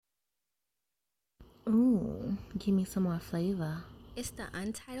Ooh, give me some more flavor. It's the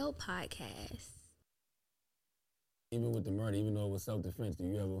Untitled Podcast. Even with the murder, even though it was self-defense, do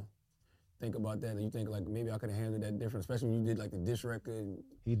you ever think about that? And you think like maybe I could have handled that different, especially when you did like the diss record?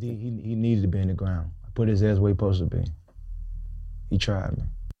 He needed to be in the ground. I put his ass where he supposed to be. He tried me.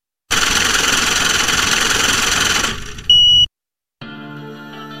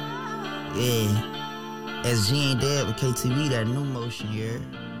 Yeah, SG ain't dead with KTV, that new motion here.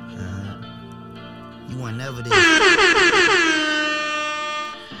 You want never this.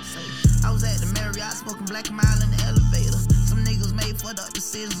 I was at the Marriott smoking Black Mile in the elevator. Some niggas made fucked up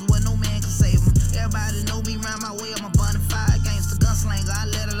decisions where no man can save them. Everybody know me round my way, I'm a bonafide gangster gunslinger. I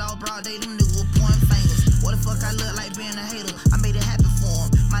let it all broad day, them niggas were pointing fingers. What the fuck I look like being a hater? I made it happen for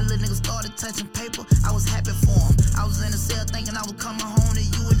him. My little nigga started touching paper, I was happy for him. I was in the cell thinking I was coming home to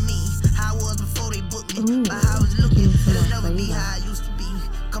you and me. How I was before they booked me, but how I was looking, it'll never be how I used to be.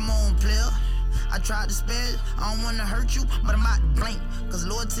 Come on, player. I tried to spare you, I don't wanna hurt you, but I'm out to blink. Cause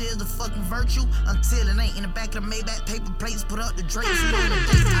loyalty is the fucking virtue, until it ain't. In the back of the Maybach paper plates, put up the drapes. You know the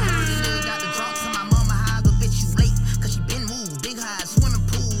dates, I heard the nigga got the drops. And my mama high, but bitch you late. Cause she been moved, big high, swimming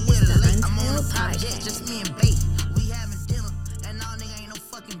pool with a lake. I'm on a private jet, just me and Bait. We having dinner, and all nigga ain't no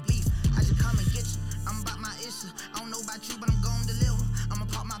fucking beef. I just come and get you, I'm about my issue. I don't know about you, but I'm gon' deliver. I'ma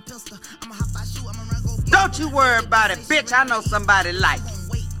pop my pistol, I'ma hop out shoot, I'ma run go get. Don't you worry about it, bitch, I know somebody like it.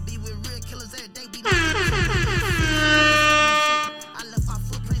 I left my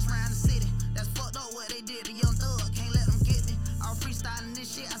footprints around the city. That's fucked up what they did to Young Thug. Can't let them get me. All freestyling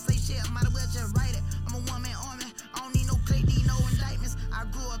this shit. I say shit, I might as well just write it. I'm a one-man army. I don't need no click, need no indictments. I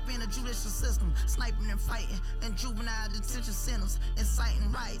grew up in a judicial system, sniping and fighting, and juvenile detention centers,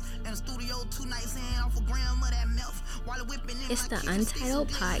 inciting riots. In the studio 2 nights in off a gram of that meth. While whipping in It's my the kitchen, Untitled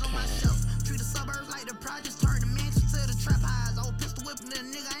Podcast. Treat the suburbs like the projects, turn the mansion to the trap highs. Old pistol whipping the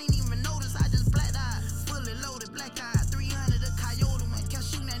nigga, I ain't even noticed. I just black eyed, fully loaded, black eyed. 300 a coyote one, kept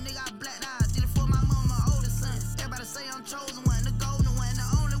shooting that nigga, I black eyed. Did it for my mama, oldest son. Everybody say I'm chosen one, the golden one, the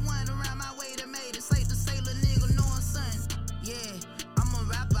only one around my way that made it. Safe to say, little nigga, knowing son. Yeah, I'm a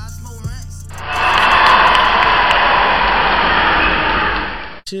rapper, I smoke runts.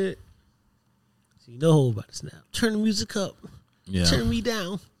 Shit. See, no hold about this now. Turn the music up. Yeah. Turn me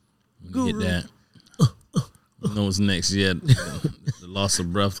down. Get that. You know what's next yet? The loss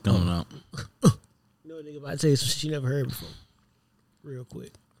of breath coming up. You know a nigga about to tell you some shit you never heard before. Real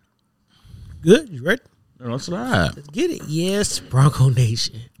quick. Good? You ready? That's right. Let's get it. Yes, Bronco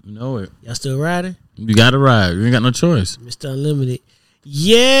Nation. You know it. Y'all still riding? You got to ride. You ain't got no choice. Mr. Unlimited.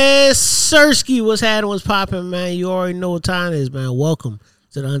 Yes, Sirski. What's happening? What's popping, man? You already know what time it is, man. Welcome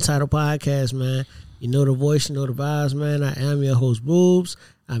to the Untitled Podcast, man. You know the voice, you know the vibes, man. I am your host, Boobs.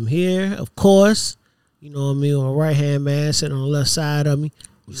 I'm here, of course. You know what I mean? On my right hand, man, sitting on the left side of me.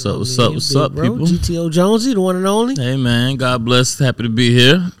 What's up, bro? people? GTO Jonesy, the one and only. Hey, man. God bless. Happy to be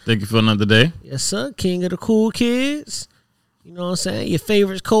here. Thank you for another day. Yes, sir. King of the cool kids. You know what I'm saying? Your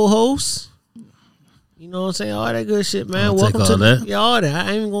favorite co-host. You know what I'm saying? All that good shit, man. I'll Welcome take to all that. Yeah, all that.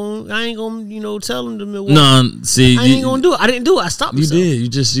 I ain't gonna, tell them to Milwaukee. No, see. I ain't gonna do it. I didn't do it. I stopped myself. You did. You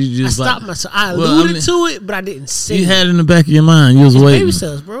just I stopped like, myself. I alluded to it, but I didn't say you it. had it in the back of your mind. You was It's waiting. baby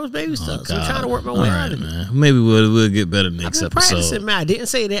steps, bro. It's baby steps. So I'm trying to work my way out of it. Man. Maybe we'll get better next I've been episode. practicing, man. I didn't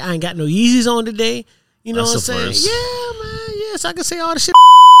say that. I ain't got no Yeezys on today. You know That's what I'm a saying? first. Yeah, man. Yes, I can say all the shit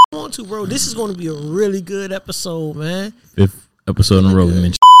I want to, bro. This is going to be a really good episode, man. 5th episode in a row we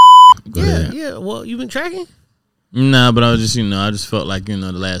mentioned. Go ahead. Yeah. Well, you been tracking? Nah, but I was just, I just felt like, the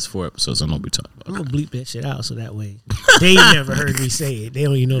last 4 episodes I don't be talking about. I'm going to bleep that shit out so that way they never heard me say it. They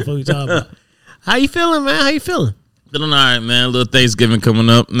don't even know what we talking about. How you feeling, man? How you feeling? Feeling all right, man. A little Thanksgiving coming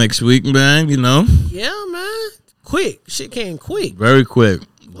up next week, man, Yeah, man. Quick. Shit came quick. Very quick.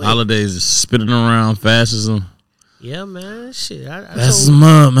 Holidays is spinning around fast as a... Yeah, man. Shit. Fast as a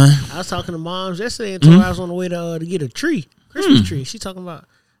mud, man. I was talking to moms yesterday and told her I was on the way to get a tree. Christmas tree. She talking about,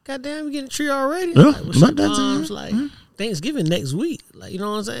 goddamn, you getting a tree already? Yeah, like, what's about up, that moms? time. Like, Thanksgiving next week. Like, you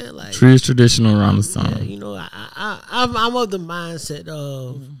know what I'm saying? Like, Tree is traditional around this time. Yeah, you know, I'm of the mindset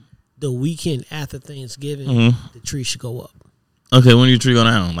of the weekend after Thanksgiving, the tree should go up. Okay, when your tree go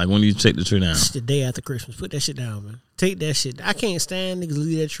down? Like, when do you take the tree down? It's the day after Christmas. Put that shit down, man. Take that shit. I can't stand niggas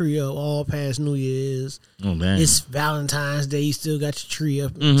leave that tree up all past New Year's. Oh, damn. It's Valentine's Day. You still got your tree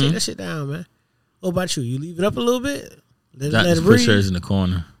up. Take that shit down, man. What about you? You leave it up a little bit? Let Dot it just breathe? push hers in the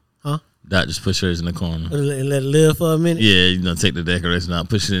corner. Huh? Dot just push hers in the corner. And let it live for a minute? Yeah, take the decoration out,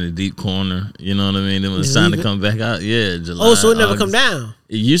 push it in the deep corner. You know what I mean? Then when it's time to come back out, July. Oh, so it never August. come down?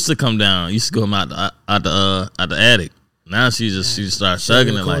 It used to come down. It used to come out the attic. Now she starts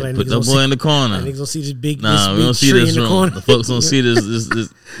thugging it like, put the boy in the corner. Niggas don't see this big, Nah, we don't see tree this in the room. corner. The folks don't see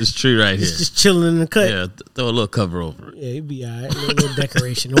this tree right here. It's just chilling in the cut. Yeah, throw a little cover over it. Yeah, it'd be all right. Little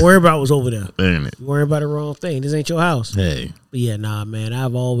decoration. Don't worry about what's over there. Ain't it? You worry about the wrong thing. This ain't your house. Hey. But yeah, nah, man.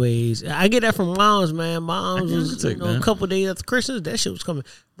 I get that from moms, man. Moms was a couple days after Christmas, that shit was coming.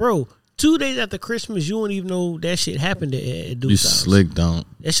 Bro, 2 days after Christmas, you won't even know that shit happened at Duke's You house. slick don't.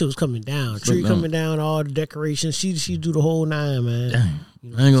 That shit was coming down. Tree coming down, all the decorations. She do the whole nine, man. Dang.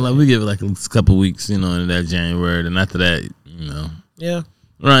 I ain't gonna lie, we give it like a couple weeks, in that January. And after that, Yeah.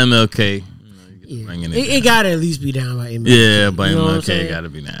 Ryan MLK. Yeah. It gotta at least be down by MLK. Yeah, by MLK, gotta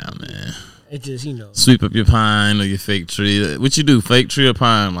be down, man. It just, Sweep up your pine or your fake tree. What you do, fake tree or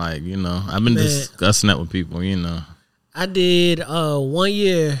pine? Like, I've been discussing that with people, I did 1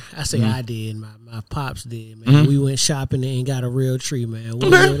 year. I say I did. My pops did, man. We went shopping and got a real tree, man. One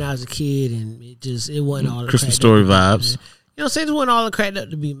year when I was a kid, and it wasn't all the Christmas story vibes. You know what I'm saying? It wasn't all the cracked up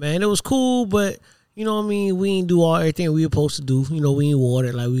to be, man. It was cool, but you know what I mean? We ain't do everything we were supposed to do. We ain't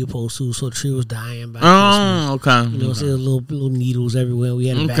watered like we were supposed to, so the tree was dying by Christmas. Okay. So there was little needles everywhere. We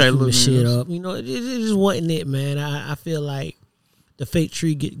had to vacuum the shit up. It just wasn't it, man. I feel like the fake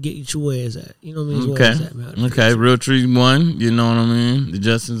tree get you where it's at. You know what I mean? Okay. Where it's at, man. Okay. Real tree 1. You know what I mean? The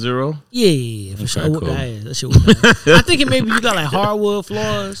Justin 0. Yeah, for sure. Cool. That shit was nice. I think maybe you got like hardwood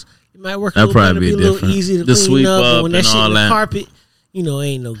floors. It might work a little better, be a little easy to the clean sweep up. But when that and shit all in the that. carpet,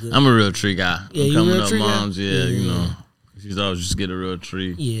 ain't no good. I'm a real tree guy. Yeah, I'm you coming real up tree guy? moms, She's always just get a real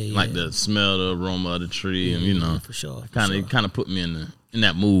tree. Yeah. Like the smell, the aroma of the tree, and for sure. kind of put me in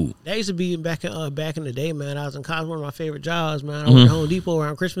that mood. That used to be back in the day, man. I was in college. One of my favorite jobs, man. I went to Home Depot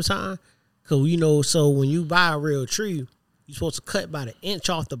around Christmas time. Cause so when you buy a real tree, you're supposed to cut about 1 inch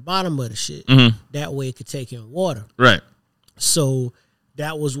off the bottom of the shit. That way it could take in water. Right. So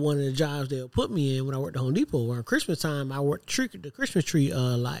that was one of the jobs they would put me in when I worked at Home Depot. Around Christmas time, I worked the Christmas tree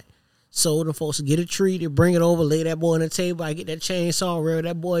lot. So the folks would get a tree, they bring it over, lay that boy on the table. I get that chainsaw, rear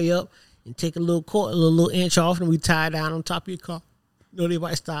that boy up, and take a little inch off, and we tie it down on top of your car. They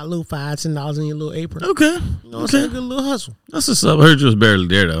might start a little $5-10 in your little apron. Okay. You know what I'm saying? Good little hustle. That's what's up. I heard you was barely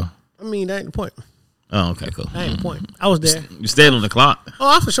there though. I mean, that ain't the point. Oh, okay, cool. That ain't the point. I was there. You stayed on the clock.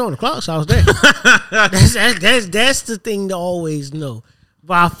 Oh, I for sure on the clock, so I was there. That's the thing to always know.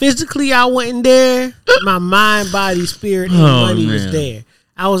 While physically I wasn't there, my mind, body, spirit, and money was there.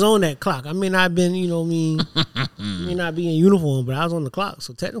 I was on that clock. I may not have been, may not be in uniform, but I was on the clock.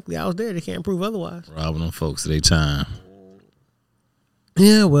 So technically I was there. They can't prove otherwise. Robbing them folks at their time.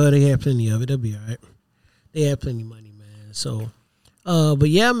 Yeah, well, they had plenty of it. They'll be all right. They had plenty of money, man. So, but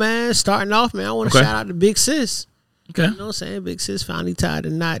yeah, man, starting off, man, I want to shout out to Big Sis. Okay. You know what I'm saying? Big Sis finally tied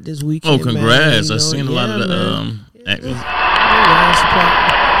the knot this weekend. Oh, congrats. Man. I seen a lot of the actors.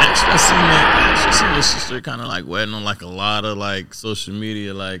 Actually, I seen your sister kind of like wedding on like a lot of like social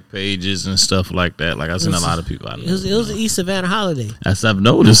media like pages and stuff like that. Like I seen a lot of people. It was an East Savannah holiday. As I've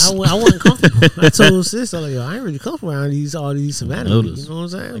noticed. I wasn't comfortable. I told sis, I ain't really comfortable around all these Savannah people. You know what I'm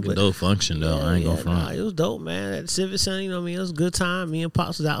saying? Like a dope function though. I ain't gonna front. It was dope, man. At the Civic Center, you know what I mean? It was a good time. Me and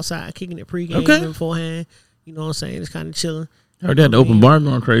Pops was outside kicking it pregame beforehand. You know what I'm saying? It's kind of chilling. I heard that open bar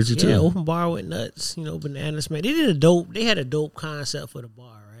going crazy too. Yeah, open bar with nuts. Bananas, man. They had a dope concept for the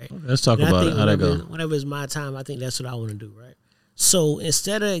bar, right? Let's talk about it. How'd that go? Whenever it's my time, I think that's what I want to do, right? So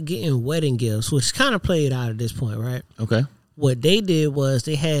instead of getting wedding gifts, which kind of played out at this point, right? Okay. What they did was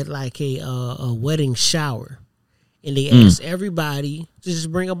they had like a wedding shower, and they asked everybody to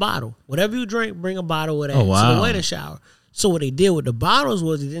just bring a bottle. Whatever you drink, bring a bottle of that to the wedding shower. So what they did with the bottles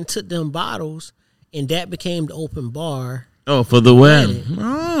was they then took them bottles, and that became the open bar. Oh, for the wedding.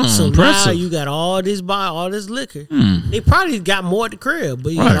 Oh, so impressive. now you got all this liquor. They probably got more at the crib,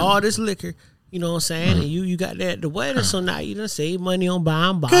 but you got all this liquor. You know what I'm saying? And you got that at the wedding, so now you done save money on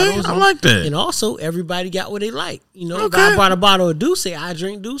buying bottles. Okay, I like that. And also, everybody got what they like. If I brought a bottle of Douce, I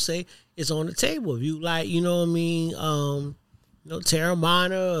drink Douce. It's on the table. If you like, you know what I mean,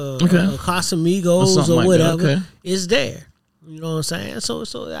 Terramana or Casamigos or like whatever, it's there. You know what I'm saying? So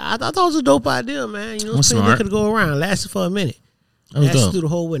I thought it was a dope idea, man. Plenty of liquor to go around. Lasted for a minute. Lasted through the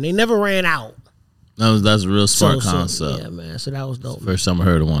whole wedding. They never ran out. That's a real smart concept. Yeah, man. So that was dope. First time I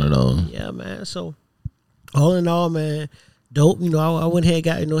heard of one of those. Yeah, man. So all in all, man, dope. I went ahead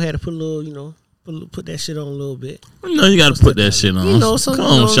and got had to put a little, put that shit on a little bit. You got to put that shit on. Come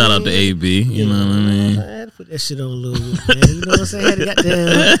on, shout out to AB. You know what I mean? I had to put that shit on a little bit, man. You know what I'm saying? Had to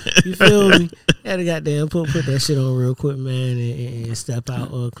goddamn, you feel me? Had to goddamn put that shit on real quick, man, and step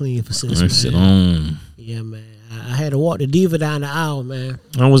out clean for sis, man. Shit on. Yeah, man. I had to walk the diva down the aisle, man.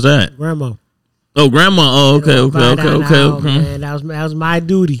 How was that? Grandma. Oh, grandma. Oh, okay. Man, that was my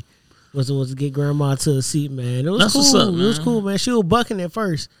duty. was to get grandma to a seat, man. It was That's cool. what's up, man. It was cool, man. She was bucking at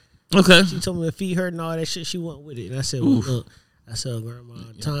first. Okay. She told me her feet hurt and all that shit. She went with it, and I said, "Well, look." I said,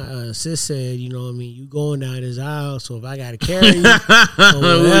 Grandma, sis said, you know what I mean, you going down this aisle, so if I got to carry you,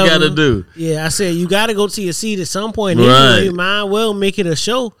 what we got to do? Yeah, I said, you got to go to your seat at some point. Right. Anyway, might well make it a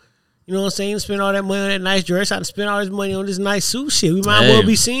show. You know what I'm saying? Spend all that money on that nice dress. I to spend all this money on this nice suit shit. We might well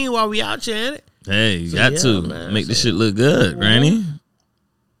be seen while we out here, ain't it? Hey, you got to man, make this shit look good, Granny.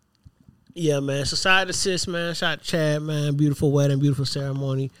 Yeah, man. So shout out to sis, man. Shout out to Chad, man. Beautiful wedding, beautiful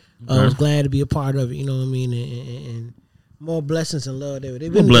ceremony. I was glad to be a part of it, you know what I mean? And more blessings and love there.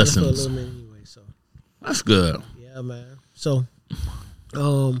 They've been together for a little minute anyway, so that's good. Yeah, man. So,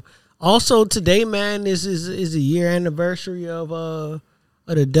 also today, man, is the year anniversary of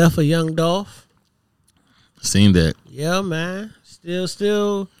the death of Young Dolph. Seen that. Yeah, man.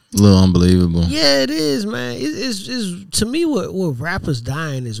 Still. A little unbelievable. Yeah, it is, man. It's to me what rappers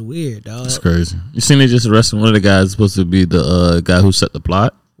dying is weird, dog. It's crazy. You seen they just arrested one of the guys supposed to be the guy who set the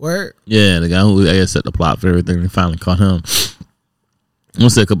plot. Word? Yeah, the guy who I guess set the plot for everything. They finally caught him. I want to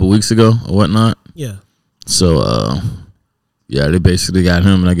say a couple weeks ago or whatnot. Yeah. So, yeah, they basically got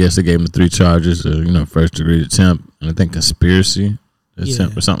him, and I guess they gave him 3 charges of, first degree attempt, and I think conspiracy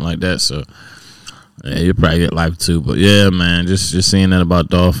attempt or something like that. So, yeah, you'll probably get life too. But yeah, man, just seeing that about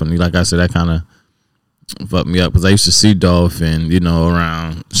Dolph, and like I said, that kind of fucked me up because I used to see Dolph and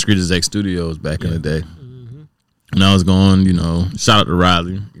around Screeter's X Studios back in the day. And I was going, shout out to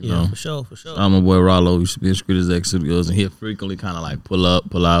Riley, you know. For sure. I'm my boy Rollo, used to be in Screeter's X Studios, and he'd frequently kind of like pull up,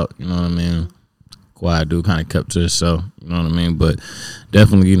 pull out, you know what I mean? Quiet dude, kind of kept to himself, you know what I mean? But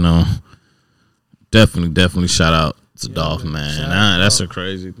definitely, definitely shout out to Dolph, man. That's a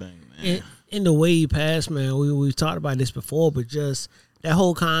crazy thing, man. In the way he passed, man, we talked about this before, but just that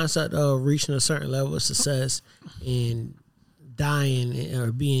whole concept of reaching a certain level of success and dying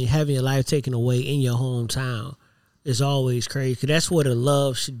or having your life taken away in your hometown is always crazy. Cause that's where the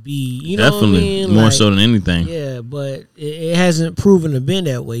love should be. You know Definitely. what I mean? More so than anything. Yeah, but it hasn't proven to be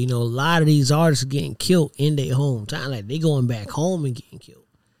that way. A lot of these artists are getting killed in their hometown. Like they going back home and getting killed.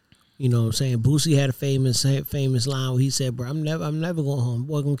 You know what I'm saying? Boosie had a famous line where he said, "Bro, I'm never going home.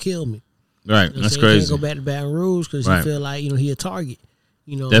 Boy, gonna kill me." Right. That's crazy. He can't go back to Baton Rouge because he feel like he a target.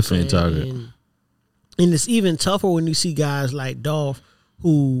 Definitely a target. And it's even tougher when you see guys like Dolph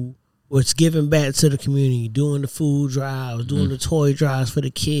who was giving back to the community, doing the food drives, doing the toy drives for the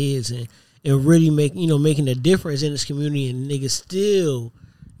kids, and really making a difference in this community. And niggas still,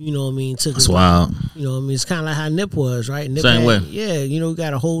 took That's wild. It's kind of like how Nip was, right? Nip Same way. Yeah, you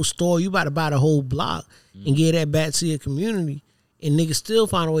got a whole store. You about to buy the whole block and give that back to your community. And niggas still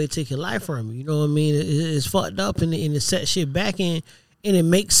find a way to take your life from you. You know what I mean? It's fucked up and it set shit back in. And it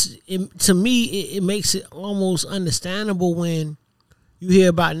makes it almost understandable when you hear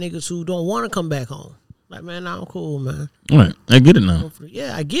about niggas who don't want to come back home. Like, man, I'm cool, man. All right. I get it now.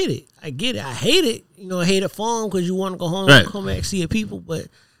 Yeah, I get it. I hate it. I hate it for them because you want to go home right. and come back and see your people. But,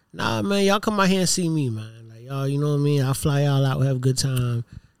 nah, man, y'all come out here and see me, man. Like, y'all, you know what I mean? I'll fly y'all out. We'll have a good time.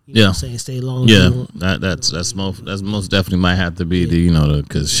 You know what I'm saying? Stay long. Yeah, that's most definitely might have to be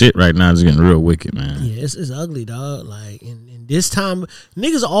because shit right now is getting real wicked, man. Yeah, it's ugly, dog. Like, and this time,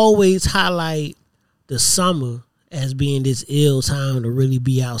 niggas always highlight the summer as being this ill time to really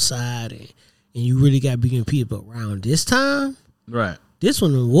be outside and you really got to be in people around this time. Right. This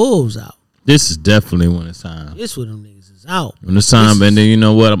when the wolves out. This is definitely when it's time. This when them niggas is out. When it's time, and then you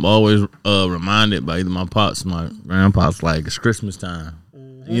know what? I'm always reminded by either my pops, my grandpa's like it's Christmas time.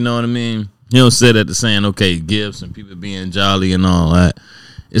 You know what I mean? He don't say that to saying, okay, gifts and people being jolly and all that.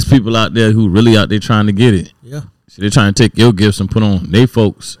 It's people out there who really out there trying to get it. Yeah. So they're trying to take your gifts and put on they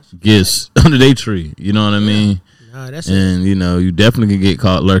folks' gifts under their tree. You know what I mean? Nah, that's and, you definitely can get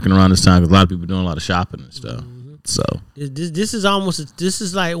caught lurking around this time because a lot of people doing a lot of shopping and stuff. Mm-hmm. So. This is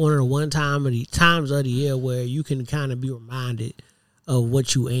like one of the times of the year where you can kind of be reminded of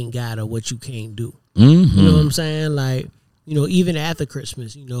what you ain't got or what you can't do. Mm-hmm. You know what I'm saying? Like, even after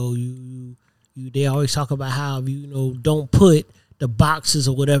Christmas, they always talk about how don't put the boxes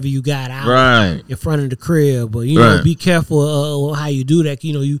or whatever you got out in front of the crib, but be careful how you do that.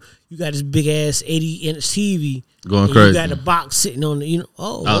 You got this big ass 80-inch TV going crazy. You got the box sitting on the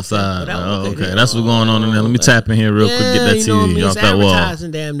outside. Okay. That's what's going on in there. Let me tap in here real quick. Get that TV off that wall.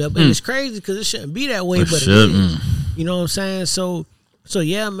 Advertising damned up, and it's crazy because it shouldn't be that way, but it is. You know what I'm saying? So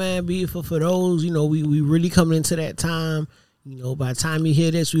yeah, man. Be for those. We really coming into that time. By the time you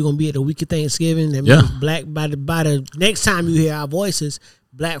hear this, we're gonna be at the week of Thanksgiving. That means by the next time you hear our voices,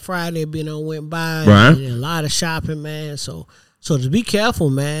 Black Friday went by, and a lot of shopping, man. So to be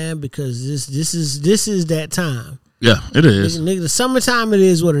careful, man, because this is that time. Yeah, it is. Nigga, the summertime, it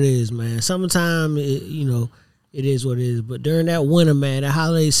is what it is, man. Summertime, it is what it is. But during that winter, man, that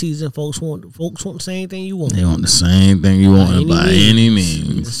holiday season, folks want the same thing you want. They want the same thing you want by any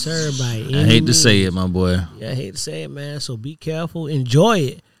means. Yes, sir, by any I hate to means. say it, my boy. Yeah, I hate to say it, man. So be careful. Enjoy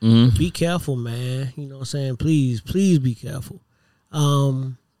it. Mm-hmm. Be careful, man. You know what I'm saying? Please be careful.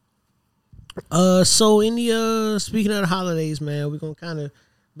 So in the speaking of the holidays, man, we're gonna kind of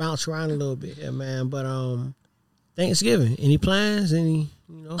bounce around a little bit here, man. But Thanksgiving, any plans?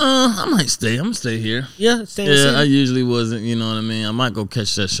 I might stay. I'm gonna stay here. Yeah, stay in the city. I usually wasn't. You know what I mean. I might go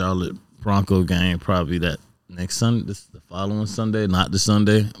catch that Charlotte Bronco game probably that next Sunday, the following Sunday, not the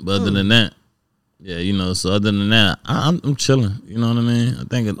Sunday. But other than that, yeah, so other than that, I'm chilling. You know what I mean. I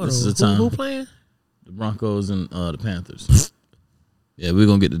think this is the time. Who playing? The Broncos and the Panthers. Yeah, we're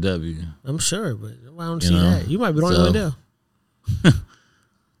gonna get the W. I'm sure, but I don't see that. You might be the only one there.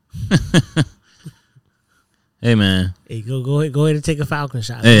 Hey man, hey, go ahead and take a Falcon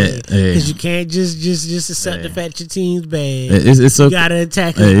shot. Hey, because you can't just accept the fact your team's bad. It's okay. You gotta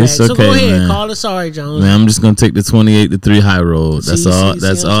attack it. It's okay, so go ahead, man. call it sorry, Jones. Man, I'm just gonna take the 28-3 high road. That's all.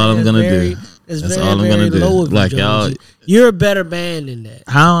 That's all I'm gonna do. That's all I'm gonna do. Like y'all, you're a better man than that.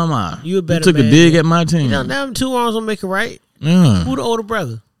 How am I? You a better. You took a dig at my team. Them two arms don't make it right. Yeah. Who the older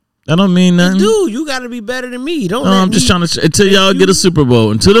brother? That don't mean nothing. Dude, you got to be better than me. I'm just trying to until y'all get a Super Bowl.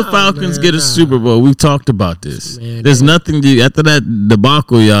 Until the Falcons get a Super Bowl, we've talked about this. Man, there's nothing after that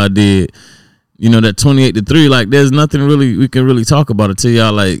debacle y'all did. That 28-3. Like there's nothing really we can really talk about until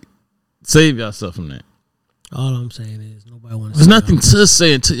y'all like save yourself from that. All I'm saying is nobody wants. There's nothing to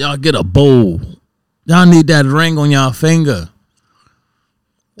say until y'all get a bowl. Y'all need that ring on y'all finger.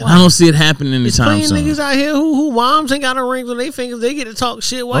 I don't see it happening anytime soon. Niggas out here who moms ain't got no rings on their fingers. They get to talk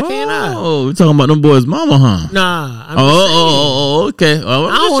shit. Why can't I? Oh, we talking about them boys' mama, huh? Nah. Okay. Oh,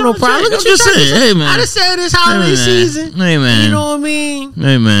 I don't want no problem. I'm just saying. Hey, man. I just said this holiday season. Hey, man. You know what I mean?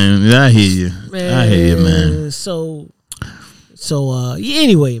 Hey, man. Yeah, I hear you. Man, I hear you, man. So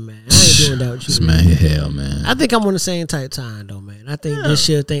anyway, man. I ain't doing that with you. Just man, hell, man. I think I'm on the same type time, though, man. I think this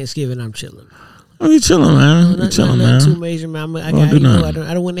year, Thanksgiving, I'm chilling. Oh, you chilling, man. You chilling, man. Too major, man. I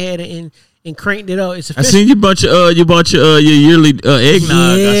don't went ahead and cranked it up. It's official. I seen you bought your yearly eggnog.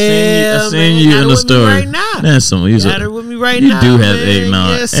 I seen you in the store right now. That's some. You got it with me right you now. You do have man. eggnog.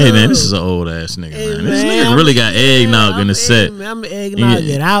 Yes, hey man, this is an old ass nigga, man. This nigga really got eggnog in the set. Man, I'm eggnog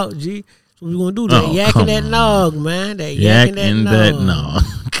it out, G. So we gonna do that yakking that nog, man. That yakking that nog.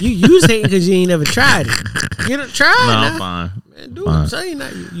 You was hating because you ain't never tried it. Get it, try it. No, now. I'm fine. Man, dude, fine. I'm saying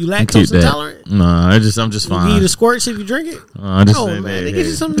that you lactose intolerant. No, I'm just fine. You need a squirt if you drink it. I just man, they get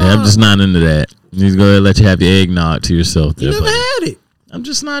you some. I'm just not into that. You just go ahead and let you have your eggnog to yourself. You never had it. I'm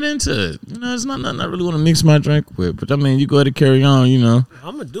just not into it. It's not nothing I really want to mix my drink with. But I mean, you go ahead and carry on. I'm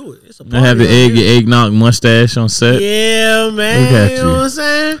gonna do it. It's a I have your eggnog mustache on set. Yeah, man. You know what I'm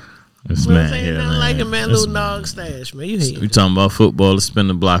saying? This man here, man. Like a man, little nog stash, man. You hate we talking about football. Let's spin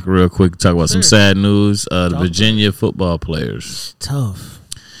the block real quick. Talk about some sad news. The Virginia football players. Tough.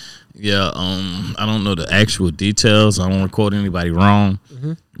 Yeah, I don't know the actual details. I don't want to quote anybody wrong,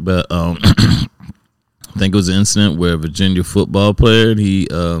 but I think it was an incident where a Virginia football player he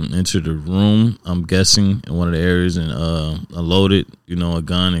entered a room. I'm guessing in one of the areas and unloaded, a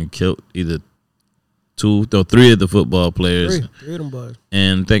gun and killed either three of the football players. Three of them boys.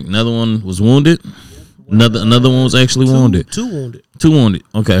 And I think another one was wounded. Another one was actually wounded. Two wounded. Two wounded.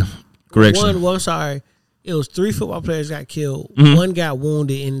 Okay, correction. One. Sorry. It was 3 football players got killed. One got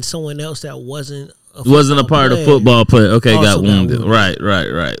wounded, and someone else that wasn't a part of the football player. Okay, got wounded.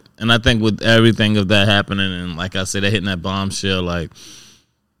 Right. And I think with everything of that happening, and like I said, they hitting that bombshell, like,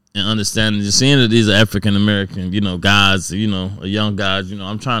 and understanding, just seeing that these are African American, guys, young guys,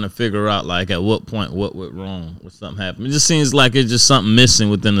 I'm trying to figure out, like, at what point what went wrong, what something happened. It just seems like it's just something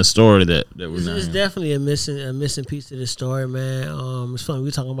missing within the story that we're not. It's definitely a missing piece to the story, man. It's funny, we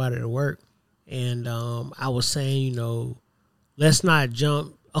were talking about it at work. And I was saying, let's not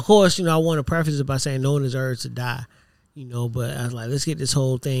jump. Of course, I want to preface it by saying no one deserves to die, but I was like, let's get this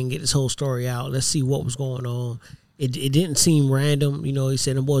whole story out. Let's see what was going on. It didn't seem random. He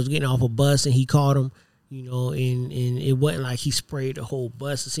said the boys were getting off a bus and he caught them, and it wasn't like he sprayed the whole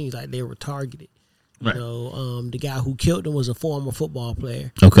bus. It seems like they were targeted. Right. The guy who killed him was a former football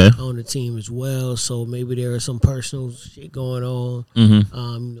player. Okay. On the team as well, so maybe there was some personal shit going on.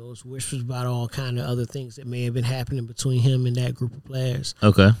 It's whispers about all kind of other things that may have been happening between him and that group of players.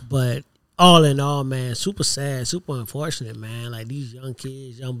 Okay. But all in all, man, super sad, super unfortunate, man. Like these young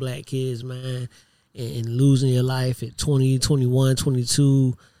kids, young black kids, man, and losing your life at 20, 21,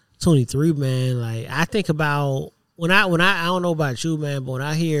 22, 23, man. Like I think about when I don't know about you, man, but when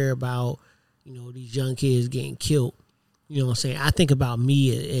I hear about these young kids getting killed. You know what I'm saying? I think about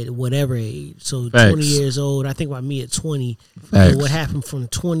me at whatever age. So Facts. 20 years old, I think about me at 20. Facts. And what happened from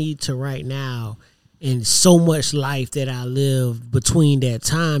 20 to right now, and so much life that I lived between that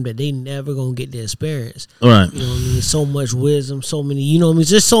time that they never gonna get the experience. Right. You know what I mean? So much wisdom, so many, you know what I mean?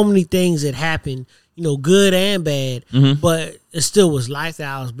 Just so many things that happen, good and bad. But it still was life that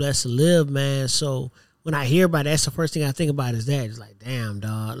I was blessed to live, man. So when I hear about it, that's the first thing I think about is that. It's like, damn,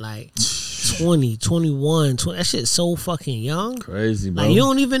 dog, like 20, 21, 20, that shit's so fucking young. Crazy, bro. Like, you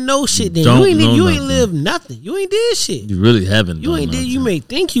don't even know shit then. Don't You know ain't nothing. lived nothing. You ain't did shit. You really haven't. You done ain't did. You nothing. may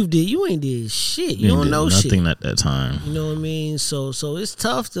think you did. You ain't did shit. You don't did know shit. nothing at that time. You know what I mean? So it's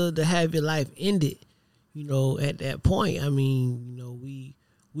tough to have your life ended, at that point. I mean,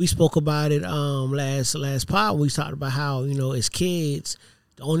 we spoke about it last pod. We talked about how, as kids,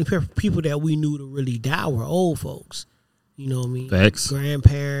 the only people that we knew to really die were old folks. You know what I mean? Facts.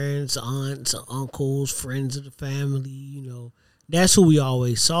 Grandparents, aunts, uncles, friends of the family, That's who we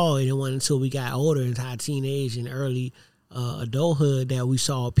always saw. And it wasn't until we got older, into our teenage and early adulthood, that we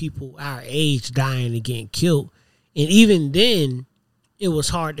saw people our age dying and getting killed. And even then, it was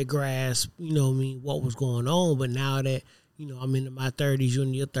hard to grasp, what was going on. But now that, I'm in my 30s, you're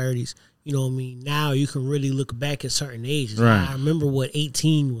in your 30s, now you can really look back at certain ages. Right. I remember what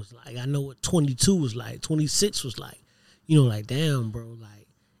 18 was like. I know what 22 was like, 26 was like. Like, damn, bro, like,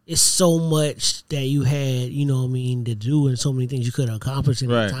 it's so much that you had, to do, and so many things you could accomplish in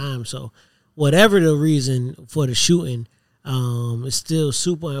that time. So whatever the reason for the shooting, it's still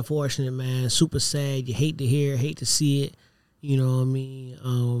super unfortunate, man, super sad. You hate to hear, hate to see it. You know what I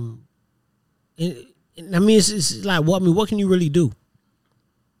mean? It's like, what can you really do?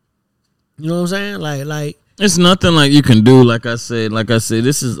 You know what I'm saying? Like it's nothing like you can do. Like I said,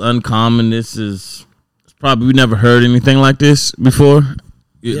 this is uncommon. This is probably, we never heard anything like this before.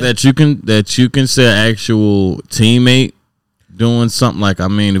 Yeah. That you can say an actual teammate doing something like,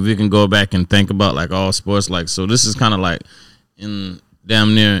 if we can go back and think about like all sports, like, so this is kind of like in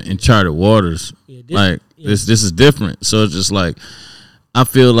damn near uncharted waters. This is different. So it's just like, I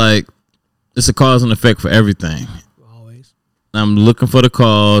feel like it's a cause and effect for everything. Always. I'm looking for the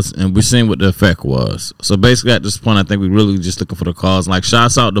cause, and we're seeing what the effect was. So basically, at this point, I think we're really just looking for the cause. Like,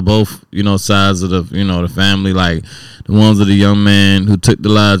 shouts out to both, sides of the, the family. Like, the ones of the young man who took the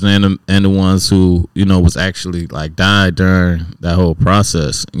lives, and the ones who, was actually like died during that whole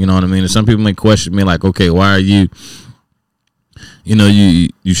process. You know what I mean? And some people may question me, like, okay, why are you,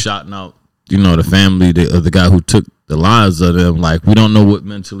 you shouting out, the family of the guy who took the lives of them? Like, we don't know what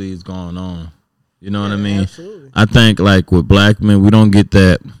mentally is going on. You know what I mean? Absolutely. I think, like, with black men, we don't get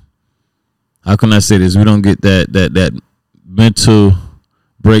that. How can I say this? We don't get that mental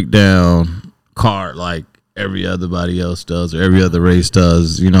breakdown card like every otherbody else does, or every other race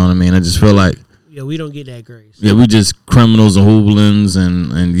does. You know what I mean? I just feel like, we don't get that grace. Yeah, we just criminals and hooligans,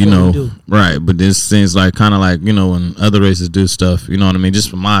 and right. But this seems like kind of like, when other races do stuff. You know what I mean? Just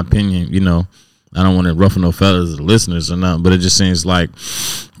from my opinion, I don't want to ruffle no feathers, the listeners or nothing, but it just seems like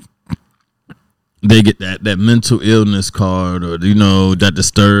they get that mental illness card, or that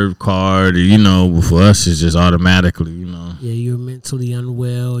disturbed card, or for us it's just automatically, Yeah, you're mentally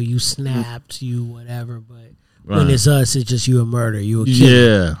unwell, you snapped, you whatever, but when it's us, it's just you a murder, you a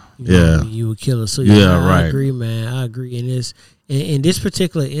killer. Yeah, you a killer. So right. I agree, man. I agree. And in this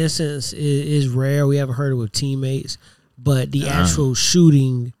particular instance is rare. We haven't heard it with teammates, but the actual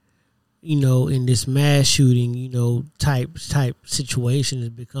shooting, in this mass shooting, type situation has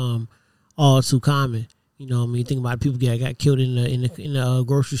become all too common. Think about people got killed in the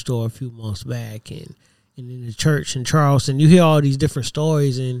grocery store a few months back, and in the church in Charleston. You hear all these different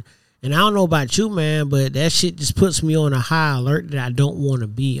stories, and I don't know about you, man, but that shit just puts me on a high alert that I don't want to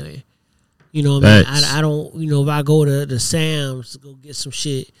be in. You know what I mean? I don't, if I go to Sam's to go get some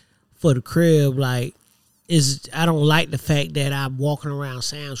shit for the crib, like, I don't like the fact that I'm walking around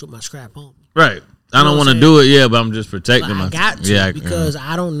Sam's with my scrap on me. Right. I don't want to do it, but I'm just protecting myself. I got to, because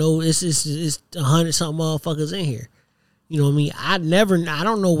I don't know. It's 100-something motherfuckers in here. You know what I mean? I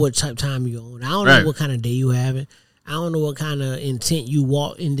don't know what type of time you're on. I don't know what kind of day you having. I don't know what kind of intent you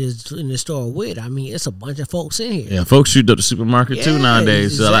walk in the store with. I mean, it's a bunch of folks in here. Yeah, folks shoot up the supermarket too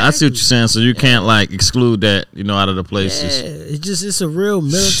nowadays. Exactly. So I see what you're saying. So you can't like exclude that, out of the places. Yeah, it's a real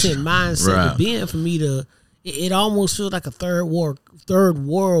militant mindset to be in for me to. It almost feels like a third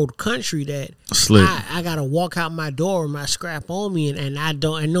world country that I gotta walk out my door with my scrap on me, and I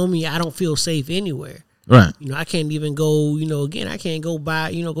don't feel safe anywhere. Right. I can't even go, again, I can't go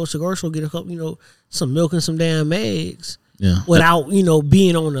buy, go to the grocery store, get a couple, some milk and some damn eggs. Yeah. Without,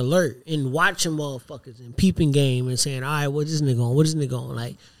 being on alert and watching motherfuckers and peeping game and saying, all right, what this nigga on?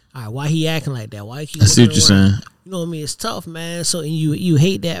 Like, all right, why he acting like that? Why he keep I see what looking you're around? saying. You know what I mean? It's tough, man. So and you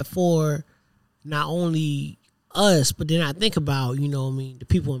hate that for not only us, but then I think about, you know what I mean, the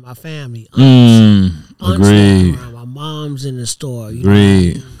people in my family. Aunts Agreed. around, my mom's in the store. You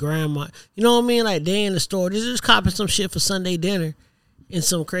Agreed. know, grandma. You know what I mean? Like they in the store. They're just copping some shit for Sunday dinner, and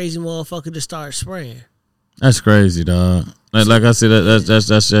some crazy motherfucker just start spraying. That's crazy, dog. Like I said, that's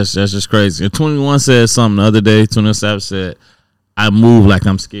just crazy. And 21 said something the other day. 27 said, "I move like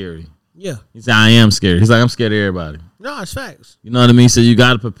I'm scary." Yeah. He said, "I am scared." He's like, "I'm scared of everybody." No, it's facts. You know what I mean? So you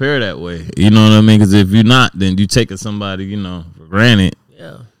got to prepare that way. You know what I mean? Because if you're not, then you taking somebody, you know, for granted.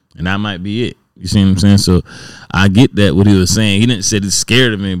 Yeah. And that might be it. You see what I'm saying? So I get that, what he was saying. He didn't say he's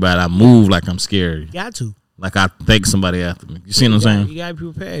scared of me, but I move like I'm scary. Got to. Like I think somebody after me. You see what I'm saying? You got to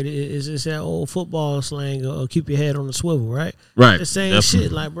be prepared. It's that old football slang, keep your head on the swivel, right? Right. The same Definitely.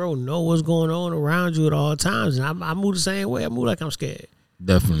 shit. Like, bro, know what's going on around you at all times. And I move the same way. I move like I'm scared.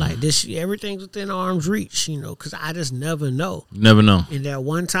 Definitely. Like this, everything's within arm's reach, you know, because I just never know. You never know. And that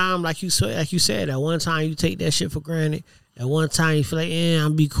one time, like you said, that one time you take that shit for granted. That one time you feel like, I'll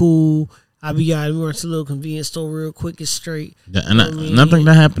be cool. I'll be out run to a little convenience store real quick and straight. Yeah, and I think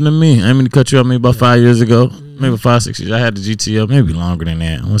that happened to me. I didn't mean to cut you off. Maybe about 5 years ago, maybe 5, 6 years. I had the GTO, maybe longer than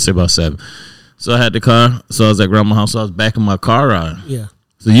that. I want to say about 7. So I had the car. So I was at grandma's house. So I was backing my car ride. Yeah.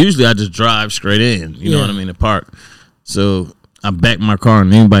 So usually I just drive straight in. You know what I mean? The park. So I backed my car,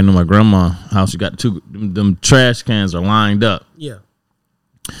 and anybody know my grandma's house? You got them trash cans are lined up. Yeah.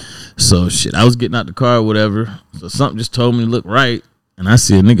 So shit, I was getting out the car or whatever. So something just told me to look right, and I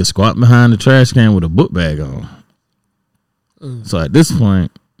see a nigga squat behind the trash can with a book bag on. So at this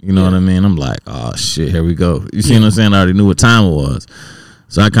point, you know what I mean? I'm like, oh shit, here we go. You see what I'm saying? I already knew what time it was.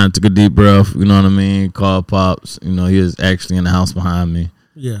 So I kind of took a deep breath, you know what I mean? Called Pops. You know, he was actually in the house behind me.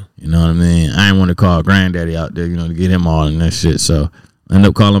 Yeah. You know what I mean? I didn't want to call Granddaddy out there, you know, to get him all in that shit. So I ended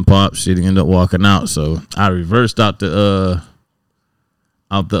up calling Pops. Shit, he ended up walking out. So I reversed out the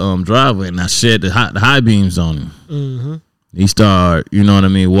driveway, and I shed the high beams on him. Mm-hmm. He started, you know what I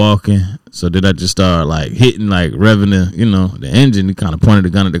mean, walking. So then I just started like hitting, like revving the engine. He kind of pointed the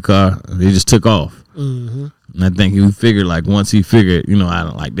gun at the car. He just took off. Mm-hmm. And I think he figured, like, once he figured, you know, I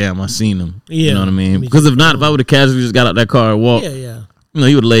don't like, damn, I seen him. Yeah. You know what I mean? Because if not, if I would have casually just got out that car and walked, you know,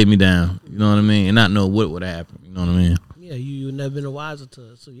 he would have laid me down. You know what I mean? And not know what would have happened. You know what I mean? Yeah, you would never been a wiser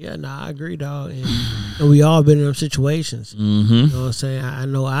to us. So I agree, dog. And we all been in them situations. Mm-hmm. You know what I'm saying? I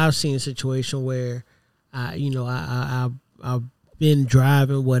know I've seen a situation where I've been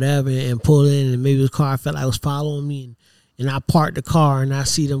driving whatever and pull in, and maybe the car felt like it was following me, and I parked the car and I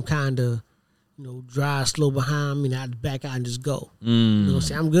see them kind of, you know, drive slow behind me, and I back out and just go. You know what I'm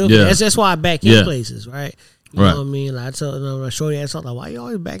saying? I'm good. Yeah. That's why I back in places, right? You Right. know what I mean? Like I tell my shorty ass, like, why you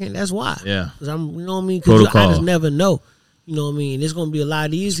always backing? That's why. Yeah. Because I'm, you know what I mean? Because I just never know. You know what I mean? It's gonna be a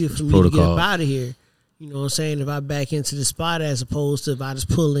lot easier for me to get up out of here. You know what I'm saying? If I back into the spot as opposed to if I just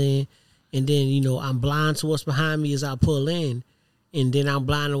pull in, and then, you know, I'm blind to what's behind me as I pull in, and then I'm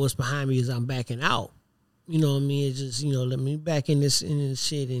blind to what's behind me as I'm backing out. You know what I mean? It's just, you know, let me back in this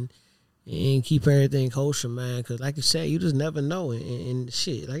shit and keep everything kosher, man. Because like you said, you just never know. And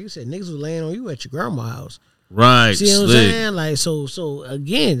shit, like you said, niggas was laying on you at your grandma's house. Right. See what I'm saying? Like, so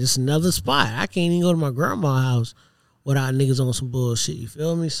again, it's another spot. I can't even go to my grandma's house without niggas on some bullshit. You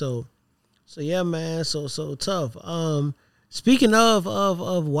feel me? So yeah, man. So tough. Speaking of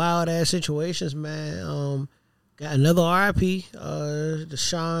wild ass situations, man. Got another RIP. The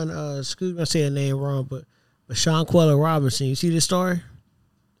Sean. Excuse me, I say her name wrong, but Sean Quella Robinson. You see this story?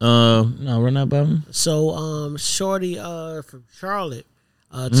 No, run that by him. So Shorty from Charlotte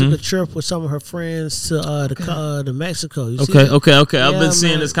took a trip with some of her friends to Mexico. You see that? Okay. Yeah, I've been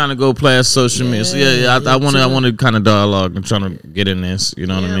seeing man. this kind of go past social media. So I want to kind of dialogue and trying to get in this. You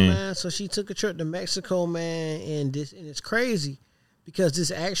know what I mean? Man. So she took a trip to Mexico, man, and it's crazy because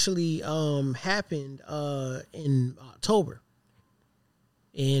this actually happened in October,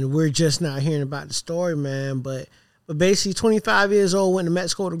 and we're just not hearing about the story, man. But basically, 25 years old, went to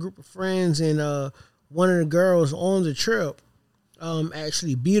Mexico with a group of friends, and one of the girls on the trip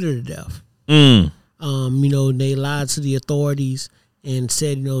actually beat her to death. You know, they lied to the authorities and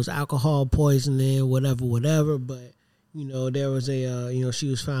said, you know, it was alcohol poisoning, whatever. But, you know, there was she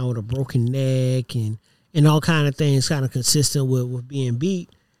was found with a broken neck and all kind of things kind of consistent with being beat.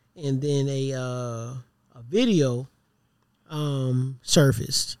 And then a video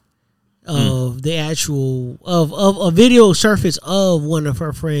surfaced of the actual of a video surface of one of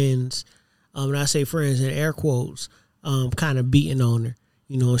her friends, and I say friends in air quotes, kind of beating on her.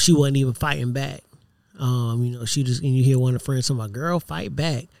 You know, she wasn't even fighting back. You know, she just, and you hear one of the friends say, "My girl, fight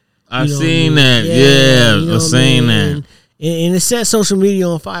back." I've seen that. Yeah, you know I've seen that. and it set social media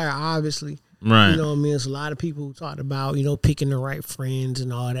on fire, obviously. Right. You know what I mean? There's a lot of people who talked about, picking the right friends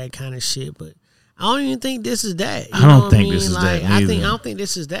and all that kind of shit. But I don't even think this is that. I don't think this is that I neither. don't think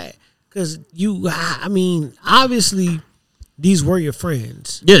this is that. Because obviously, these were your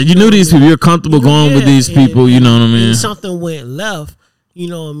friends. Yeah, you knew these people. You're comfortable going with these people. You know what I mean? And something went left. You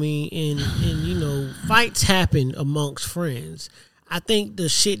know what I mean? And fights happen amongst friends. I think the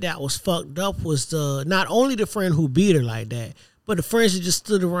shit that was fucked up was not only the friend who beat her like that, but the friends that just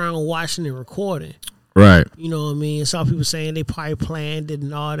stood around watching and recording. Right. You know what I mean? Saw people saying they probably planned it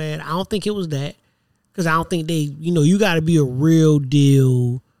and all that. I don't think it was that. Because I don't think you got to be a real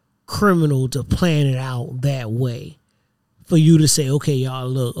deal criminal to plan it out that way. For you to say, okay, y'all,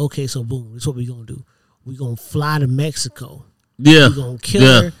 look, okay, so boom, this is what we going to do. We going to fly to Mexico. Yeah. We going to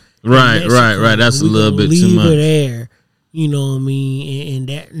kill her. Right. That's a little bit too much. Leave her there. You know what I mean? And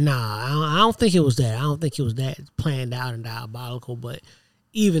that, I don't think it was that. I don't think it was that planned out and diabolical. But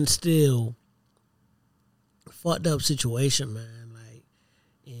even still, fucked up situation, man. Like,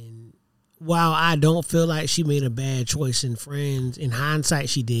 and while I don't feel like she made a bad choice in friends, in hindsight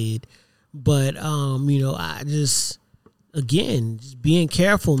she did. But I just being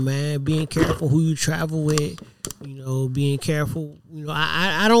careful, man. Being careful who you travel with. Being careful.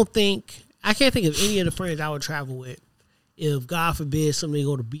 I can't think of any of the friends I would travel with. If God forbid somebody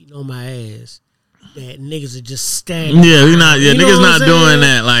go to beating on my ass, that niggas are just standing. Yeah, niggas not what I'm doing saying?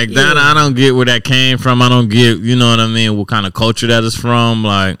 that. Like that, I don't get where that came from. I don't get, you know what I mean, what kind of culture that is from.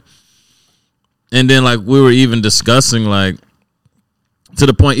 Like, and then like we were even discussing like to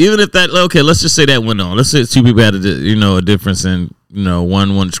the point, even if that, okay, let's just say that went on. Let's say two people had a difference in,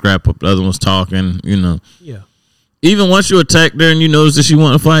 one wanted to scrap up, the other one's talking, Yeah. Even once you attacked her and you notice that she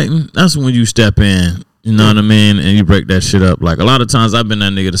wasn't fighting, that's when you step in. You know what I mean? And you break that shit up. Like, a lot of times I've been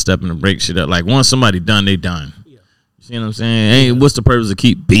that nigga to step in and break shit up. Like, once somebody done, they done. Yeah. You see what I'm saying? What's the purpose of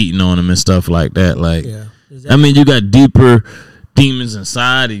keep beating on them and stuff like that? Like, I mean, you got deeper demons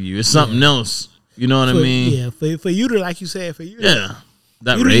inside of you. It's something else. You know what I mean? Yeah, for you to, like you said, for you to... Yeah.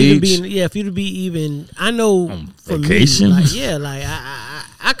 That you rage. For you to be even... I know for vacation? me,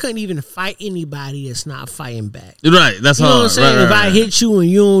 I couldn't even fight anybody that's not fighting back. Right, that's you know hard. What I'm saying? Right, if I hit you and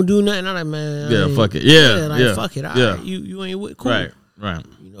you don't do nothing, I'm like, man. Yeah, fuck it. Yeah. Fuck it. All right. You ain't with cool. Right.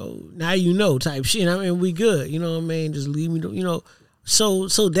 Now type shit. I mean, we good. You know what I mean? Just leave me. So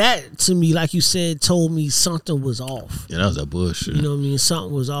that to me, like you said, told me something was off. Yeah, that was a bullshit. You know what I mean?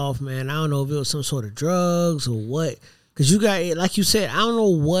 Something was off, man. I don't know if it was some sort of drugs or what. Because you got, like you said, I don't know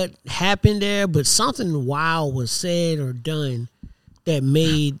what happened there, but something wild was said or done that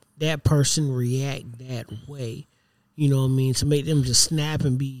made that person react that way. You know what I mean? To make them just snap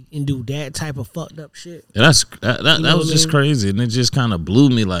and do that type of fucked up shit. Yeah, that was just crazy, and it just kind of blew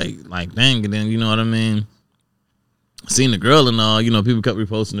me like dang. And then you know what I mean? Seeing the girl and all, people kept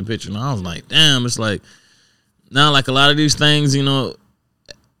reposting the picture, and I was like, damn. It's like now, like a lot of these things,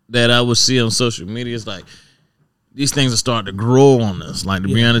 that I would see on social media, it's like these things are starting to grow on us. Like the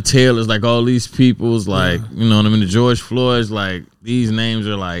Breonna Taylor's, like all these people's, like, you know what I mean? The George Floyd's, like, these names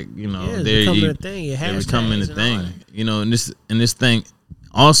are like, they're becoming a thing. They're becoming a thing. And this thing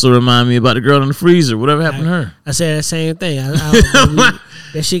also remind me about the girl in the freezer. Whatever happened to her? I said the same thing.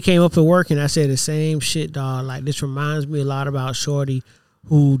 That shit came up at work, and I said the same shit, dog. Like, this reminds me a lot about Shorty,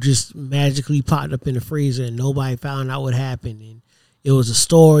 who just magically popped up in the freezer, and nobody found out what happened. And it was a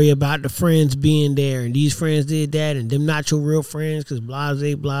story about the friends being there, and these friends did that, and them not your real friends because blah,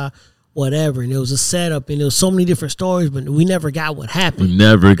 blah, whatever. And it was a setup, and there was so many different stories, but we never got what happened.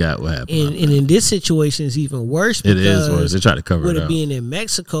 And in this situation, it's even worse. It is worse. They try to cover it up. With it being in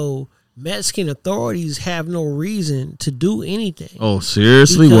Mexico, Mexican authorities have no reason to do anything. Oh,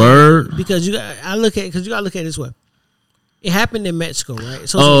 seriously? Word? Because you got to look at it this way. It happened in Mexico, right?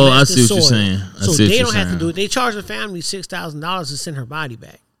 So I see what you're saying. So they don't have to do it. They charge the family $6,000 to send her body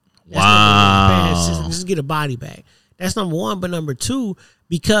back. Wow. Just get a body back. That's number one. But number two,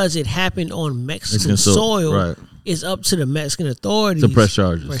 because it happened on Mexican soil, right, it's up to the Mexican authorities to press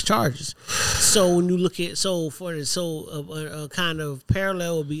charges. So when you look at a kind of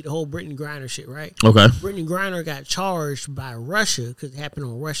parallel would be the whole Brittany Griner shit, right? Okay. Brittany Griner got charged by Russia because it happened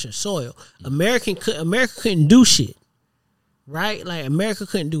on Russian soil. America couldn't do shit. Right, like America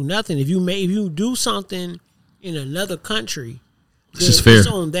couldn't do nothing. If you do something in another country, it's just fair. It's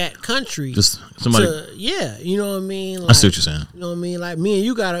on that country. Just somebody. You know what I mean. Like, I see what you're saying. You know what I mean. Like me and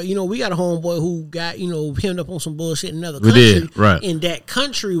you we got a homeboy who got hemmed up on some bullshit in another country. We did, right? And that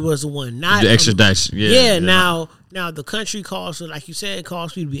country was the one, not the extradition. Yeah. Now Now the country costs, like you said, it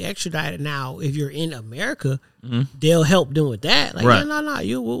costs you to be extradited. Now, if you're in America, they'll help them with that. Like, Right.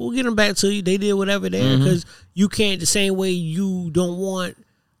 no, we'll get them back to you. They did whatever there because you can't. The same way you don't want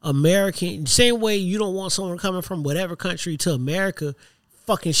same way you don't want someone coming from whatever country to America,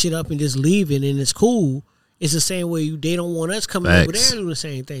 fucking shit up and just leaving and it's cool. It's the same way they don't want us coming over there and doing the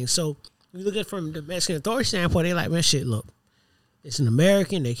same thing. So we look at it from the Mexican authority standpoint. They like, man, shit, look, it's an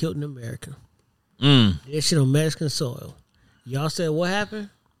American. They killed an American. That shit on Mexican soil. Y'all said what happened?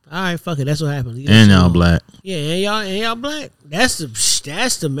 All right, fuck it. That's what happened. And y'all black. Yeah, and y'all black. That's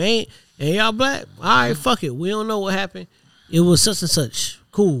the main. And y'all black. All right, fuck it. We don't know what happened. It was such and such.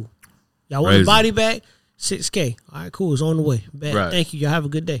 Cool. Y'all want the body back? $6K. All right, cool. It's on the way. Back. Right. Thank you. Y'all have a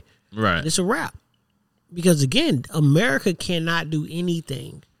good day. Right. It's a wrap. Because again, America cannot do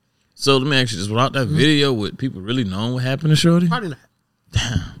anything. So let me ask you this: without that video, would people really know what happened to Shorty? Probably not.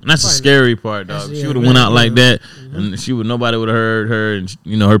 Damn, and that's the scary part, dog. She would have went out like that, and nobody would have heard her,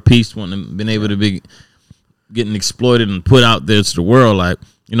 and her piece wouldn't have been able to be getting exploited and put out there to the world. Like,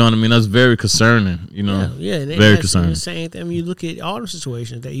 you know what I mean? That's very concerning. Very concerning. The same thing. I mean, you look at all the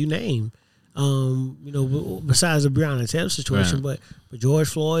situations that you name. Besides the Breonna Taylor situation, but George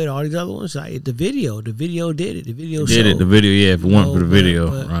Floyd, all these other ones, like the video did it. The video did it. The video, yeah. If it weren't for the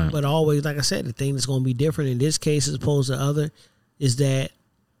video, right? But always, like I said, the thing that's going to be different in this case as opposed to other is that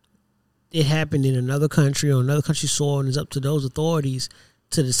it happened in another country on another country's soil, and it's up to those authorities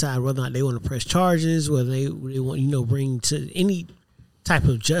to decide whether or not they want to press charges, whether they want bring to any type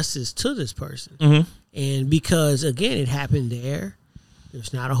of justice to this person. And because again, it happened there.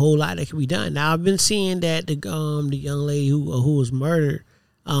 There's not a whole lot that can be done. Now I've been seeing that the young lady who was murdered,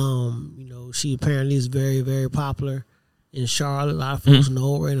 she apparently is very, very popular in Charlotte. A lot of folks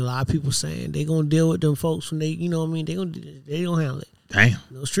know her, and a lot of people saying they're gonna deal with them folks when they, they gonna handle it. Damn,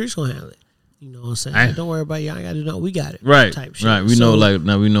 no streets gonna handle it. You know what I'm saying? Damn. Don't worry about y'all. I got to know. We got it. Right. Type shit. Right. We know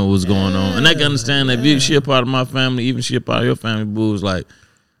now we know what's going on, and I can understand that if she a part of my family, even she a part of your family, boo's like,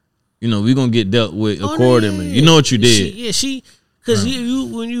 we gonna get dealt with accordingly. You know what you did? Because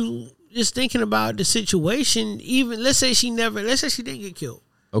when you just thinking about the situation, even let's say she didn't get killed.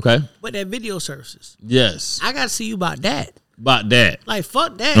 Okay. But that video surfaces. Yes. I got to see you about that. Like,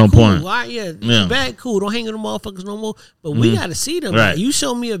 fuck that. No cool. point. Right? Yeah. Bad, cool. Don't hang with them motherfuckers no more. But we got to see them. Right. Like, you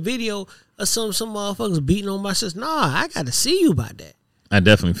show me a video of some motherfuckers beating on my sister. Nah, I got to see you about that. I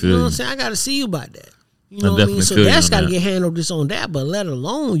definitely feel you. Know what I'm saying? I got to see you about that. You know what I mean? So that's got to get handled just on that. But let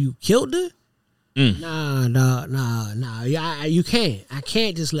alone you killed her. Nah. You can't. I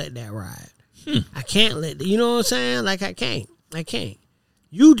can't just let that ride. I can't let. You know what I'm saying? Like I can't.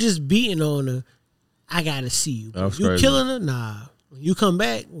 You just beating on her. I gotta see you. You crazy. Killing her? Nah. When you come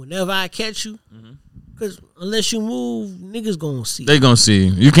back, whenever I catch you, because unless you move, niggas gonna see. They gonna see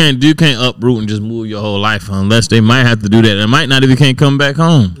you. You can't uproot and just move your whole life unless they might have to do that. They might not even can't come back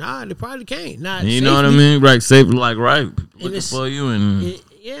home. Nah, they probably can't. Nah, you know what I mean? Right, safe, like right, looking for you and.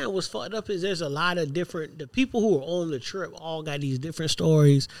 Yeah, what's fucked up is there's a lot of the people who are on the trip all got these different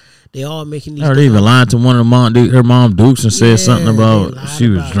stories. They all making these. They even lied to one of her mom Dukes and said something about she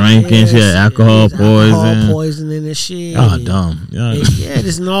was drinking. She had alcohol poisoning and shit. Oh, dumb.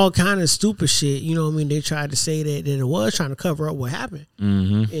 There's all kind of stupid shit. You know what I mean? They tried to say that it was trying to cover up what happened.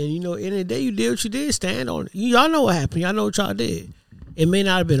 And in the day you did what you did, stand on it. Y'all know what happened. Y'all know what y'all did. It may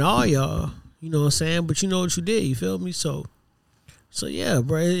not have been all y'all. You know what I'm saying? But you know what you did. You feel me? So yeah,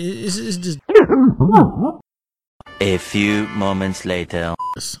 bro, it's just. A few moments later.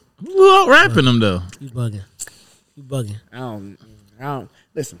 Who rapping them though? You bugging. I don't.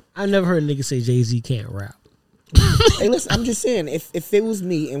 Listen, I've never heard a nigga say Jay-Z can't rap. Hey, listen, I'm just saying, if it was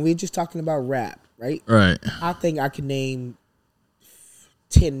me and we're just talking about rap, right? Right. I think I could name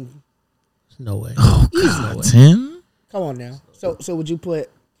 10. No way. Oh God, 10? Come on now. So would you put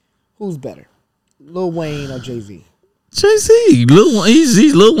who's better, Lil Wayne or Jay-Z? Jay-Z, Lil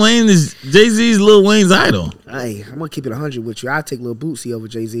Wayne is Jay-Z's Lil Wayne's idol. Hey, I'm gonna keep it 100 with you. I'll take Lil Bootsy over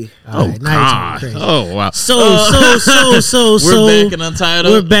Jay-Z. Oh God! Oh wow! So we're back in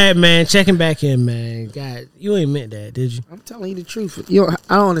Untitled. We're back, man. Checking back in, man. God, you ain't meant that, did you? I'm telling you the truth.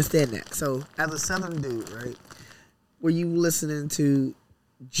 I don't understand that. So, as a Southern dude, right? Were you listening to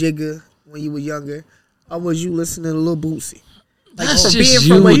Jigga when you were younger, or was you listening to Lil Bootsy? Like, that's just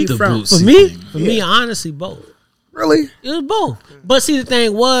you with the Bootsy. For me, honestly, both. Really? It was both. But see, the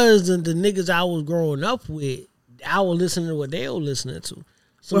thing was, the niggas I was growing up with, I was listening to what they were listening to.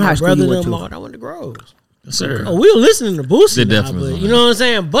 So my brother and them all, I went to Groves. Yes, sir. Oh, we were listening to Boosie now, definitely but you know what I'm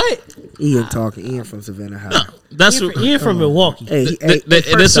saying? But Ian from Savannah High. Ian from Milwaukee. This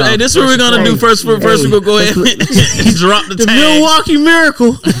is what we're gonna do first. First, we're gonna go ahead and drop the tag. Milwaukee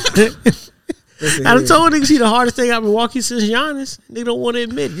Miracle. I done told niggas he the hardest thing out Milwaukee since Giannis. They don't want to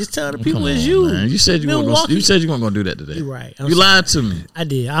admit it. Just tell the people it's you. Man. You said you weren't gonna do that today. You're right. You lied to me. I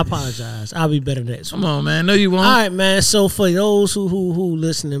did. I apologize. I'll be better next week. Come on, man. No, you won't. All right, man. So for those who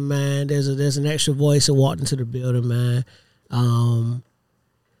listening, man, there's an extra voice that walked into the building, man.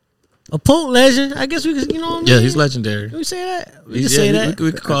 A Pope legend. I guess we could, you know what I mean? Yeah, he's legendary. Can we say that? We can say that.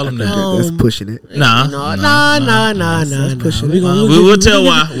 We could call him that. That's pushing it. Nah. That's pushing it. We'll tell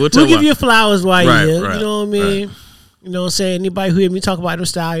why. We'll give you flowers while you're here. Right, you know what I mean? Right. You know what I'm saying? Anybody who hear me talk about them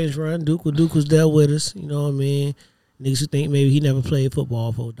Stallions run, Duke was there with us. You know what I mean? Niggas who think maybe he never played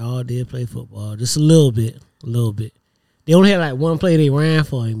football for. Dog did play football. Just a little bit. They only had like one play they ran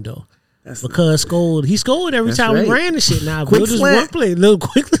for him, though. Because he scored every time we ran the shit. Now, quick just slant. one play, little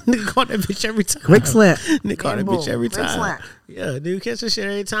quick. Nigga caught that bitch every time. Quick slant. Nigga caught that bitch every time. Slant. Yeah, dude, catch that shit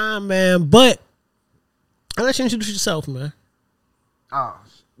every time, man. But I'll let you introduce yourself, man. Oh,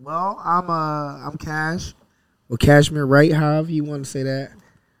 well, I'm Cash. Or Cashmere Wright, however you want to say that.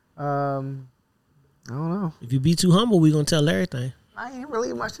 I don't know. If you be too humble, we gonna tell everything. I ain't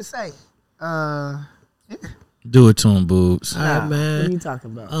really much to say. Yeah. Do it to him, boobs. All right, man. What are you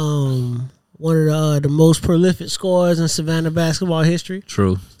talking about? One of the most prolific scorers in Savannah basketball history.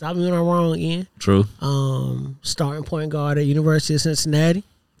 True. Stop me when I'm wrong, Ian. True. Starting point guard at University of Cincinnati.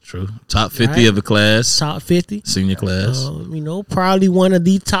 True. Top 50 of the class. Top 50. Senior class. Probably one of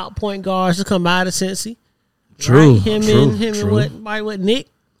the top point guards to come out of Cincy. True. Right? Him and what Nick.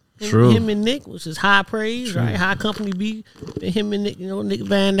 Him and Nick, which is high praise, right? High company B. Him and Nick, Nick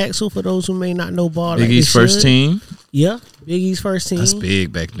Van Exel, for those who may not know ball. Big East first team. Yeah, Big East first team. That's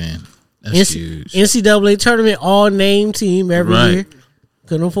big back then. That's huge. NCAA tournament all name team every year.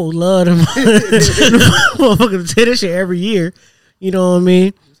 Cause them folks love them. Motherfuckers say this shit every year. You know what I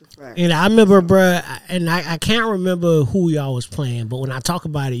mean? And I remember, bruh, and I can't remember who y'all was playing, but when I talk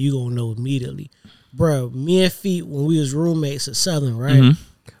about it, you gonna know immediately. Bruh, me and Feet, when we was roommates at Southern, right? Mm-hmm.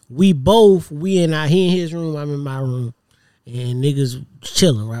 He in his room, I'm in my room, and niggas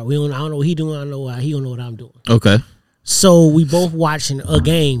chilling, right? I don't know what he doing, I know he don't know what I'm doing. Okay. So we both watching a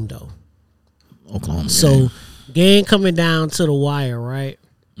game though. Oklahoma. So game coming down to the wire, right?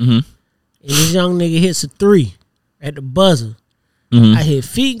 Mm-hmm. And this young nigga hits a 3 at the buzzer. Mm-hmm. I hear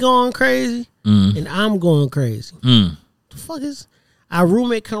Feet going crazy, and I'm going crazy. The fuck is our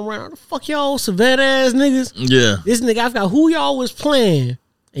roommate come around? The fuck y'all Savannah ass niggas? Yeah. This nigga, I forgot who y'all was playing.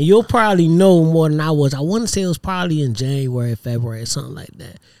 And you'll probably know more than I was. I want to say it was probably in January, February, or something like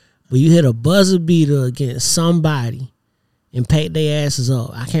that. But you hit a buzzer beater against somebody and packed their asses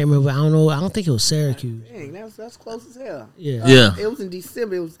up. I can't remember. I don't know. I don't think it was Syracuse. Dang, that's close as hell. Yeah. It was in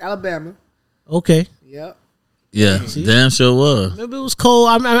December. It was Alabama. Okay. Yep. Yeah, damn sure was. Remember it was cold.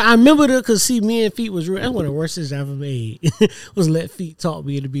 I remember it because me and Feet was real. That's one of the worst things I ever made. Was let Feet talk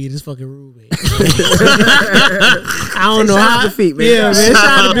me to be this fucking roommate. I don't know how. Feet, man. Yeah, man.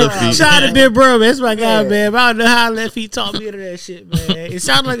 Shout out to Big Bro, man. That's my guy, man. But I don't know how I let Feet talk me into that shit, man. It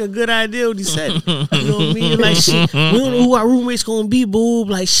sounded like a good idea when he said it. You know what I mean? Like shit. We don't know who our roommate's gonna be, boob.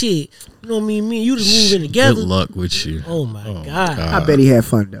 Like shit. You know what I mean? Me and you just moving together. Good luck with you. Oh my God. I bet he had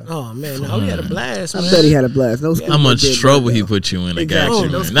fun though. Oh man, no, we had a blast. Man. I bet he had a blast. No How much trouble he put you in? I got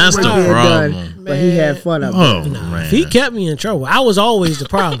you, man. That's the problem. But he had fun. Man. He kept me in trouble. I was always the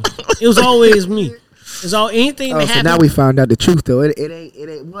problem. It was always me. It's all anything that happened. So now we found out the truth though. It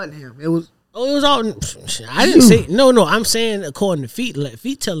ain't wasn't him. It was. Oh, it was all. I didn't say no. I'm saying according to Feet. Let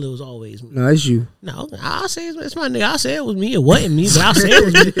Feet tell it was always me. No, it's you. No, I'll say it's my nigga. I'll say it was me. It wasn't me, but I'll say it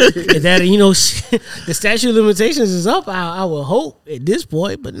was me. If that the statute of limitations is up, I will hope at this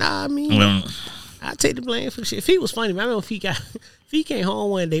point. But nah, I mean, I take the blame for shit. Feet was funny. Man. I remember Feet came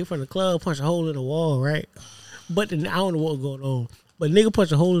home one day from the club, punched a hole in the wall, right? But then I don't know what was going on. But nigga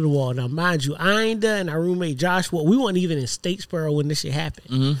punched a hole in the wall. Now, mind you, I ain't done. Our roommate Joshua, we weren't even in Statesboro when this shit happened.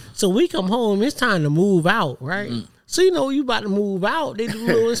 Mm-hmm. So we come home. It's time to move out, right? Mm-hmm. So you about to move out. They do a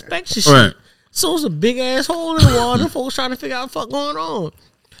little inspection shit. Right. So it's a big ass hole in the wall. Them folks trying to figure out what the fuck going on.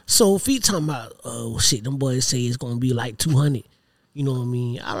 So Feet talking about, oh shit, them boys say it's gonna be like 200. You know what I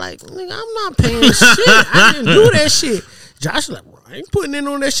mean? I like, nigga, I'm not paying shit. I didn't do that shit. Josh like, well, I ain't putting in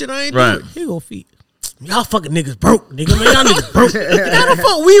on that shit. I ain't doing it. Here go Feet. Y'all fucking niggas broke, nigga. Man, y'all niggas broke. How the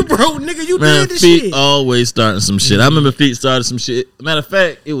fuck we broke, nigga? You did this Feet shit. Always starting some shit. I remember Feet started some shit. Matter of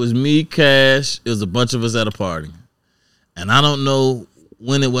fact, it was me, Cash. It was a bunch of us at a party. And I don't know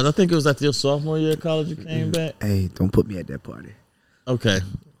when it was. I think it was like your sophomore year of college you came back. Hey, don't put me at that party. Okay.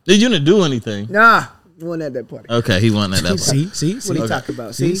 You didn't do anything. Nah. Wasn't at that party. Okay, he wasn't at that party. See What he talking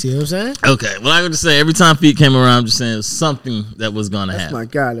about? See? what I'm saying? Okay, well, I would just say every time Feet came around, I'm just saying it was something that was gonna That's happen. my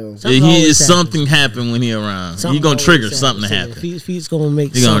guy, though. Something happened when he around. He gonna trigger something to happen. Feet's gonna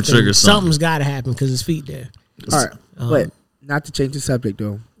make. He gonna trigger something. Something's got to happen because his feet there. All right, but not to change the subject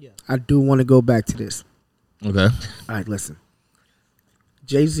though. Yeah. I do want to go back to this. Okay. All right, listen.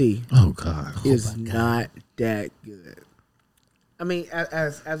 Jay-Z. Oh God. Is not that good. I mean,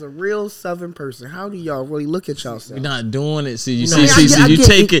 as a real Southern person, how do y'all really look at y'all? We're not doing it. See, you No, you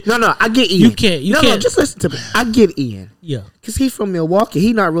take it. No, I get Ian. You can't. No, just listen to me. I get Ian. Yeah. Because he's from Milwaukee.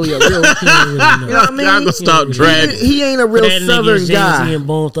 He not really a real. You know what I mean? Y'all gonna stop dragging. He ain't a real Southern guy. Jay-Z and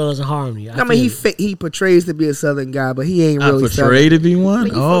Bone Thugs and Harmony. I mean, he portrays to be a Southern guy, but he ain't really Southern. Portray to be one?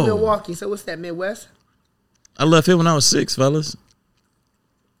 He's from Milwaukee, so what's that, Midwest? I left here when I was 6, fellas.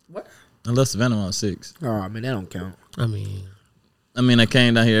 What? I left Savannah when I was 6. Oh, man, that don't count. I mean, I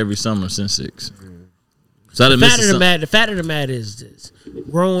came down here every summer since 6. So I didn't the miss fact of the matter is this: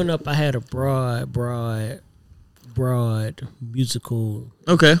 growing up, I had a broad musical.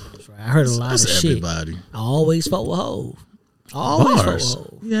 Okay. I heard a lot of shit. Everybody. I always fought with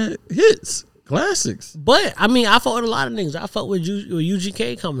Hov. Yeah, hits, classics. But I mean, I fought with a lot of niggas. I fought with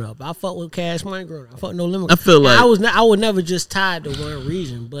UGK coming up. I fought with Cash Money growing up. I fought No Limit. I feel like I was never just tied to one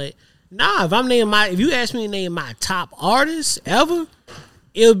region. But nah, if you ask me to name my top artists ever,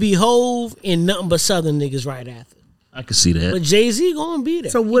 it'll be Hov and nothing but Southern niggas right after. I can see that. But Jay-Z gonna be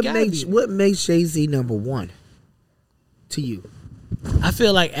there. So what makes Jay-Z number one to you? I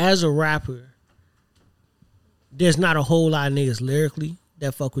feel like as a rapper, there's not a whole lot of niggas lyrically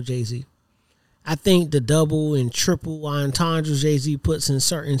that fuck with Jay-Z. I think the double and triple entendres Jay-Z puts in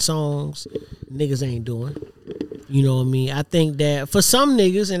certain songs, niggas ain't doing. You know what I mean? I think that for some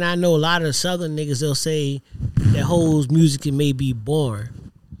niggas, and I know a lot of Southern niggas, they'll say that Ho's music may be boring.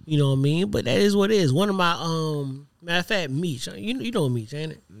 You know what I mean? But that is what it is. One of my matter of fact, Meech. You know Meech,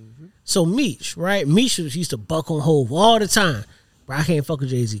 ain't it? Mm-hmm. So Meech, right? Meech used to buck on Hov all the time. Bro, I can't fuck with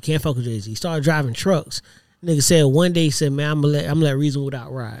Jay-Z. Can't fuck with Jay-Z. He started driving trucks. Nigga said one day, he said, man, I'm gonna let Reason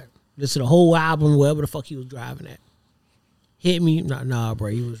Without ride. Listen to the whole album, wherever the fuck he was driving at. Hit me. Nah, bro,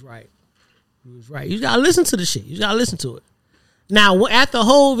 he was right. He was right. You gotta listen to the shit. You gotta listen to it. Now, after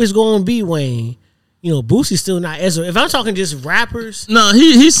Hov is gonna be Wayne, you know, Boosie's still not Ezra. If I'm talking just rappers. No,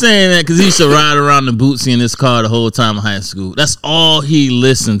 he's saying that because he used to ride around the Bootsy in his car the whole time in high school. That's all he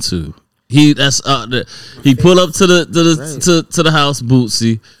listened to. He pull up to the house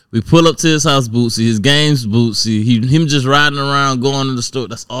Bootsy. We pull up to his house Bootsy. His games Bootsy. Him just riding around, going to the store.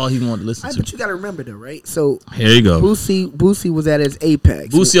 That's all he wanted to listen to. But you got to remember though, right? So here you go. Bootsy was at his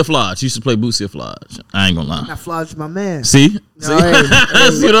apex. Bootsy or Flodge. Used to play Bootsy or Flodge. I ain't gonna lie. Not Flodge, my man. See? No,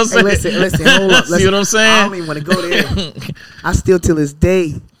 hey, see what I'm saying? Listen, hold up. See what I'm saying? I don't even want to go there. I still till this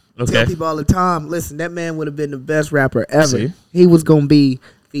day tell people all the time, listen, that man would have been the best rapper ever. See? He was gonna be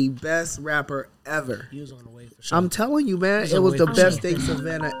the best rapper ever. He was on the way for sure. I'm telling you, man, it was the best thing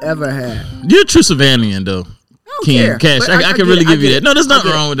Savannah ever had. You're a true Savannian, though. King Cash, I can really give you that. No, there's nothing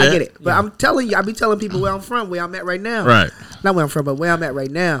wrong with that. I get it. But I'm telling you, I be telling people where I'm from, where I'm at right now. Right. Not where I'm from, but where I'm at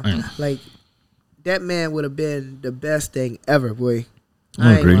right now. Like, that man would have been the best thing ever, boy.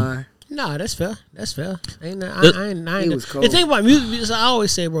 I ain't lying. Nah, that's fair. That's fair. I ain't was cold. The thing about music is I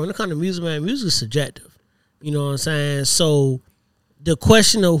always say, bro, when it comes to music, man, music is subjective. You know what I'm saying? So the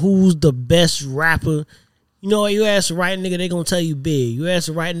question of who's the best rapper, you know, you ask the right nigga, they gonna tell you Big. You ask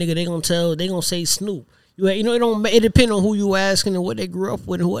the right nigga, they gonna say Snoop. You know, it depends on who you asking and what they grew up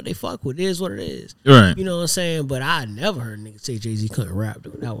with and what they fuck with. It is what it is. Right. You know what I'm saying? But I never heard niggas say Jay-Z couldn't rap,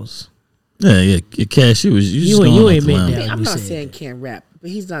 though. That was Cash. You ain't meant that. I'm not saying can't rap, but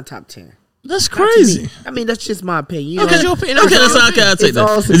he's not top 10. That's crazy. I mean, that's just my opinion. Okay, your opinion. Okay, that's how I take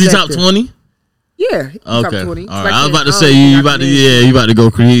that. Is he top 20? Yeah, he's top 20. All right, I was about to say you about to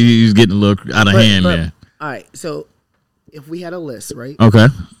go. He's getting a little out of hand there. All right, so if we had a list, right? Okay.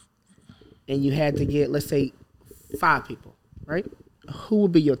 And you had to get, let's say, 5 people, right? Who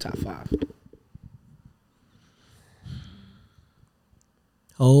would be your top 5?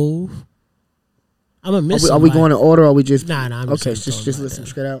 Oh, I'm gonna miss. Are we going in order? Or are we just Nah. I'm okay. Just listen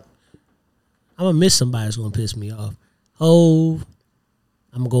straight out. I'm gonna miss somebody who's gonna piss me off. Oh,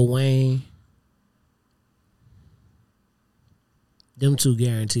 I'm gonna go Wayne. Them two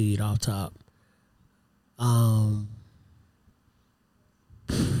guaranteed off top.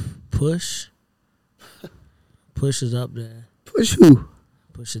 Push is up there. Push who?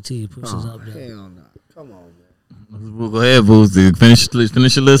 Push the T. Push is up there. Hell no. Come on, man. Well, go ahead, Boozy. Finish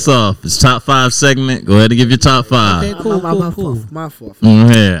your list off. It's top 5 segment. Go ahead and give your top 5. Okay, cool. My fault.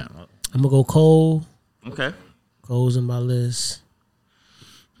 Yeah. I'm gonna go Cole. Okay. Cole's in my list.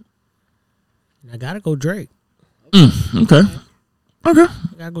 I gotta go Drake. Okay. I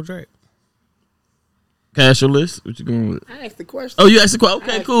gotta go Drake. Cash your list. What you going with? I asked the question. Oh, you asked the question.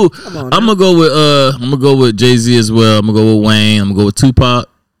 Okay, cool. Come on, I'm gonna go with Jay-Z as well. I'm gonna go with Wayne. I'm gonna go with Tupac.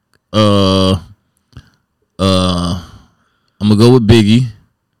 I'm gonna go with Biggie.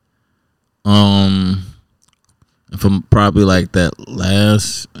 And from probably like that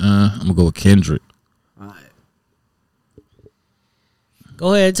last, I'm gonna go with Kendrick. All right.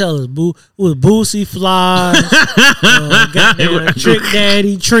 Go ahead and tell us, Boo. Who was Boosie, Flies, goddamn Trick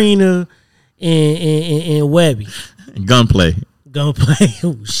Daddy, Trina, and Webby. Gunplay.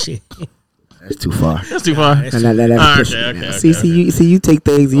 Oh shit. That's too far. That's too far. That's pushing it, man. Okay. See, you take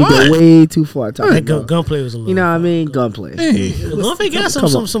things and you go way too far. That Gunplay was a little. You know what I mean? Gunplay. Hey. Gunplay got some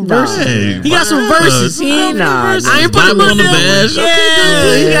Nah. verses. Hey, He got some verses. He ain't Nah, I ain't put him on the badge.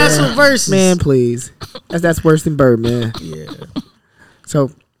 Yeah, he got some verses. Man, please. That's worse than Birdman. Yeah.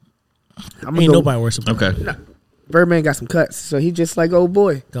 So I'm Ain't nobody worse than Okay. Birdman got some cuts, so he just like old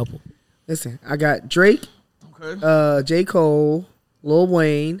boy. Couple. Listen, I got Drake, J. Cole, Lil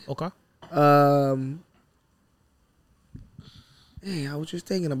Wayne. Okay. Hey, I was just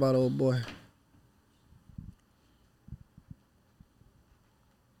thinking about old boy.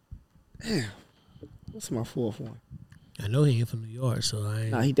 Damn, what's my fourth one? I know he ain't from New York, so I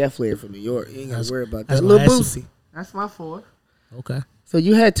ain't. Nah, he definitely ain't from New York. You ain't gotta worry about that's that. why I Lil asked Boosie. That's my fourth. Okay. So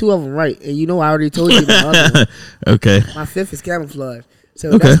you had two of them right, and you know I already told you the other one. Okay. My fifth is Camouflage. So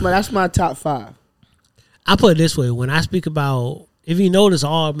Okay. that's my top five. I put it this way: when I speak about, if you notice,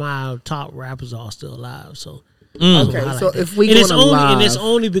 all my top rappers are still alive. So Okay, so if we and go it's to only live, and it's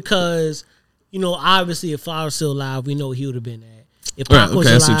only because obviously if Flower was still alive, we know he would have been at. If Right, Pac was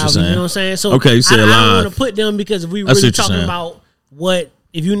okay, I see what alive, you're you saying. know what I'm saying. So Okay, you said I don't alive. want to put them because if we I see really what you're talking saying. about what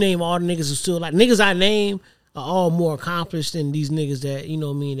if you name all the niggas who still like niggas I name are all more accomplished than these niggas that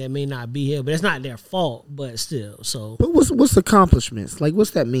that may not be here, but it's not their fault, but still. So but what's accomplishments? Like,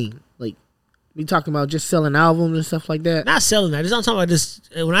 what's that mean? Like, we talking about just selling albums and stuff like that? not selling that. I'm talking about this.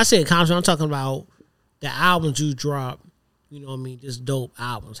 When I say accomplishment, I'm talking about the albums you drop. You know what I mean? Just dope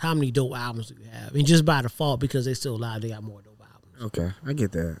albums. How many dope albums do you have? And just by default, because they still alive, they got more dope albums. Okay, I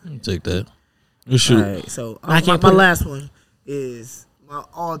get that. Take that. We'll shoot. All right, so I my can't put it- last one is my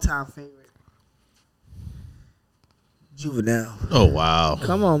all-time favorite. Juvenile. Oh wow.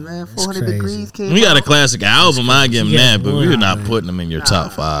 Come on, man. 400 crazy. Degrees came We got a out. classic album. I give him Yeah, that, but boy, we're not man. putting them in your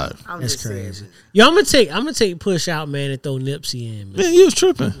top five. I'm That's just saying, crazy. man. Yo, I'm gonna take Push Out, man, and throw Nipsey in. Man. Man, you was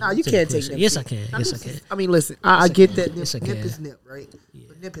tripping. Nah, you can't take Push Out. Nip. Yes, I can. Yes, I can. I mean, listen, I get that Nip, Yes, I Nip can. is Nip, right?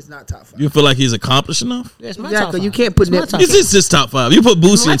 But Nip is not top five. You feel like he's accomplished enough? That's my Exactly. top You five. can't put It's my Nip- top you This five. is his top five. You put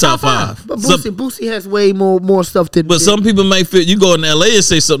Boosie My in top top five. But Boosie has way more stuff to do. But some people may feel you go in LA and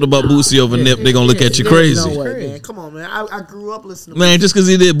say something about Boosie over Nip, they gonna look at you There's crazy. No way, man. Come on, man. I grew up listening to Man, just because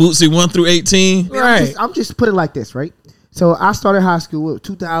he did Boosie 1 through 18. Right. I'm just put it like this, right? So I started high school with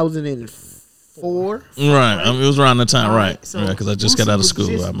 2004. Right. I mean, it was around the time, right? So Because I just got out of school.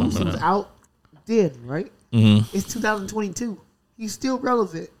 I remember Boosie was that. out then, right? Mm-hmm. It's 2022. He's still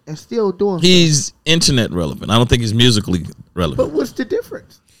relevant and still doing He's internet relevant. I don't think he's musically stuff. relevant. But what's the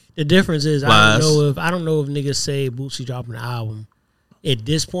difference? The difference is Lies. I don't know if niggas say Boosie dropping an album. At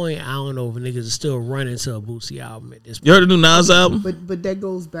this point, I don't know if niggas are still running to a Boosie album at this point. You heard the new Nas album? But that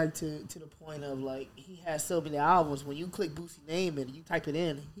goes back to the point of like he has so many albums. When you click Boosie name and you type it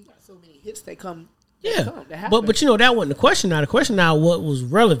in, he got so many hits that come. Yeah, that happen. but that wasn't the question. Now the question now, what was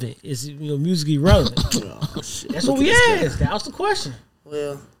relevant is musically relevant. That's what we asked. That was the question.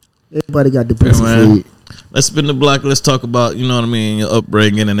 Well, everybody got the Boosie man. feed. Let's spin the block. Let's talk about, you know what I mean, your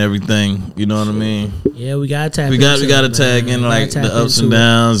upbringing and everything. You know what I mean? Yeah, we gotta tap. We got into to it, tag man. in We like gotta the tap ups and into it.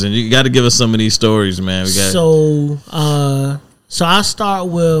 downs, and you got to give us some of these stories, man. We got So I'll start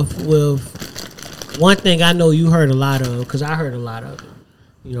with one thing I know you heard a lot of, because I heard a lot of it.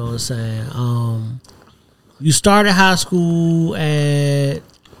 You know what I'm saying? You started high school at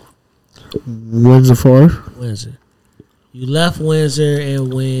Windsor Forest, Windsor. You left Windsor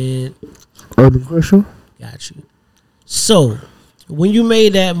and went. Urban Crystal. Got you. So when you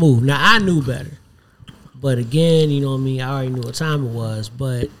made that move, now I knew better, but again, you know what I mean. I already knew what time it was,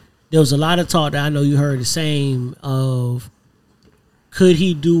 but there was a lot of talk that I know you heard the same of. Could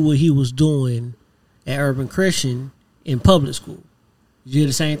he do what he was doing at Urban Christian in public school? Did you hear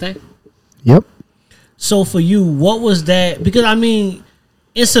the same thing? Yep. So for you, what was that? Because I mean,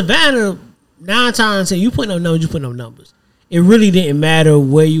 in Savannah, 9 times say you put no numbers, you put no numbers. It really didn't matter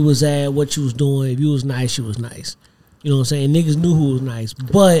where you was at, what you was doing. If you was nice, you was nice. You know what I'm saying? Niggas knew who was nice.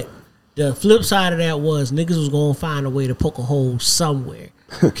 But the flip side of that was niggas was gonna find a way to poke a hole somewhere.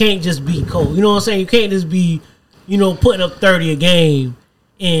 You can't just be cold. You know what I'm saying? You can't just be, putting up 30 a game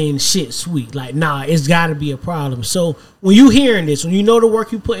and shit sweet. Like, nah, it's got to be a problem. So when you hearing this, when you know the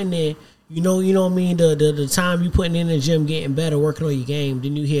work you putting in, you know what I mean, the time you putting in the gym, getting better, working on your game,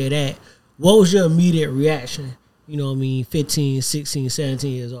 then you hear that. What was your immediate reaction? You know what I mean, 15, 16,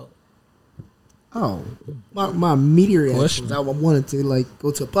 17 years old. Oh, my immediate reaction was I wanted to like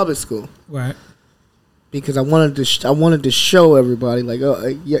go to a public school, right? Because I wanted to show everybody like, oh,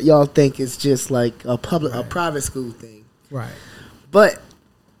 y'all think it's just like a private school thing, right? But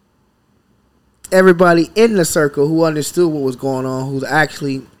everybody in the circle who understood what was going on, who's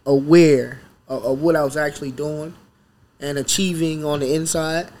actually aware of what I was actually doing and achieving on the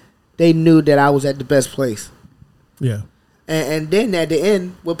inside, they knew that I was at the best place. Yeah. And then at the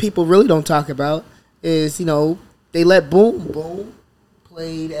end, what people really don't talk about is, you know, they let Boom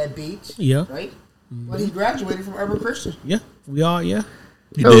played at Beach. Yeah. Right? But he graduated from Urban Christian. Yeah. We all, yeah.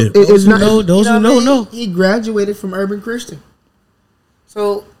 He did. Those who know. He graduated from Urban Christian.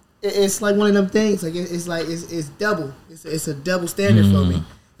 So it's like one of them things. Like it's double. It's a double standard for me.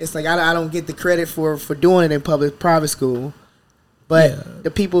 It's like I don't get the credit for doing it in private school. But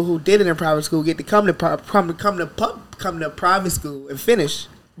the people who did it in private school get to come to private school and finish,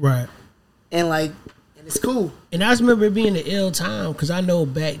 right? And it's cool. And I just remember it being the ill time because I know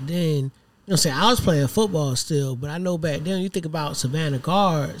back then, you know, what I'm saying, I was playing football still, but I know back then you think about Savannah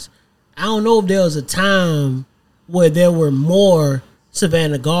guards. I don't know if there was a time where there were more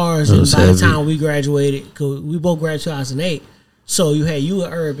Savannah guards than by the time we graduated, because we both graduated 2008. So you had you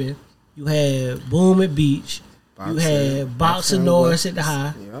at Urban, you had Boom at Beach. You had Boxing Norris at the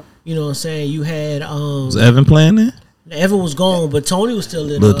high. Yep. You know what I'm saying? You had was Evan playing there? Evan was gone, but Tony was still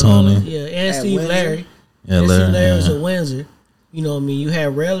in. Little Tony. Yeah, and Steve Larry. Yeah, Larry was at Windsor. You know what I mean? You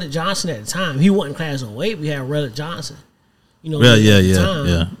had Relic Johnson at the time. He wasn't class 08. We had Relic Johnson. You know, yeah. You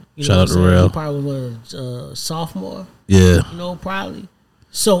Shout out to Rel. He probably was a sophomore. Yeah. You know, probably.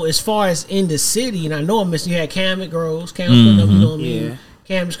 So as far as in the city, and I know I'm missing, you had Cam McGrose. Cam, you know what I mean? Yeah.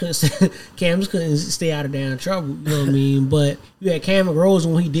 Cam just couldn't stay out of damn trouble, you know what I mean? But you had Cam McGrose,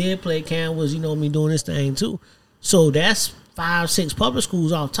 and when he did play, Cam was, you know what I mean, doing this thing too. So that's 5-6 public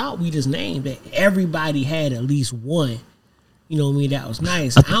schools off top we just named that everybody had at least one. You know what I mean? That was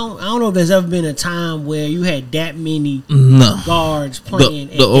nice. I don't know if there's ever been a time where you had that many guards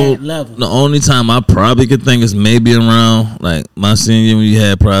playing at that level. The only time I probably could think is maybe around like my senior year when you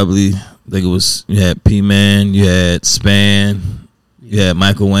had probably, I think it was, you had P-Man, you had Span, you had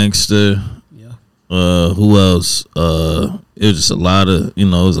Michael Wangster. Yeah. Who else? It was just a lot of, you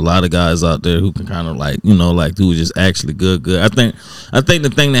know, there's a lot of guys out there who can kind of like, you know, like who was just actually good. I think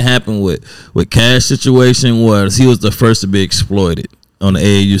the thing that happened with Cash situation was he was the first to be exploited on the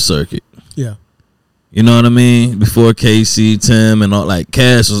AAU circuit. Yeah. You know what I mean? Before KC, Tim, and all, like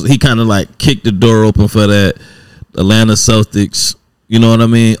Cash he kind of like kicked the door open for that Atlanta Celtics. You know what I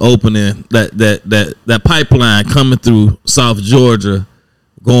mean? Opening that pipeline coming through South Georgia,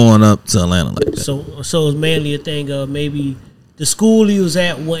 going up to Atlanta like that. So it's mainly a thing of maybe the school he was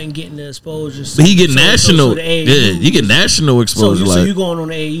at wasn't getting the exposure. But he get national. You get national exposure. So you going on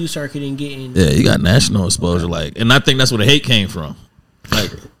the AAU circuit and getting. Yeah, you got national exposure. Like, and I think that's where the hate came from.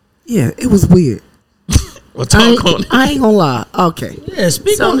 Like, yeah, it was weird. I ain't gonna lie. Okay. Yeah,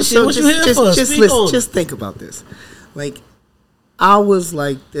 speak on the shit. What you here for? Just think about this. Like, I was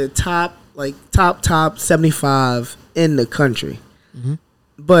like the top 75 in the country,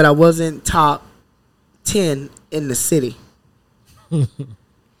 but I wasn't top 10 in the city.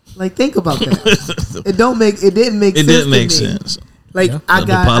 Like, think about that. It didn't make sense. Like,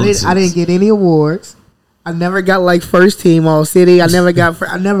 I didn't get any awards. I never got like first team all city. I never got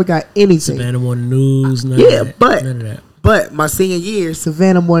anything. Savannah Morning News. None of that. But my senior year,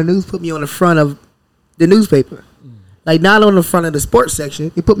 Savannah Morning News put me on the front of the newspaper. Like, not on the front of the sports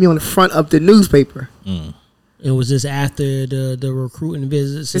section. They put me on the front of the newspaper. And was this after the recruiting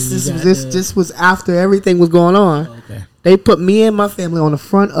visits? This was after everything was going on. Okay. They put me and my family on the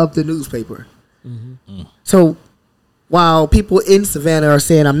front of the newspaper. So while people in Savannah are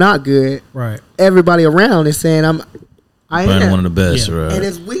saying I'm not good, right? Everybody around is saying I am one of the best, right? And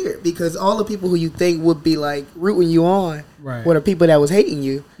it's weird because all the people who you think would be like rooting you on, right, were the people that was hating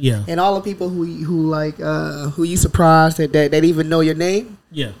you, yeah. And all the people who you surprised that even know your name,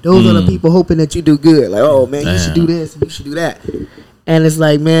 yeah. Those are the people hoping that you do good. Like, oh man, you should do this, and you should do that, and it's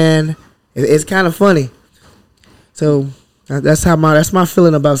like, man, it's kind of funny. So that's my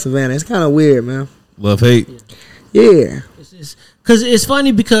feeling about Savannah. It's kind of weird, man. Love hate. Yeah. Because it's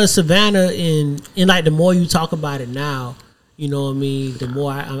funny because Savannah, in like the more you talk about it now, you know what I mean, the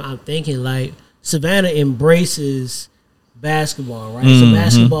more I'm thinking like Savannah embraces basketball, right? It's a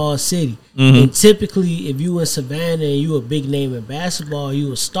basketball city. And typically, if you in Savannah and you a big name in basketball,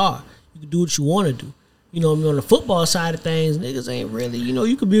 you a star. You can do what you want to do. You know what I mean? On the football side of things, niggas ain't really, you know,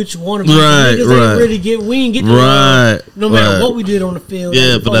 you can be what you want to be. Right, niggas right. ain't really we ain't get the Right, love, no matter right. what we did on the field.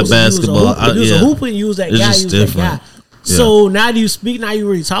 Yeah, but that basketball, You was a hooper and you was that It's guy, just you was that different. guy. So now that you speak, now you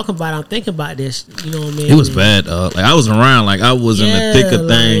really talking about it, I'm thinking about this, you know what I mean? It was bad, dog. Like I was around, like I was in the thick of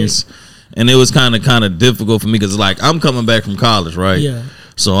things, and it was kind of difficult for me because like I'm coming back from college, right? Yeah.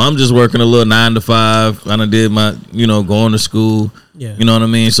 So I'm just working a little 9 to 5. Kind of did my, you know, going to school. Yeah. You know what I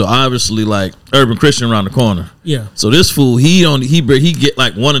mean? So obviously, like Urban Christian around the corner. Yeah. So this fool, he get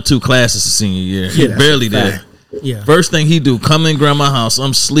like 1 or 2 classes a senior year. He barely there. Yeah. First thing he do, come in grandma's house.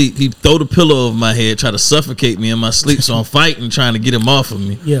 I'm asleep. He throw the pillow over my head, try to suffocate me in my sleep. So I'm fighting, trying to get him off of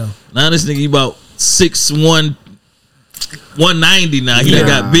me. Yeah. Now this nigga he about 6'1", 190 now. He done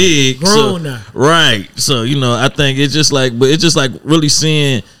got big. Grown now. Right. So, you know, I think it's just like really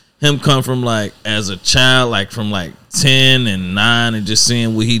seeing him come from like as a child, like from like 10 and 9 and just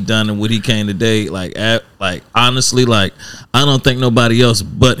seeing what he done and what he came today. Like honestly, like I don't think nobody else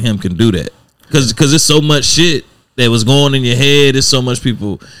but him can do that. Cause there's so much shit that was going in your head. There's so much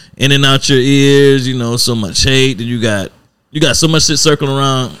people in and out your ears, you know, so much hate, and you got so much shit circling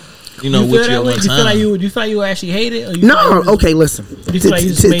around, you know, with you at one time. Do you feel like you actually hate it? Or you No, okay, listen. Do you feel like you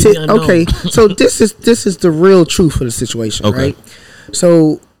just made it unknown? Okay, so this is the real truth of the situation, Okay. right?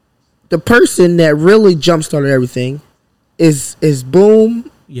 So the person that really jump started everything is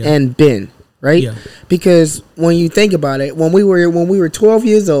Boom and Ben, right? Yeah. Because when you think about it, when we were 12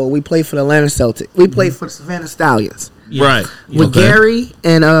 years old, we played for the Atlanta Celtics. We played for the Savannah Stallions. Right. With Gary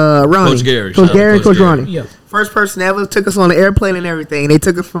and Ronnie. Coach Gary. Coach Gary and Coach Ronnie. Yeah. First person ever took us on the airplane and everything. They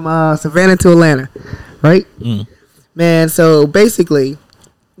took us from Savannah to Atlanta, right? Man, so basically,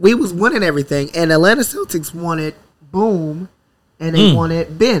 we was winning everything, and Atlanta Celtics wanted Boom, and they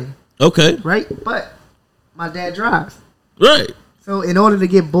wanted Ben, Okay. right? But my dad drives. Right. So in order to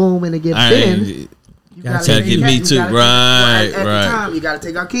get Boom and to get Ben, you gotta get me too. Right. At the time, you got to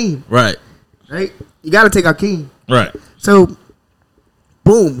take Akeem, Right. right? You got to take Akeem. Right. So,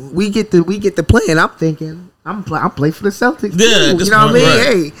 boom, we get the play, and I'm thinking, I'm play for the Celtics. Yeah, too. You know what I mean?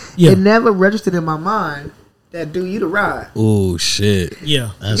 right. Hey, it never registered in my mind that do you the ride. Oh shit.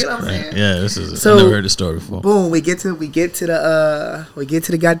 Yeah. That's You know what I'm crazy. saying? Yeah, this is. So, I never heard this story before. Boom, we get to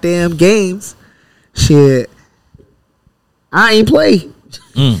the goddamn games. Shit, I ain't play,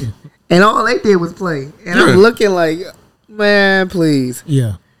 and all they did was play, and I'm looking like, man, please.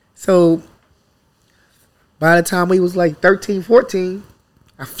 Yeah. So by the time we was like 13, 14,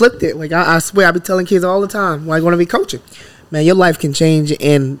 I flipped it. Like I swear, I be telling kids all the time, when I want to be coaching, man, your life can change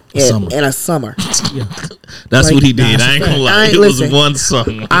in a summer. Yeah. That's Like, what he did. I ain't gonna lie. It was one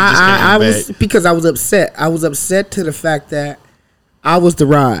song. I was because I was upset. I was upset to the fact that I was the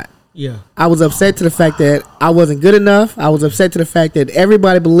ride. Yeah. I was upset to the fact that I wasn't good enough. I was upset to the fact that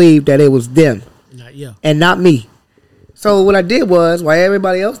everybody believed that it was them and not me. So what I did was, while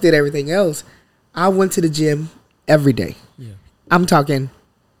everybody else did everything else, I went to the gym every day. Yeah. I'm talking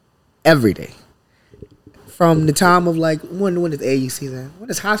every day. From the time of like when is AAU season? When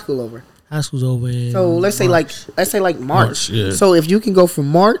is high school over? High school's over in So let's say like March. Yeah. So if you can go from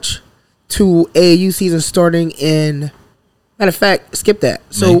March to AAU season starting in, matter of fact, skip that.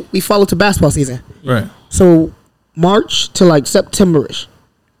 So May. we follow to basketball season. Right. So March to like September-ish,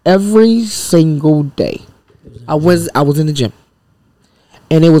 every single day, I was in the gym,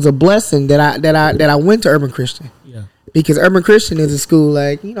 and it was a blessing that I went to Urban Christian. Yeah. Because Urban Christian is a school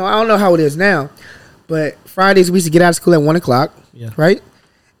like, you know, I don't know how it is now, but Fridays we used to get out of school at 1:00. Yeah. Right.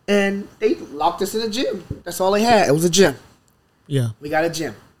 And they locked us in the gym. That's all they had. It was a gym. Yeah. We got a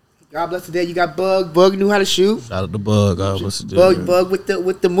gym. God bless the day. You got Bug. Bug knew how to shoot. Shout out to Bug. God bless the Bug with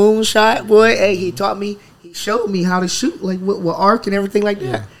the moonshot, boy. Hey, he taught me. He showed me how to shoot, like with arc and everything like that.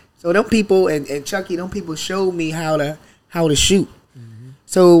 Yeah. So them people and Chucky, them people showed me how to shoot.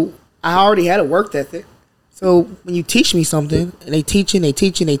 So I already had a work ethic. So when you teach me something, and they teaching,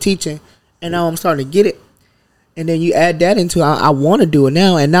 and now I'm starting to get it. And then you add that into I want to do it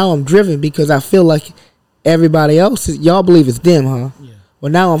now, and now I'm driven because I feel like everybody else y'all believe it's them, huh? Yeah.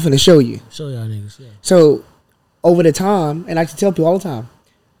 Well, now I'm finna show you. Show y'all niggas. Yeah. So over the time, and I can tell people all the time,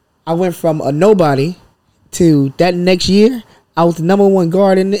 I went from a nobody to that next year, I was the number one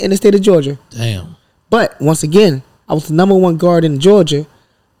guard in the state of Georgia. Damn. But once again, I was the number one guard in Georgia,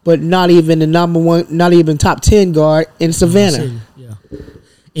 but not even the number one, not even top 10 guard in Savannah. Yeah.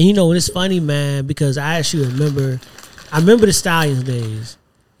 And you know, it's funny, man, because I actually remember the Stallions days.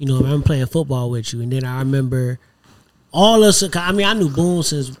 You know, I remember playing football with you, and then I remember all us. I mean, I knew Boone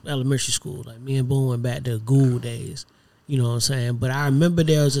since elementary school. Like me and Boone went back to Gould days. You know what I'm saying? But I remember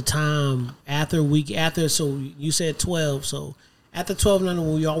there was a time so you said 12, so after 12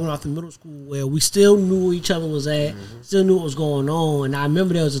 when we all went off to middle school where we still knew where each other was at, still knew what was going on, and I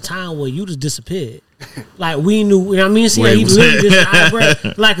remember there was a time where you just disappeared. Like we knew, you know what I mean? See, he literally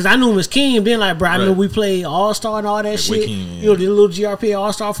just, like, cause I knew Miss King, then like, bro, I remember we played All-Star and all that shit, you know, the little GRP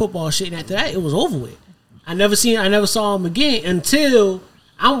All-Star football shit, and after that, it was over with. I never saw him again until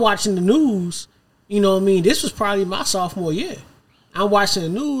I'm watching the news. You know what I mean? This was probably my sophomore year. I'm watching the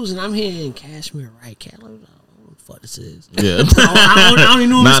news and I'm hearing Cashmere Wright. I don't know what the fuck this is. Yeah. I don't even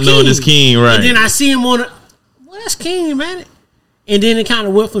know Not knowing this King, right. And then I see him on that's King, man. And then it kind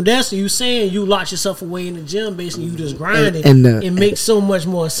of went from there. So you saying you locked yourself away in the gym, basically you just grinded. It makes so much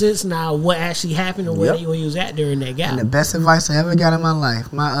more sense now what actually happened and where he was at during that gap. And the best advice I ever got in my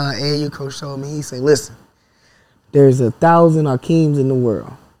life, my AAU coach told me, he said, listen, there's 1,000 Akeems in the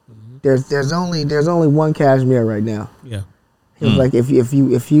world. There's only one Cashmere right now. Yeah. He was like, if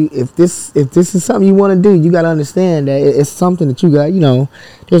this is something you want to do, you got to understand that it's something that you got. You know,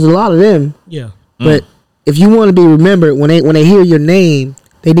 there's a lot of them. Yeah. But if you want to be remembered, when they hear your name,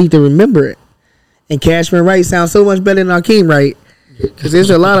 they need to remember it. And Cashmere Wright sounds so much better than Akeem Wright, because there's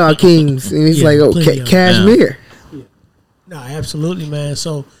a lot of Akeems, and it's like, Cashmere. Yeah. No, absolutely, man.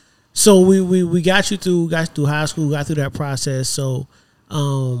 So we got you through high school, got through that process. So,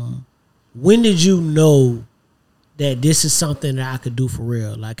 when did you know that this is something that I could do for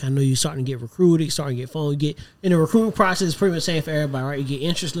real? Like, I know you starting to get recruited, starting to get phone, you get in the recruiting process is pretty much the same for everybody, right? You get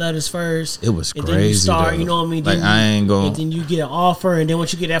interest letters first. It was and crazy. Then you start, though. you know what I mean? Like, I ain't going. And then you get an offer, and then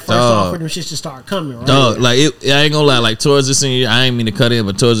once you get that first offer, them shits just start coming, right? Dog, like I ain't gonna lie. Like towards the senior year, I ain't mean to cut in,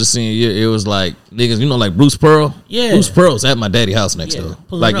 but towards the senior year, it was like niggas, you know, like Bruce Pearl. Yeah, Bruce Pearl's at my daddy house next door,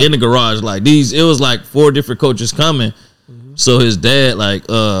 like in the garage. Like it was like 4 different coaches coming. So his dad, like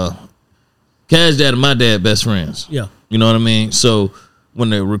Cash dad and my dad best friends. Yeah. You know what I mean? So when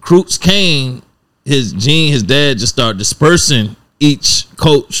the recruits came, his dad just started dispersing each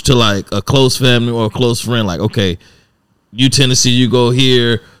coach to like a close family or a close friend. Like, okay, you Tennessee, you go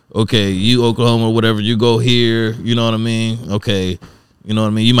here. Okay, you Oklahoma or whatever, you go here. You know what I mean? Okay, you know what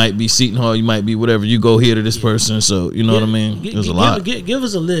I mean? You might be Seton Hall, you might be whatever. You go here to this person. So, you know what I mean? There's a lot. Give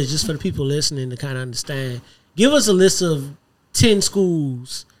us a list just for the people listening to kind of understand. Give us a list of 10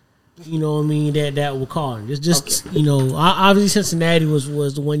 schools, you know what I mean, that were calling. Just okay. You know, obviously Cincinnati was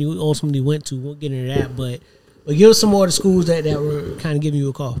the one you ultimately went to. We'll get into that, but give us some more of the schools that were kind of giving you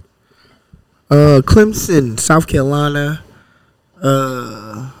a call. Clemson, South Carolina,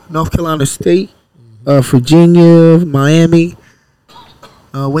 North Carolina State, Virginia, Miami,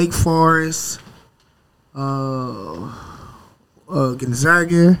 Wake Forest,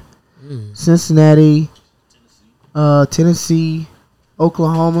 Gonzaga, Cincinnati, Tennessee,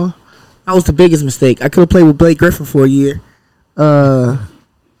 Oklahoma. That was the biggest mistake. I could have played with Blake Griffin for a year.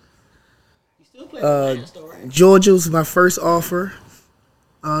 Georgia was my first offer.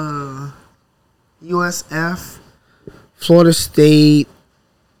 USF, Florida State.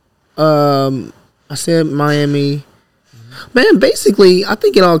 I said Miami. Man, basically, I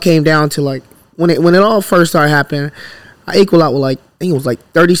think it all came down to like when it all first started happening. I equaled out with like, I think it was like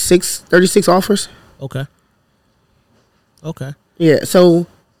 36 offers. Okay. Yeah. So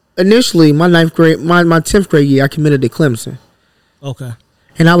initially, my 10th grade year, I committed to Clemson. Okay.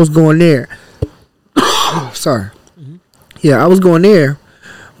 And I was going there. Sorry. Mm-hmm. Yeah, I was going there,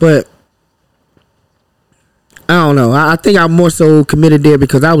 but I don't know. I think I more so committed there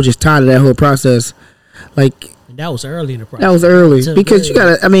because I was just tired of that whole process. Like, and that was early in the process. That was early because you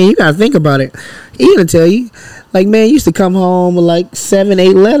gotta think about it. He gonna tell you, like, man, you used to come home with like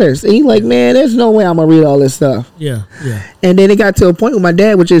 7-8 letters. And he like, man, there's no way I'm gonna read all this stuff. Yeah. And then it got to a point where my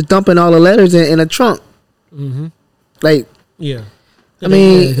dad was just dumping all the letters in a trunk. Mm-hmm. Like, yeah. I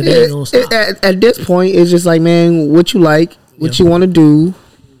mean, at this point, it's just like, man, what you like, what you want to do.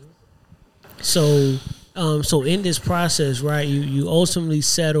 So in this process, right, you ultimately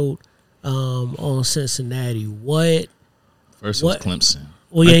settled on Cincinnati. What? First was Clemson.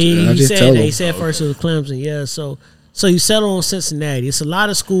 Well, yeah, he said that. He said first it was Clemson. Yeah, so you settled on Cincinnati. It's a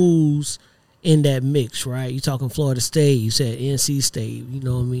lot of schools in that mix, right? You're talking Florida State. You said NC State. You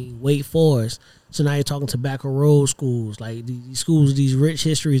know what I mean? Wake Forest. So now you're talking Tobacco Road schools, like these schools with these rich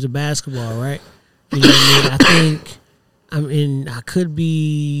histories of basketball, right? You know what I mean? I could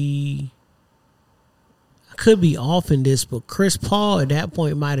be off in this, but Chris Paul at that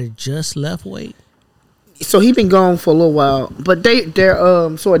point might have just left Wake. So he been gone for a little while, but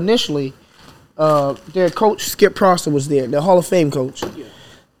so initially, their coach Skip Prosser was there, the Hall of Fame coach,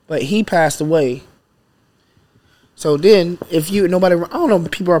 but he passed away. So then, I don't know,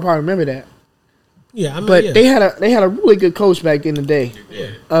 people are probably remember that. Yeah, I mean, but they had a really good coach back in the day,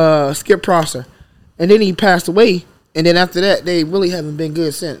 Skip Prosser, and then he passed away, and then after that they really haven't been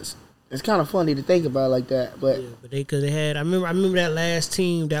good since. It's kind of funny to think about it like that, but they had. I remember that last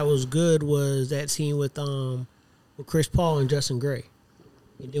team that was good was that team with Chris Paul and Justin Gray.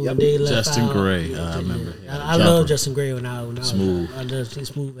 And then when they left Justin out, Gray, I remember. I love Justin Gray when I was smooth. I love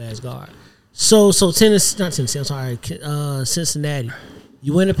smooth as guard. So Tennessee, not Tennessee. I'm sorry, Cincinnati.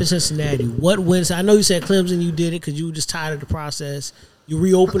 You went up in Cincinnati. What wins? I know you said Clemson. You did it because you were just tired of the process. You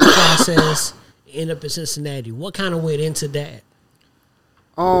reopened the process. End up in Cincinnati. What kind of went into that?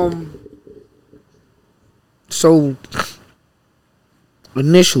 So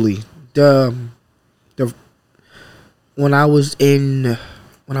initially, my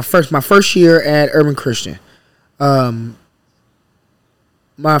first year at Urban Christian, my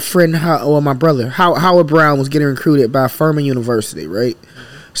friend my brother Howard Brown was getting recruited by Furman University, right?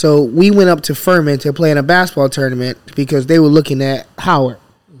 So we went up to Furman to play in a basketball tournament because they were looking at Howard,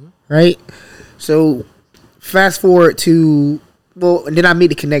 right? So fast forward to and then I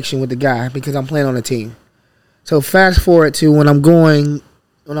made the connection with the guy because I'm playing on the team. So fast forward to when I'm getting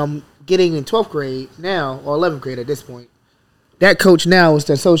in 12th grade now, or 11th grade at this point. That coach now is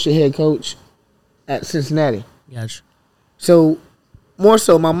the associate head coach at Cincinnati. Gotcha. So, more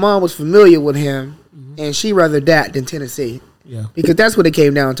so, my mom was familiar with him, and she rather that than Tennessee. Yeah. Because that's what it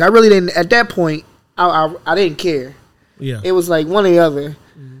came down to. I really didn't, at that point, I didn't care. Yeah. It was like one or the other.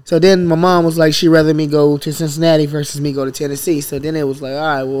 So then my mom was like, she'd rather me go to Cincinnati versus me go to Tennessee. So then it was like, all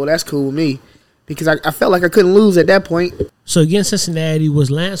right, well, that's cool with me. Because I felt like I couldn't lose at that point. So against Cincinnati, was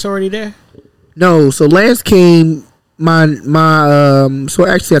Lance already there? No, so Lance came so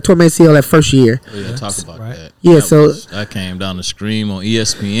actually I tore my ACL that first year. Oh, yeah, talk about that. Yeah, I came down the stream on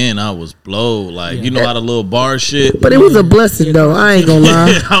ESPN. I was blowed. Like, you know how the little bar shit. But it was a blessing though. I ain't gonna lie.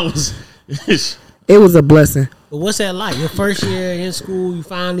 It was a blessing. But what's that like? Your first year in school, you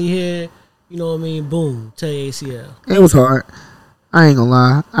finally here, you know what I mean? Boom, tear your ACL. It was hard. I ain't gonna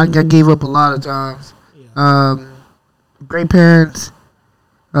lie. I gave up a lot of times. Great parents,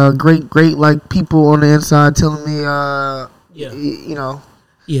 great like people on the inside telling me, you know.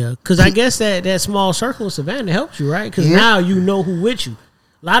 Yeah, because I guess that small circle in Savannah helped you, right? Because now you know who with you.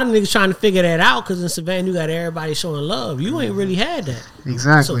 A lot of niggas trying to figure that out because in Savannah you got everybody showing love. You ain't really had that.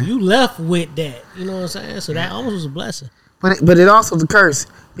 Exactly. So you left with that. You know what I'm saying? So that almost was a blessing. But it also was a curse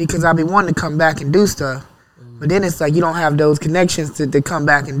because I be wanting to come back and do stuff. But then it's like you don't have those connections to come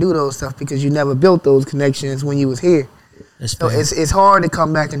back and do those stuff because you never built those connections when you was here. So it's hard to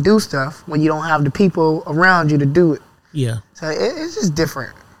come back and do stuff when you don't have the people around you to do it. Yeah. So it's just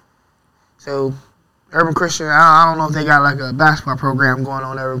different. So Urban Christian, I don't know if they got like a basketball program going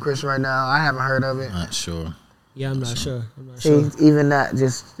on at Urban Christian right now. I haven't heard of it. Not sure. Yeah, I'm not sure. Even that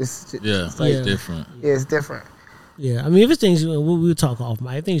just it's like, different. Yeah, it's different. Yeah, I mean, if it's things we'll talk off,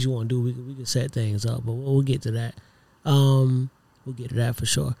 Mike. Things you want to do, we can set things up, but we'll get to that. We'll get to that for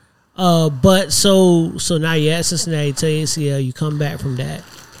sure. But so now you're at Cincinnati, ACL, you come back from that.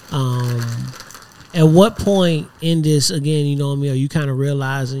 At what point in this, again, you know what I mean, are you kind of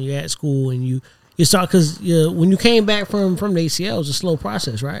realizing you're at school and you start, because when you came back from the ACL, it was a slow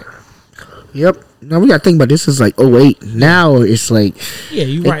process, right? Yep. Now we got to think about this is like 08. Now it's like, yeah,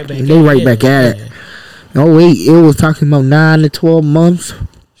 you right back. They right back at it. 08, it was talking about 9 to 12 months.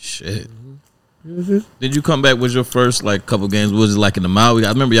 Shit. Mm-hmm. Did you come back with your first like couple games? Was it like in the Maui? I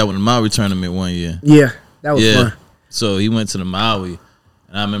remember y'all went to the Maui tournament one year. Yeah, that was fun. So he went to the Maui,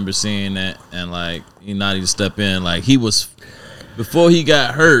 and I remember seeing that, and like he not even step in. Like he was before he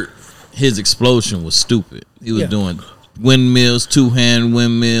got hurt, his explosion was stupid. He was doing windmills, 2-hand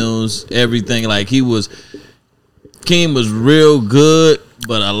windmills, everything. Like Keem was real good,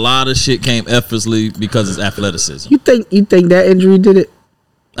 but a lot of shit came effortlessly because of his athleticism. You think that injury did it?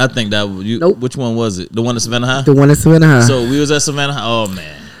 I think that Nope. Which one was it? The one at Savannah High? The one at Savannah High. So we was at Savannah High. Oh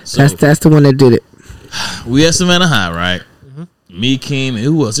man, so that's the one that did it. We at Savannah High, right? Mm-hmm. Me, Keem, and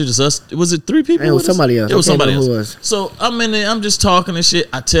who else? It just us. Was it 3 people? It was somebody else. It was somebody else. Who was. So I'm in there. I'm just talking and shit.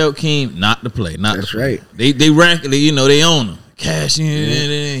 I tell Keem not to play. That's right. They rack. They own him. Cash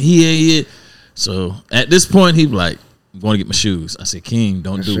in here. So at this point, he like, I'm going to get my shoes. I said, Keem,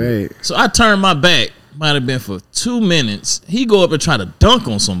 don't do it. So I turned my back. Might have been for 2 minutes. He go up and try to dunk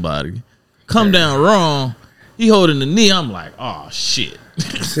on somebody. Come down wrong. He holding the knee. I'm like, oh shit.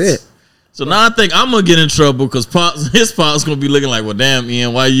 That's it. So now I think I'm gonna get in trouble because his pop's gonna be looking like, well, damn,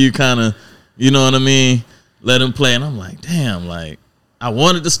 Ian, why you kind of, you know what I mean? Let him play, and I'm like, damn, like I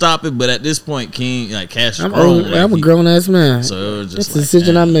wanted to stop it, but at this point, King, like Cash, I'm a grown ass man. So it was just that's the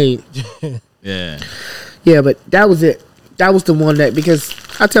decision I made. Yeah. Yeah, but that was it. That was the one that, because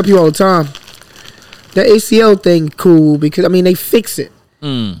I tell people all the time, The ACL thing cool because I mean they fix it,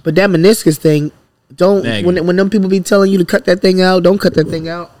 but that meniscus thing don't. When them people be telling you to cut that thing out, don't cut that thing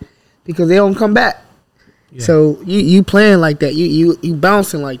out because they don't come back. Yeah. So you playing like that, you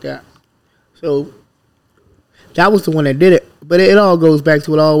bouncing like that. So that was the one that did it. But it all goes back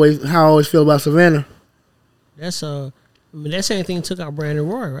to how I always feel about Savannah. That's that same thing took out Brandon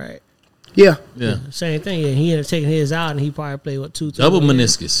Roy, right? Yeah. Same thing. Yeah, he ended up taking his out, and he probably played 2 double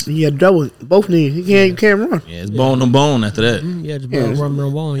meniscus. Yeah, both knees. You can't run. Yeah, it's bone on bone after that. Yeah, it's bone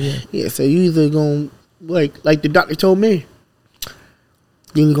on bone. Yeah. Yeah, so you either gonna like the doctor told me,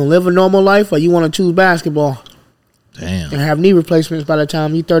 you either gonna live a normal life or you want to choose basketball. Damn. And have knee replacements by the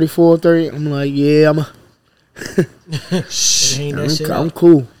time you 34, 30. I'm like, yeah, I'm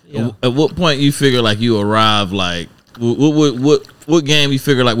cool. Yeah. At what point you figure like you arrived like what game you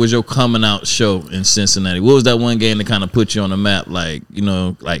figure like was your coming out show in Cincinnati? What was that one game that kind of put you on the map? Like, you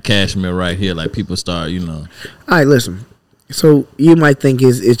know, like Cashmere right here, like people start, you know. All right, listen. So you might think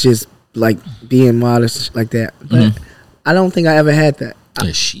it's just like being modest like that, but I don't think I ever had that.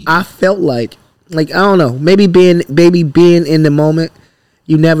 I felt like I don't know, maybe being in the moment,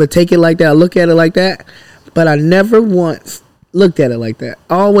 you never take it like that, or look at it like that, but I never once looked at it like that.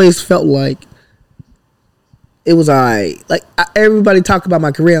 I always felt like it was alright. Like everybody talk about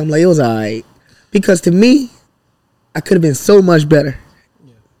my career, I'm like it was alright because to me, I could have been so much better.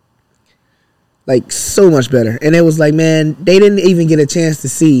 Like so much better, and it was like, man, they didn't even get a chance to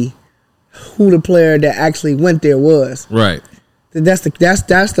see who the player that actually went there was. Right. That's the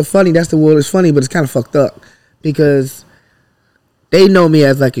funny. That's the word. It's funny, but it's kind of fucked up because they know me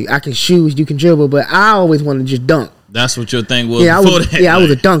as like I can shoot, you can dribble, but I always wanted to just dunk. That's what your thing was. Yeah, I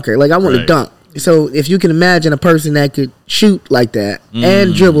was a dunker. Like I wanted to dunk. So if you can imagine a person that could shoot like that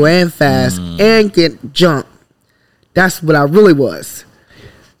and dribble and fast and get jump, that's what I really was.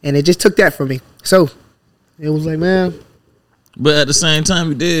 And it just took that from me. So it was like, man. But at the same time,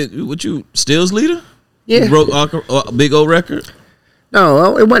 you did what you steals leader? Yeah. You broke a big old record?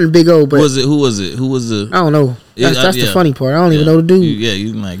 No, it wasn't Big O, but Who was it? Who was the? I don't know. That's the funny part. I don't even know the dude.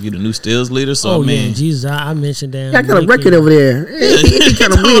 You the new steals leader. So man, Jesus, I mentioned that. I got a record over there. It's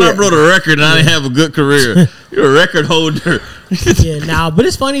kind of weird. I broke a record and I didn't have a good career. You're a record holder. But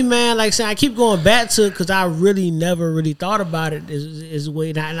it's funny, man. Like I said, I keep going back to it because I really never really thought about it. Is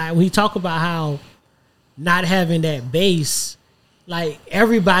way like when you talk about how not having that base, like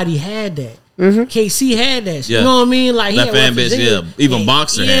everybody had that. KC had that. You know what I mean? Like that fan base, even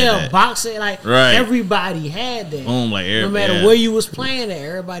Boxer had that. Yeah, Boxer, like everybody had that. No matter where you was playing at,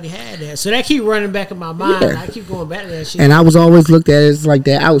 everybody had that. So that keep running back in my mind. I keep going back to that shit. And I was always looked at as like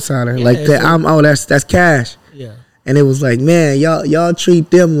that outsider, like that. That's Cash. Yeah. And it was like, man, y'all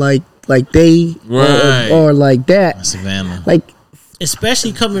treat them like they or like that. Savannah. Like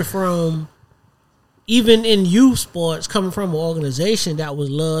especially coming from. Even in youth sports, coming from an organization that was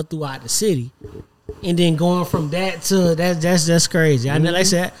loved throughout the city, and then going from that to that's crazy. I know, like I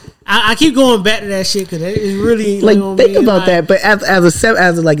said, I keep going back to that shit because it's really like think about that. But as a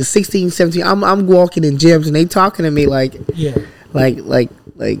 16, 17, I'm walking in gyms and they talking to me like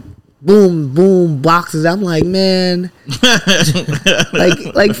boom boxes. I'm like, man,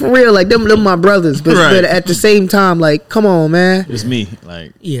 like for real, like them my brothers, but at the same time, like come on, man, it's me,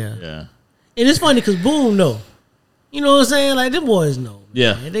 like yeah. And it's funny because Boom know. You know what I'm saying? Like, them boys know.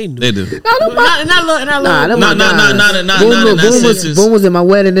 Yeah. Man, they knew. They do. Boom was in my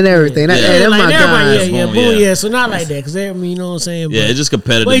wedding and everything. Boom, yeah. So not like that. Because, you know what I'm saying? Yeah, it's just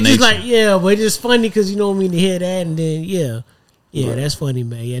competitive but nature. But it's just funny because, you know what I mean, to hear that. And then, yeah, that's funny,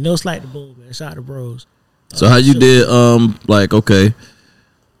 man. Yeah, no slight to Boom, man. Shout out to bros. So how you did, okay,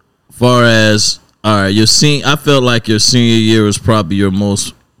 far as, all right, I felt like your senior year was probably your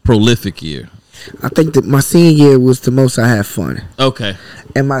most prolific year. I think that my senior year was the most I had fun. Okay.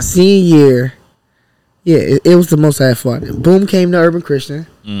 And my senior year, it was the most I had fun. Boom came to Urban Christian.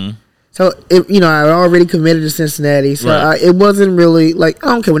 So, I already committed to Cincinnati. So it wasn't really, like, I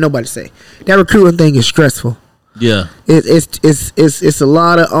don't care what nobody say. That recruiting thing is stressful. Yeah. It's a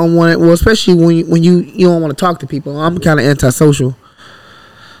lot of unwanted, well, especially when you don't want to talk to people. I'm kind of antisocial.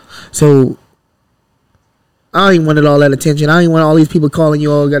 So, I don't even wanted all that attention. I don't even want all these people calling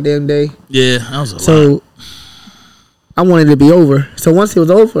you all goddamn day. Yeah, that was a lot. So I wanted it to be over. So once it was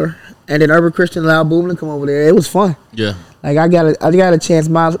over, and then Urban Christian allowed Boom to come over there, it was fun. Yeah. Like I got a chance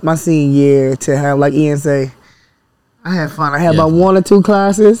my senior year to have, like Ian say, I had fun. I had about 1 or 2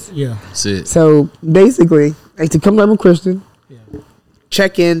 classes. Yeah. That's it. So basically, I used to come to Urban Christian,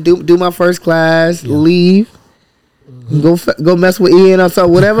 check in, do my first class, leave. Go mess with Ian or so,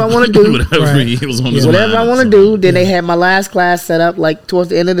 whatever I want to do. Whatever I want to do. Then they had my last class set up like towards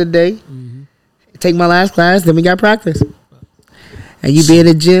the end of the day. take my last class, then we got practice. And you be in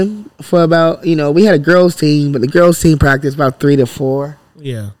the gym for about, we had a girls team, but the girls team practiced about 3 to 4.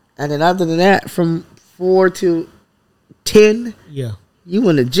 Yeah. And then other than that, from 4 to 10, you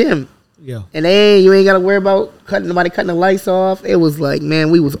in the gym. Yeah. And you ain't got to worry about cutting the lights off. It was like, man,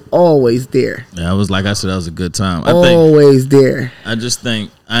 we was always there. Yeah, I was like I said, that was a good time. Always there. I just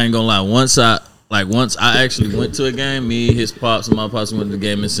think, I ain't gonna lie, once I actually went to a game, me, his pops, and my pops went to the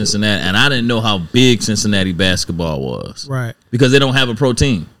game in Cincinnati, and I didn't know how big Cincinnati basketball was. Right. Because they don't have a pro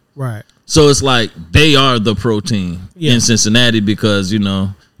team. Right. So it's like they are the pro team in Cincinnati because, you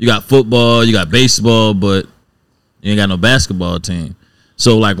got football, you got baseball, but you ain't got no basketball team.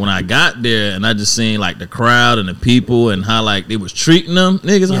 So, like, when I got there and I just seen, like, the crowd and the people and how, like, they was treating them,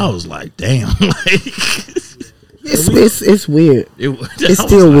 niggas, I was like, damn. It's weird. It's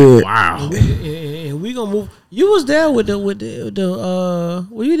still weird. Wow. And we gonna move. You was there with the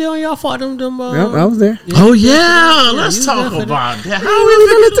were you there on y'all fought them? I was there. Oh, yeah. Let's talk about that. How we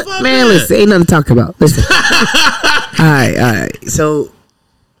feeling about Man, that? listen, ain't nothing to talk about. Listen. All right. So,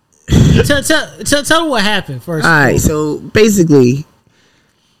 tell them what happened first. All right. So, basically,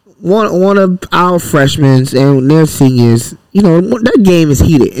 one of our freshmen and their seniors, that game is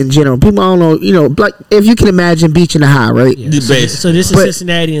heated in general. People don't know, like if you can imagine Beach in the High, right? Yeah. So this is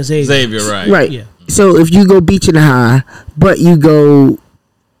Cincinnati and Xavier. Xavier, right? Right. Yeah. So if you go Beach in the High, but you go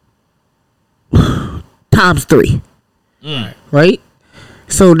times 3, right?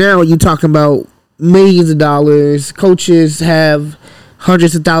 So now you're talking about millions of dollars. Coaches have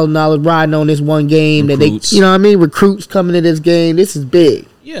hundreds of $1,000s riding on this one game. Recruits. That recruits coming to this game. This is big.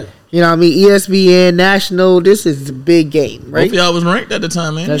 Yeah. ESPN, national, this is a big game, right? Both of y'all was ranked at the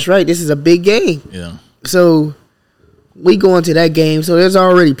time, man. That's right. This is a big game. Yeah. So we go into that game, so there's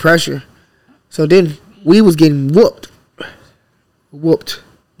already pressure. So then we was getting whooped.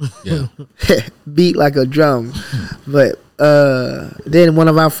 Yeah. Beat like a drum. But then one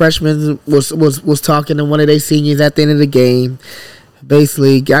of our freshmen was talking to one of their seniors at the end of the game.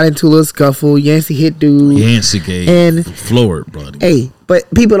 Basically, got into a little scuffle. Yancey hit dude. Yancey gave and floored, brother. Hey, but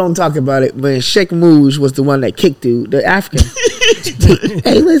people don't talk about it. But Sheikh Mouge was the one that kicked dude, the African.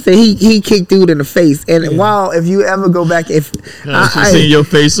 Hey, listen, he kicked dude in the face. And while if you ever go back, if I seen your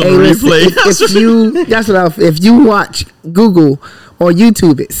face on the replay, if you watch Google or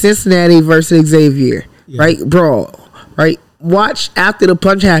YouTube it, Cincinnati versus Xavier, right, brawl, right. Watch after the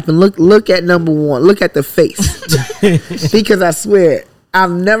punch happened. Look at number 1. Look at the face. Because I swear, I've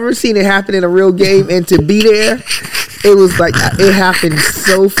never seen it happen in a real game, and to be there, it was like it happened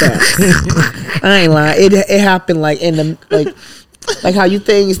so fast. I ain't lying. It happened like in the like how you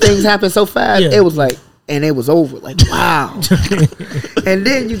things happen so fast. Yeah. It was like, and it was over. Like, wow. And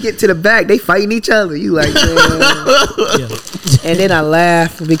then you get to the back, they fighting each other. You like, man. And then I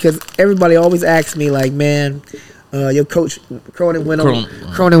laugh because everybody always asks me like, man. Your coach Cronin went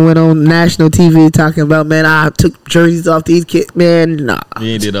on national TV talking about, man, I took jerseys off these kids. Man, nah.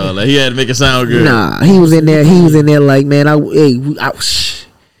 He ain't did all that. He had to make it sound good. Nah, he was in there like, man, I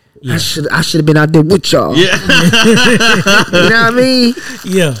should have been out there with y'all. Yeah. You know what I mean?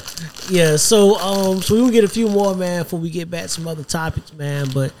 Yeah. So we gonna get a few more, man, before we get back to some other topics, man.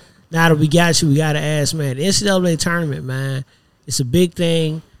 But now that we got you, we gotta ask, man, the NCAA tournament, man, it's a big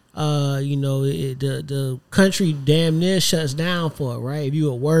thing. The country damn near shuts down for it, right? If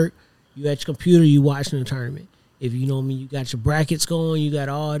you at work, you at your computer, you watching the tournament. If you know what I mean, you got your brackets going, you got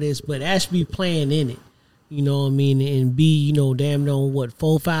all this, but actually be playing in it, you know what I mean, and be, damn on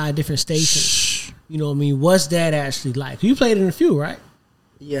 4 or 5 different stations. You know what I mean? What's that actually like? You played in a few, right?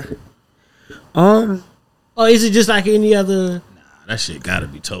 Yeah. Or is it just like any other? Nah, that shit gotta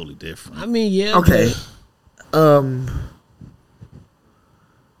be totally different. I mean, yeah. Okay.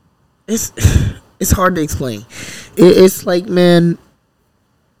 It's hard to explain. It's like, man,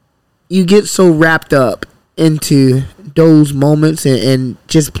 you get so wrapped up into those moments and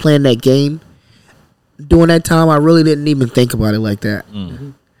just playing that game. During that time, I really didn't even think about it like that.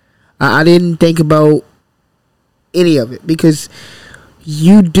 Mm-hmm. I didn't think about any of it because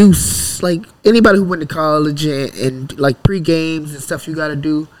you do, like, anybody who went to college and like pre-games and stuff you got to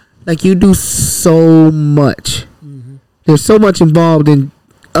do, like, you do so much. Mm-hmm. There's so much involved in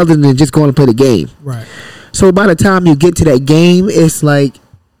other than just going to play the game. Right. So by the time you get to that game, it's like,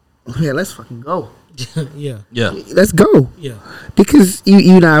 man, let's fucking go. Yeah. Let's go. Yeah. Because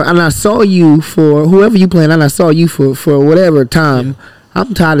you know, and I saw you for whoever you playing, and I saw you for whatever time. Yeah.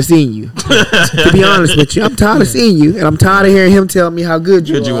 I'm tired of seeing you. To be honest with you, I'm tired of seeing you, and I'm tired of hearing him tell me how good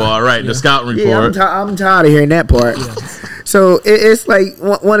you are. Good you are, right? The scouting report. Yeah, I'm tired of hearing that part. Yeah. So it's like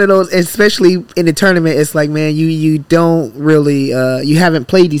one of those, especially in the tournament. It's like, man, you don't really you haven't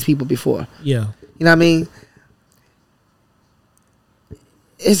played these people before. Yeah. You know what I mean?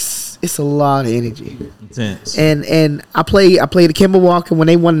 It's a lot of energy. Intense. And I played the Kimball Walker when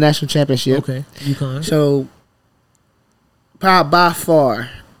they won the national championship. Okay, UConn. So by far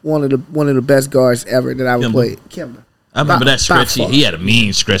one of the best guards ever that I would play. Kimber. I remember that stretch. He had a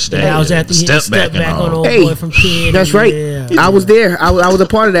mean stretch that. I was at the step back on old hey, boy from Kid. That's right. Yeah. I was there. I was a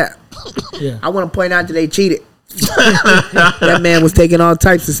part of that. Yeah. I want to point out that they cheated. That man was taking all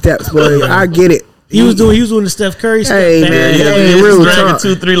types of steps, boy. I get it. He was doing the Steph Curry stuff. Hey, man. Hey, real talk.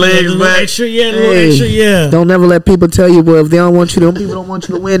 2-3 legs back. Extra, yeah. Don't never let people tell you, boy, if they don't want you, them people don't want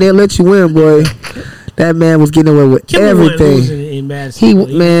you to win, they'll let you win, boy. That man was getting away with everything.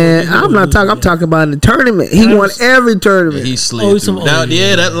 I'm not talking. I'm talking about in the tournament. He won every tournament. He slid through.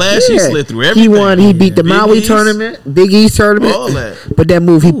 That last he slid through everything. He won. He beat the Maui tournament, Big East tournament. All that. But that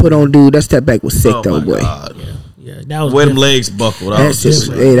move he put on, dude, that step back was sick, though, boy. God. Yeah, that was where them legs buckled.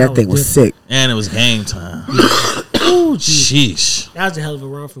 That thing was sick. And it was game time. Ooh, sheesh. That was a hell of a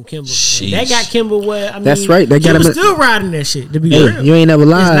run from Kimber. That got Kimber where, I mean, that's right. They got him still riding that shit, to be real. You ain't never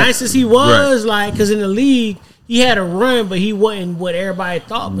lied. As nice as he was, like, because in the league, he had a run, but he wasn't what everybody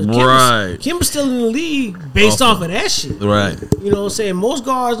thought. But Kimber's still in the league based off of that shit. Right. You know what I'm saying? Most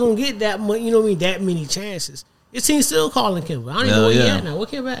guards don't get that much, you know what I mean, that many chances. His team's still calling Kimber. I don't even know where he at now. What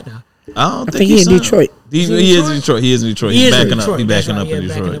Kimber at now? I think he's in Detroit. He is in Detroit. He is in Detroit. He's backing up. He's backing up in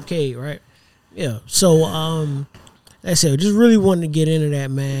Detroit. Backing up Cade, right? Yeah. So, that's it. Just really wanted to get into that,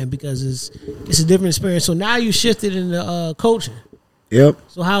 man, because it's a different experience. So now you shifted into coaching. Yep.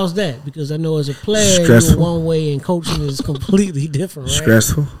 So how's that? Because I know as a player, stressful. you're one way and coaching is completely different, right?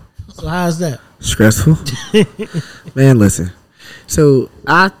 Stressful. So how's that? Stressful. Man, listen. So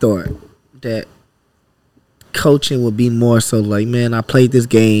I thought that coaching would be more so like, man, I played this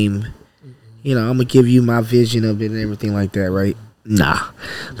game. You know, I'm going to give you my vision of it and everything like that, right? Nah.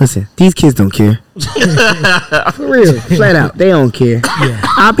 Listen, these kids don't care. For real. Flat out. They don't care. Yeah.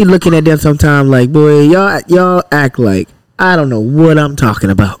 I'll be looking at them sometime like, boy, y'all act like I don't know what I'm talking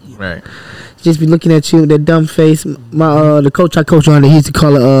about. Right. Just be looking at you with that dumb face. My the coach I coach on, he used to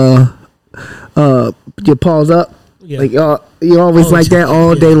call it your paws up. Yeah. Like you always like that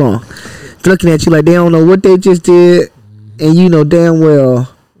all day long. Looking at you like they don't know what they just did, and you know damn well.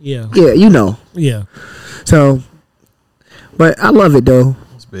 Yeah, you know. Yeah. So, but I love it though,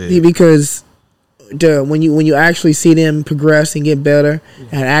 because when you actually see them progress and get better,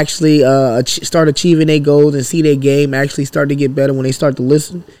 and actually start achieving their goals and see their game actually start to get better when they start to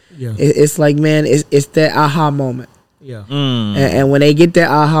listen. Yeah. It's like, man, it's that aha moment. Yeah. And when they get that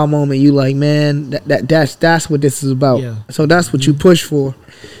aha moment, you like, man, that's what this is about. Yeah. So that's what you push for.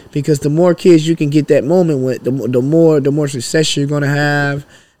 Because the more kids you can get that moment with, the more success you're gonna have,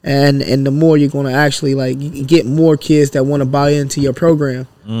 and the more you're gonna actually like get more kids that want to buy into your program.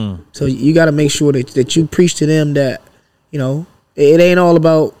 So you got to make sure that you preach to them that, you know, it ain't all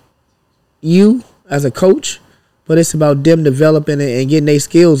about you as a coach, but it's about them developing and getting their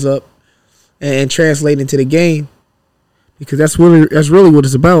skills up and translating to the game, because that's really what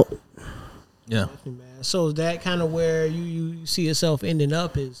it's about. Yeah. So is that kind of where you see yourself ending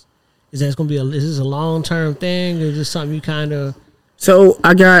up? Is that going to be is this a long-term thing, or is this something you kind of... So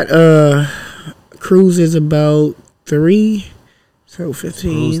I got Cruz is about 3, so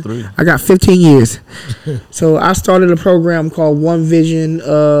 15. I got 15 years. So I started a program called One Vision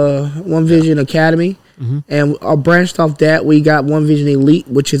Academy, and I branched off that. We got One Vision Elite,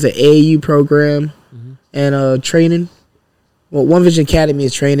 which is an AAU program and training. Well, One Vision Academy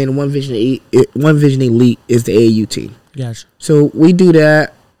is training, and One Vision Elite is the AAU team. Gotcha. So we do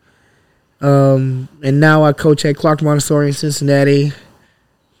that. And now I coach at Clark Montessori in Cincinnati.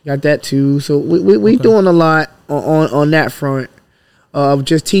 Got that too. So we doing a lot on that front of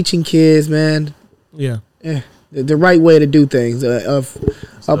just teaching kids, man. Yeah. The right way to do things.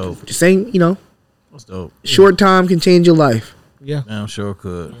 Just saying, you know, that's dope. Short time can change your life. Yeah. I'm sure it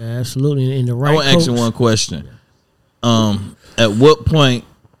could. Yeah, absolutely. In the right. I want to ask you one question. At what point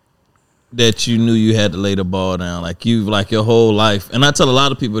that you knew you had to lay the ball down? Like your whole life. And I tell a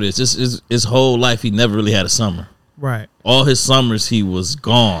lot of people this. His whole life, he never really had a summer. Right. All his summers, he was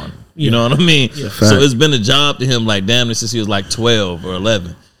gone. You know what I mean? Yeah. So it's been a job to him, like, damn, since he was like 12 or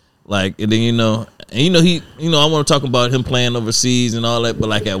 11. Like, and then, I want to talk about him playing overseas and all that. But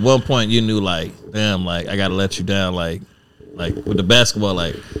like at one point you knew, like, damn, like I got to let you down. Like with the basketball,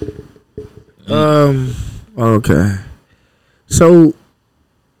 like. Okay. So,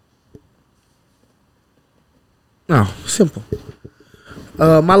 simple.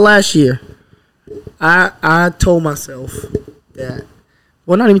 My last year, I told myself that,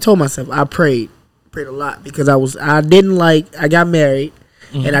 well, not even told myself, I prayed a lot, because I got married,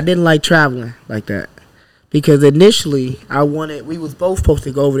 and I didn't like traveling like that because initially we was both supposed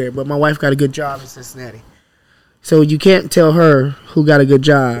to go over there, but my wife got a good job in Cincinnati, so you can't tell her who got a good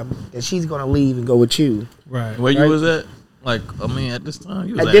job that she's gonna leave and go with you. Right. Where you was at? Like, I mean, at this time,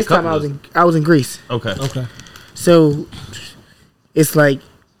 you was At this time, I was in Greece. Okay. So it's like,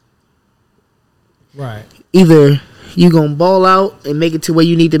 right, either you gonna ball out and make it to where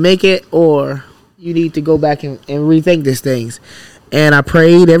you need to make it, or you need to go back and rethink these things. And I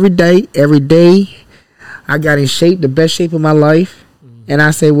prayed every day. I got in shape, the best shape of my life. And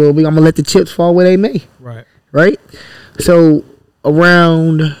I said, well, I'm gonna let the chips fall where they may. Right. So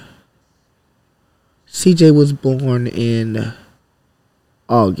around, CJ was born in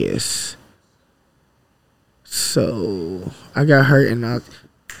August. So I got hurt, and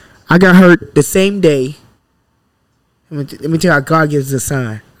I got hurt the same day. Let me tell you how God gives us a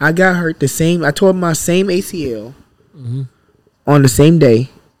sign. I got hurt I tore my same ACL on the same day,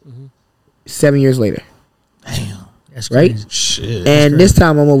 7 years later. Damn. That's right? crazy. Shit. And this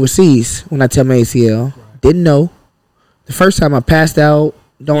time I'm overseas when I tell my ACL. Didn't know. The first time I passed out,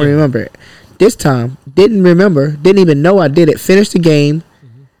 don't remember it. This time, didn't remember, didn't even know I did it. Finished the game,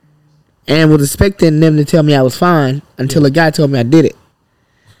 and was expecting them to tell me I was fine until a guy told me I did it.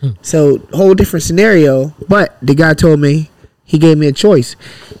 So, whole different scenario, but the guy told me, he gave me a choice.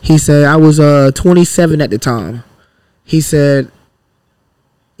 He said, I was 27 at the time. He said,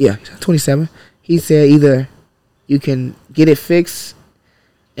 27. He said, either you can get it fixed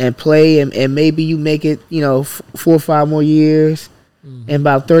and play, and maybe you make it, 4 or 5 more years. And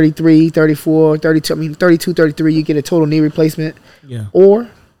about 33, 34, 32, 32, 33, you get a total knee replacement. Yeah. Or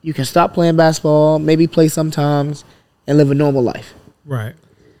you can stop playing basketball, maybe play sometimes, and live a normal life. Right.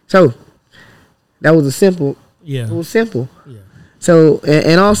 So that was simple. Yeah. It was simple. Yeah. So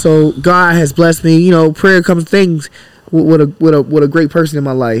and also God has blessed me. Prayer comes things with a great person in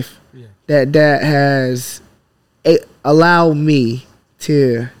my life. Yeah. That has allowed me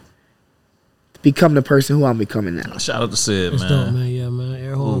to become the person who I'm becoming now. Shout out to Sid, It's man. dope, man. Yeah, man.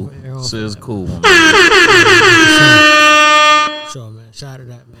 Air hole. Sid's cool, man. Sure, man. Shout out to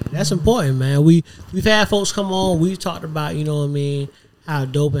that, man. That's important, man. We've had folks come on. We've talked about, how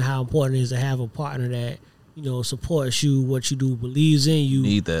dope and how important it is to have a partner that, supports you, what you do, believes in you.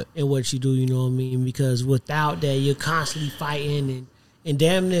 Need that. And what you do, Because without that, you're constantly fighting and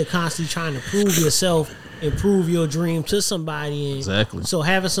damn near constantly trying to prove yourself and prove your dream to somebody. And exactly. So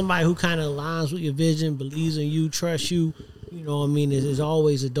having somebody who kind of aligns with your vision, believes in you, trusts you, is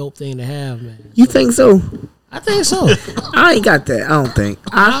always a dope thing to have, man. You think so? I think so. I ain't got that. I don't think.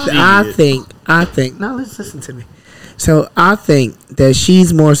 I think. Now let's listen to me. So I think that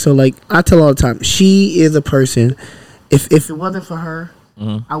she's more so like I tell all the time. She is a person. If it wasn't for her,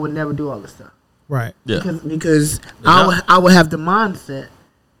 I would never do all this stuff. Right. Yeah. Because I would have the mindset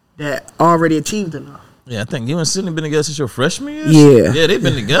that I already achieved enough. Yeah, I think you and Sydney been together since your freshman year. Yeah. Yeah, they've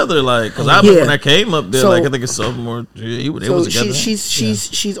been together because I remember when I came up there, I think it's sophomore. They was together.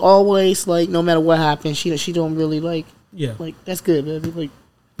 She's always like, no matter what happens, she don't really like. Yeah. Like that's good, baby. Like,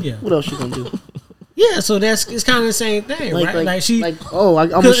 yeah. What else you gonna do? Yeah, so it's kind of the same thing, right? I'm gonna show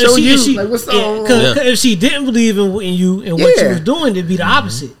you. Like, what's up? Because if she didn't believe in you and what you was doing, it'd be the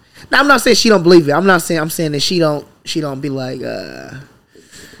opposite. Now, I'm not saying she don't believe it. I'm saying that she don't be like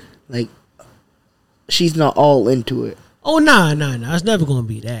she's not all into it. Oh nah. It's never gonna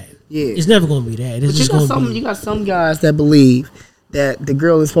be that. Yeah, it's never gonna be that. It's but you got some guys that believe that the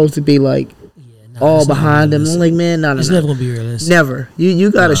girl is supposed to be like all behind them. I'm like, man, no. It's never gonna be realistic. Never. You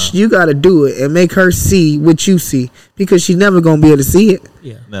gotta do it and make her see what you see because she's never gonna be able to see it.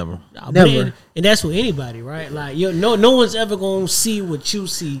 Yeah, never. Never. And that's with anybody, right? Like no one's ever gonna see what you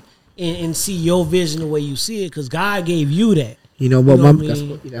see and see your vision the way you see it because God gave you that. You know what?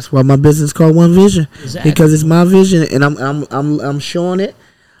 That's why my business called One Vision. Exactly. Because it's my vision, and I'm showing it,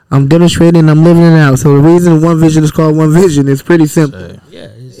 I'm demonstrating, I'm living it out. So the reason One Vision is called One Vision is pretty simple. Yeah,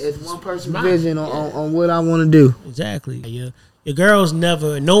 it's one person's vision on what I want to do. Exactly. Your girls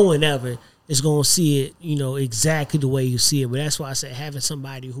never, no one ever is gonna see it, exactly the way you see it. But that's why I say having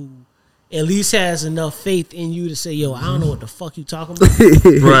somebody who at least has enough faith in you to say, yo, I don't know what the fuck you talking about,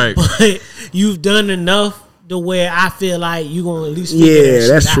 right? But you've done enough to where I feel like you're gonna at least figure that shit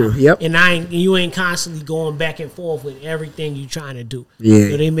that's out. true. Yep. And you ain't constantly going back and forth with everything you trying to do. Yeah.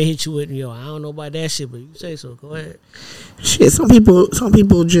 So they may hit you with, I don't know about that shit, but you say so. Go ahead. Shit, some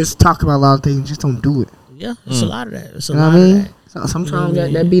people just talk about a lot of things, just don't do it. Yeah, it's a lot of that. It's a you know lot what I mean? of that. So sometimes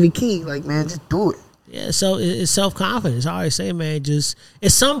that be the key. Like, man, just do it. Yeah, so it's self-confidence. I always say, man, just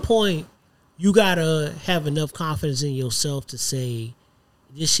at some point you gotta have enough confidence in yourself to say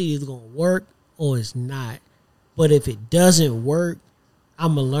this shit is gonna work or it's not. But if it doesn't work,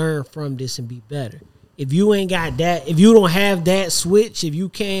 I'm gonna learn from this and be better. If you ain't got that, if you don't have that switch, if you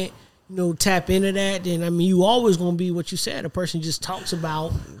can't, tap into that, then I mean, you always gonna be what you said. A person just talks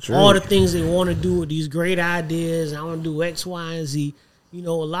about all the things they want to do with these great ideas. I want to do X, Y, and Z. A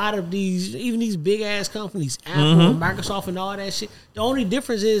lot of these, even these big ass companies, Apple, and Microsoft, and all that shit. The only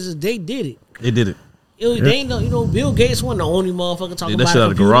difference is they did it. They did it. They ain't no, Bill Gates wasn't the only motherfucker talking about that shit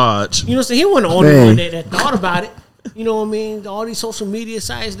out of the garage. So he wasn't the only one that thought about it. You know what I mean? All these social media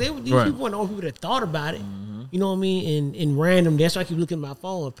sites, these people weren't the only people that thought about it. You know what I mean? And random, that's why I keep looking at my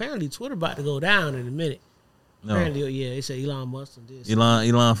phone. Apparently, Twitter about to go down in a minute. No. Apparently, they say Elon Musk and this.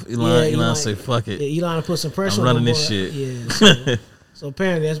 Elon say fuck it. Yeah, Elon put some pressure I'm on running him. this shit. Yeah. So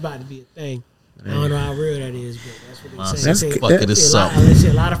apparently, that's about to be a thing. I don't know how real that is, but that's what they say. Fuck it, it's something. They say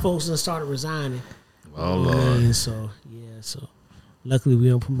a lot of folks done started resigning. Oh, Lord. So luckily we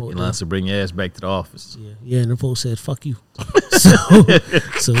don't promote Elon said bring your ass back to the office. Yeah, and the folks said fuck you.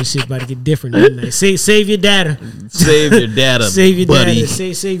 So this shit about to get different. Save your data. Save your data, save your buddy.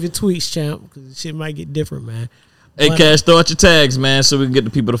 data. Save your tweets, champ, because this shit might get different, man. Hey, Cash, throw out your tags, man, so we can get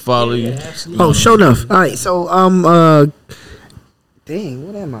the people to follow you. Absolutely. Oh, sure enough. All right, so dang,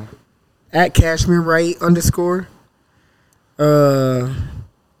 what am I? At Cashmere Wright _.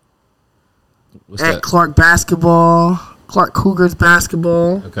 What's at that? Clark Cougars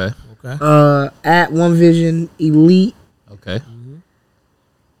basketball. Okay. At One Vision Elite. Okay.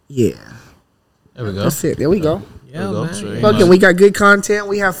 Yeah. There we go. That's it. There we go. Yeah, man. Fucking, we got good content.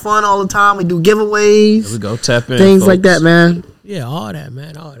 We have fun all the time. We do giveaways. There we go. Tap in. Things folks. like that, man. Yeah, all that,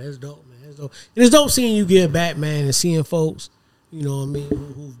 man. Oh, that's dope, man. That's dope. And it's dope seeing you give back, man, and seeing folks, you know what I mean,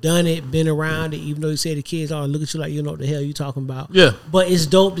 who've done it, been around it, even though you say the kids all look at you like you know what the hell you talking about. Yeah. But it's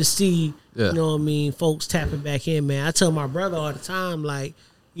dope to see, you know what I mean, folks tapping back in, man. I tell my brother all the time, like,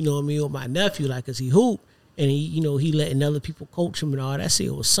 you know what I mean, with my nephew, like, cause he hoop, and he letting other people coach him and all that shit.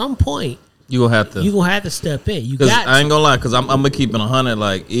 At some point, you gonna have to step in. You got got. I ain't gonna lie, cause I'm gonna keep it 100.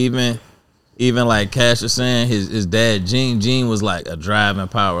 Like even like Cash was saying, his dad Gene was like a driving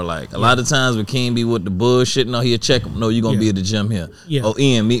power. Like a lot of times when King be with the bullshit, no, he'll check him. No, you gonna be at the gym here. Yeah. Oh,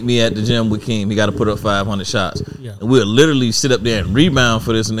 Ian, meet me at the gym with King. He got to put up 500 shots. Yeah. And we'll literally sit up there and rebound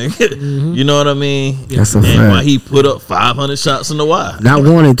for this nigga. You know what I mean? That's a and fact. why he put up 500 shots in the Y. Not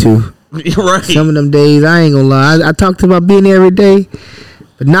wanting to. Right. Some of them days, I ain't gonna lie. I talked about being there every day,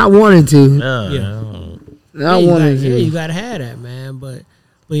 but not wanting to. Not wanting to. Yeah, you gotta have that, man. But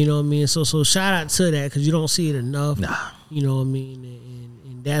you know what I mean. So shout out to that, because you don't see it enough. Nah. You know what I mean,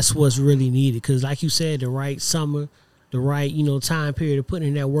 and that's what's really needed. Because like you said, the right summer, the right time period of putting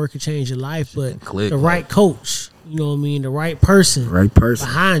in that work and change your life, but the right coach. You know what I mean, the right person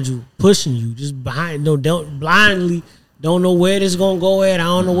behind you, pushing you, just behind. No, don't blindly. Don't know where this gonna go at. I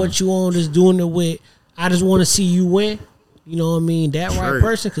don't know what you want. Just doing it with. I just want to see you win. You know what I mean. That right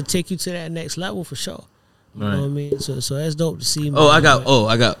person could take you to that next level for sure. You know what I mean. So that's dope to see. Man. I got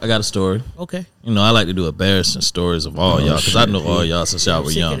a story. Okay. I like to do embarrassing stories of all y'all, because I know all y'all since y'all were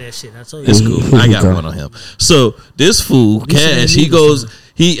young. That shit. I told you. It's cool. I got one on him. So this fool Cash, he goes.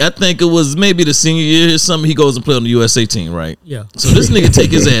 I think it was maybe the senior year or something. He goes and play on the USA team, right? Yeah. So this nigga take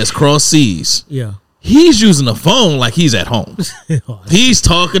his ass cross seas. Yeah. He's using the phone like he's at home. He's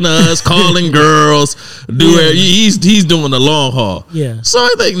talking to us, calling girls. He's doing the long haul. Yeah. So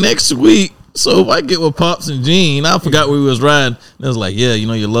I think next week. So if I get with Pops and Gene, I forgot where we was riding. And it was like, yeah,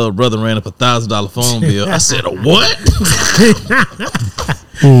 your little brother ran up $1,000 phone bill. I said, a what?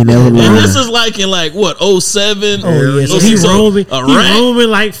 And this is like in what, 07? Oh yeah, so he's roaming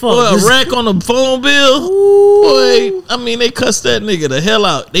like fuck. Boy, a rack on the phone bill. Boy, I mean, they cussed that nigga the hell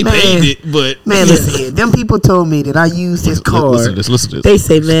out. They paid it, but listen here. Them people told me that I used his card. Listen to this. They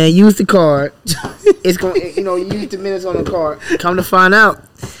say, man, use the card. It's going, you use the minutes on the card. Come to find out,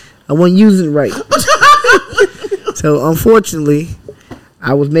 I wasn't using it right. So unfortunately,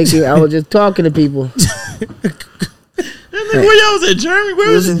 I was just talking to people. Where y'all was at? Germany?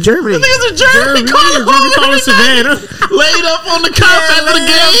 Where was in Germany? I think it was in Germany. Calling Savannah. Laid up on the couch after the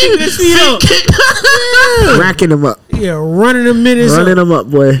game. Racking them up. Yeah, running the minutes. Running them up,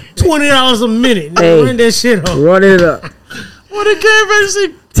 boy. $20 a minute. Hey, run that shit up. Running it up. What the game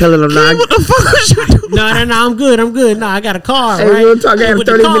basically? Telling them, what the fuck was you doing? No, I'm good. No, I got a card. Hey, right? real talk, I had a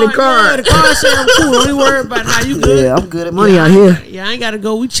 30-minute card. Yeah, the card said I'm cool. Don't you worry about it. Nah, you good. Yeah, I'm good at money out here. Yeah, I ain't got to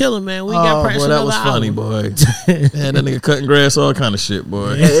go. We chilling, man. We got practice. Boy, that was funny, boy. Man, that nigga cutting grass, all kind of shit,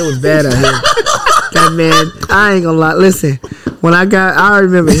 boy. Yeah, it was bad out here. That man, I ain't gonna lie. Listen, when I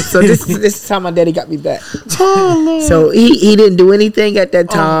remember. So this is how my daddy got me back. So he didn't do anything at that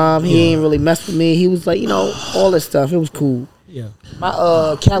time. He ain't really mess with me. He was like, all this stuff. It was cool. Yeah.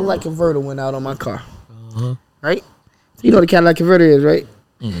 My Cadillac converter went out on my car. Uh-huh. Right? You know what a catalytic converter is, right?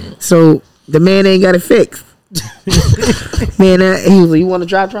 Mm-hmm. So the man ain't got it fixed. Man, he was like, "You want to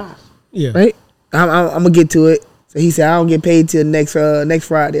drive?" Yeah. Right. I'm gonna get to it. So he said, "I don't get paid till next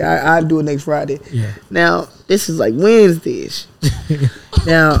Friday. I'll do it next Friday." Yeah. Now this is like Wednesday-ish.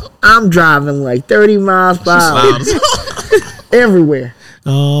 Now I'm driving like 30 miles per hour everywhere.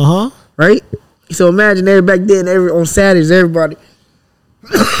 Right. So imagine back then, on Saturdays, everybody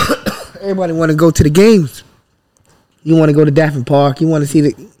want to go to the games. You want to go to Daffin Park. You want to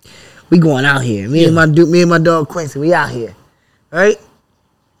see we going out here. Me and my dog Quincy, we out here, right?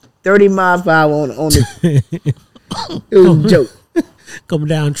 30 miles per hour on the. It was a joke. Coming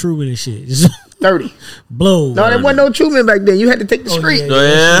down Truman and shit. Just 30. Blow. No, there wasn't no Truman back then. You had to take the street.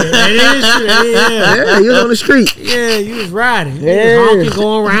 Yeah, you was on the street. Yeah, you was riding. Yeah. You was honking,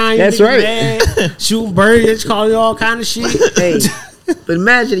 going around. That's you right. Mad, shooting birds, call you all kind of shit. Hey, but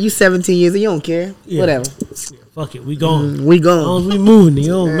imagine you 17 years and you don't care. Yeah. Whatever. Yeah, fuck it, we gone. We gone. As long as we moving, it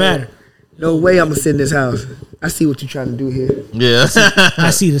don't matter. No way I'm gonna sit in this house. I see what you're trying to do here. Yeah.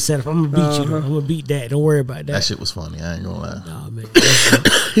 I see the setup. I'm gonna beat you. I'm gonna beat that. Don't worry about that. That shit was funny. I ain't gonna lie. Nah, man.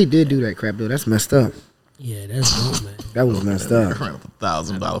 He did do that crap though. That's messed up. Yeah, that's dope, man. That was messed up.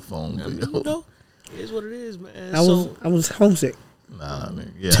 $1,000 phone bill. You know, it is what it is, man. I was homesick. Nah, nigga.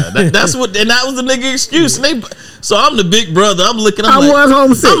 Yeah, that's what, and that was the nigga excuse. And so I'm the big brother. I'm looking. I was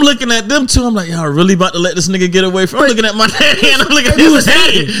homesick. I'm looking at them too. I'm like, y'all really about to let this nigga get away from? I'm looking at my daddy and I'm looking at his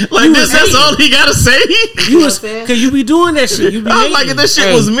head. Like this. That's all he gotta say. You was, cause you be doing that shit. You be I'm like, if this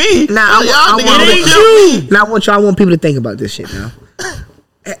shit was me. Now I want people to think about this shit now.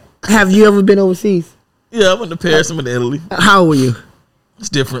 Have you ever been overseas? Yeah, I went to Paris. I went to Italy. How old were you? It's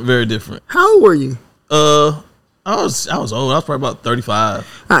different, very different. How old were you? I was old. I was probably about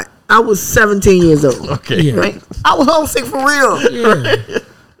 35. All right, I was 17 years old. Okay. Yeah. Right? I was homesick for real. Yeah.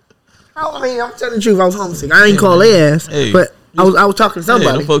 I mean, I'm telling the truth. I was homesick. I ain't call their ass, Hey. but I was talking to Hey,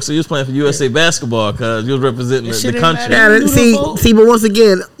 somebody. them folks said you was playing for USA basketball because you was representing That the shit ain't country. matter. Yeah, see, but once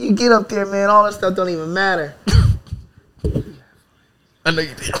again, you get up there, man. All that stuff don't even matter. I know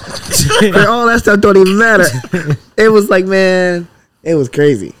you did. But all that stuff don't even matter. It was like, man, it was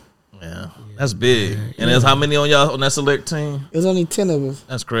crazy. Yeah, that's big. And there's how many on y'all on that select team? It was only 10 of us.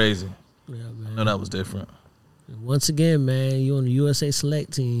 That's crazy. Yeah, man. I know that was different. Once again, man, you on the USA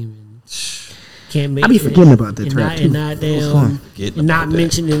select team and can't make. I be forgetting about that and trap not, too. and not It was damn, fun. and not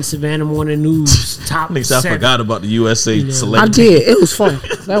mentioned in Savannah Morning News top. Niggas, I 7. forgot about the USA You know. select. I did. It was fun.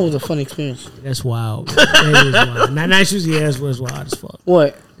 That was a fun experience. That's wild. That is wild. Not nice. Yeah, it was wild as fuck.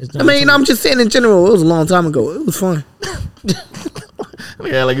 What? It's I not mean, so- I'm just saying in general. It was a long time ago. It was fun.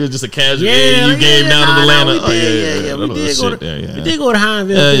 Yeah, like it was just a casual Yeah, game you gave down in Atlanta. we did, yeah, We That did was go shit to, there, yeah. we did go to Hineville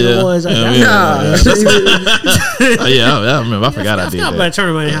Yeah, for the yeah. boys. Like, Yeah, that. Oh, yeah, I remember. I forgot I did Forgot about that.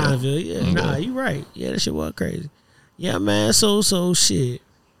 tournament in Hineville. Yeah, nah, you right. Yeah, that shit was crazy. Yeah, man. So shit.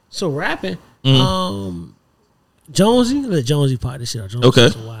 So rapping. Jonesy, let Jonesy part this shit out. Jonesy Okay.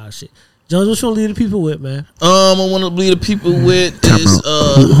 some wild shit. Jones, what you want to leave the people with, man? I want to lead the people with is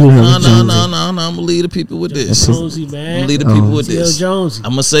no. I'm gonna lead the people with this. Jonesy, I'm man. gonna lead the people with T.L. this. Jonesy.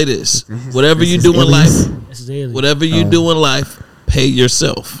 I'm gonna say this: whatever you do in life, This is alien. whatever you do in life, pay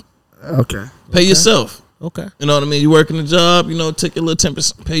yourself. Okay. Pay yourself. Okay. You know what I mean? You working a job, take your little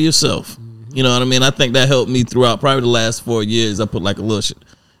 10%. Pay yourself. You know what I mean? I think that helped me throughout probably the last 4 years. I put like a little shit.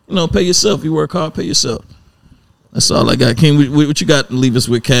 Pay yourself. You work hard, pay yourself. That's all I got. King, what you got to leave us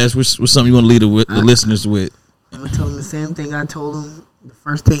with, Cash? What's something you want to leave the listeners with? I'm gonna tell him the same thing I told him the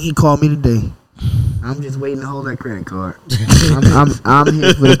first thing he called me today. I'm just waiting to hold that credit card. I'm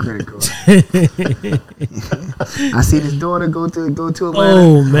here for the credit card. I see his daughter go to Atlanta.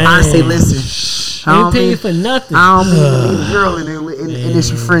 Oh, man. I say, listen, I Ain't don't paying mean for nothing. I don't mean to leave a girl in this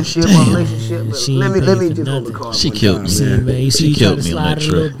friendship or relationship, but She let ain't me paying just for hold the nothing. card. She one killed time, me. See, man. man, you see She you try killed to me on slide that a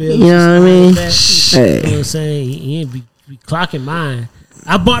little trip. bit. You know what I mean? You know what I'm saying? He ain't be clocking mine.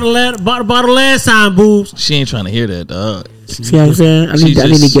 I bought the bottle last time, boobs. She ain't trying to hear that, dog. See what I'm saying? I need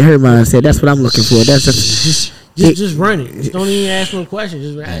to get her mindset. That's what I'm looking for. Just run it. Just don't even ask no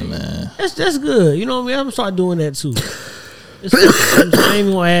questions. Just Hey, man. That's good. You know what I mean? I'm gonna start doing that too. I ain't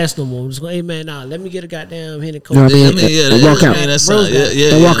even gonna ask no more. I'm just gonna, hey man, nah, let me get a goddamn Henny Coke. No, I mean, walk out. That's Bros got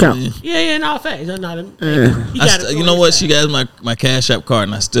it. And walk out. Yeah, no, facts. No, he I got it. you know what? She got my Cash App card,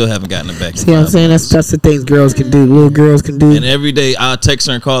 and I still haven't gotten it back. See what I'm saying? That's the things girls can do. Little girls can do. And every day I'll text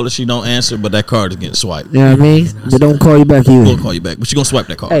her and call her. She don't answer, but that card is getting swiped. You know what I mean? They don't call you back either. We'll call you back, but she gonna swipe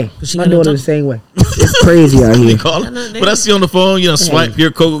that card. Hey, she my got no daughter time. the same way. It's crazy out They here. call her. No, they- But I see on the phone, swipe your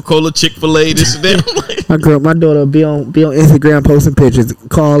Coca-Cola, Chick-fil-A, this and that. My daughter be on Instagram posting pictures.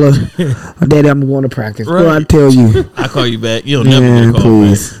 Call her, Daddy, I'm going to practice. Right. Well, I tell you. I call you back. You don't never get Man, a call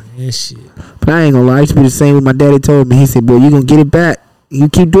please. back. But Yeah, shit. I ain't gonna lie. I used to be the same way my daddy told me. He said, boy, you gonna get it back. You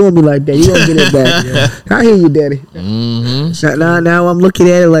keep doing me like that, you gonna get it back. I hear you, daddy. Mm-hmm. Now I'm looking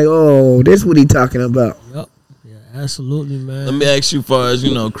at it like, oh, this what he talking about. Yep. Yeah, absolutely, man. Let me ask you, as far as,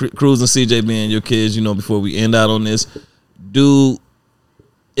 Cruz and CJ being your kids, before we end out on this, do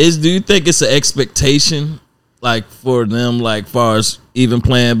you think it's an expectation, like, for them, like, far as even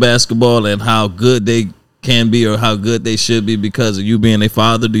playing basketball and how good they can be or how good they should be because of you being a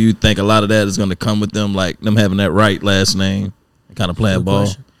father? Do you think a lot of that is going to come with them, like them having that Wright last name and kind of playing ball?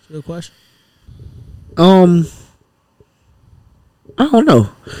 Good question. I don't know.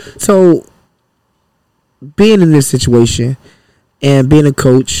 So, being in this situation and being a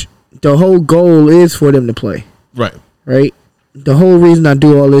coach, the whole goal is for them to play. Right. Right? The whole reason I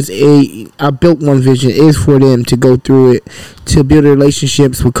do all this, I built one vision, is for them to go through it, to build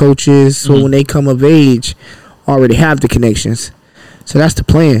relationships with coaches, so when they come of age, already have the connections. So that's the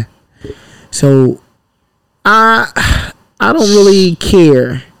plan. So I don't really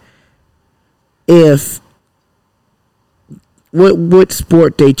care if what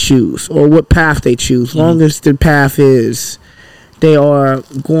sport they choose or what path they choose, long as the path is they are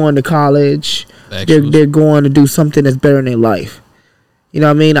going to college. They're going to do something that's better in their life. You know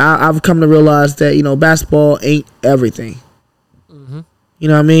what I mean? I've come to realize that, basketball ain't everything. Mm-hmm. You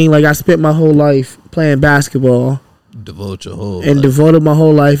know what I mean? Like, I spent my whole life playing basketball. Devoted my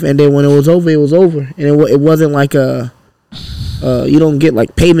whole life. And then when it was over, it was over. And it wasn't like you don't get,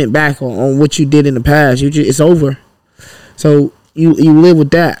 like, payment back on what you did in the past. It's over. So you live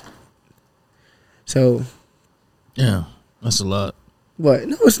with that. So. Yeah, that's a lot. But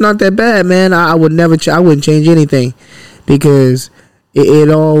no, it's not that bad, man. I would never. I wouldn't change anything because it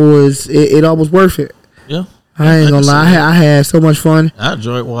all was worth it. Yeah, I ain't gonna lie. I had so much fun. I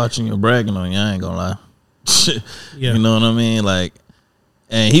enjoyed watching you bragging on you. I ain't gonna lie. Yeah. You know what I mean? Like,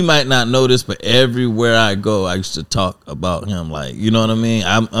 and he might not know this, but everywhere I go, I used to talk about him. Like, you know what I mean?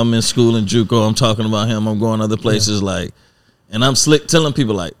 I'm in school in JUCO. I'm talking about him. I'm going other places. Like, and I'm slick telling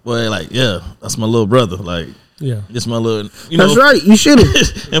people like, boy, like, yeah, that's my little brother. Like. Yeah, it's my little. That's right. You should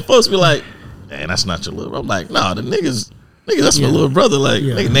have. And folks be like, "Man, that's not your little." Bro. I'm like, "Nah, the niggas, that's my little brother. Like,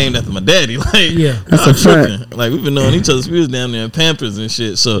 nigga named after my daddy. Like, that's a fact. Like, we've been knowing each other. We was down there in Pampers and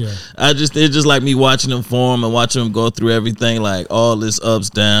shit. So it's just like me watching him form and watching him go through everything, like all his ups,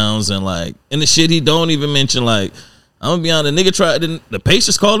 downs, and like, and the shit he don't even mention. Like, I'm gonna be honest, the nigga tried. The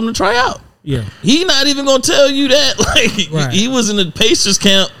Pacers called him to try out. Yeah, he not even gonna tell you that. Like, he was in the Pacers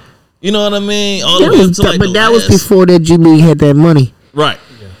camp. You know what I mean? But that was before that G League had that money. Right.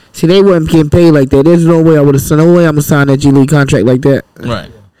 Yeah. See, they wasn't getting paid like that. There's no way I'm gonna sign that G League contract like that. Right.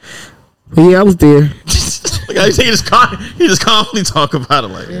 But yeah, I was there. Like, he just calmly talk about it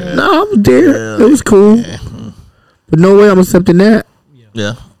like, no, I was there. It was cool. Yeah. But no way I'm accepting that.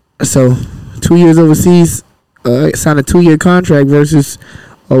 Yeah. So 2 years overseas, sign a 2-year contract versus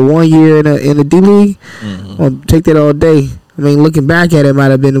a 1 year in the D League. Mm-hmm. I'll take that all day. I mean, looking back at it,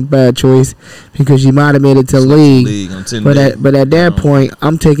 might have been a bad choice because you might have made it to the league. But at that point,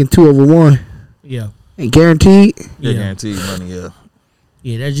 I'm taking 2 over 1. Yeah. And guaranteed. Yeah, guaranteed money. Yeah.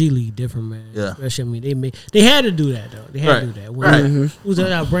 Yeah, that G League different, man. Yeah. Especially, I mean, they had to do that though. They had to do that. When who's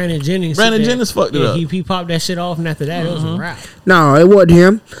that? Brandon Jennings. Brandon Jennings fucked it up. He popped that shit off, and after that, it was a wrap. No, it wasn't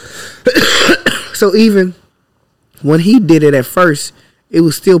him. So even when he did it at first, it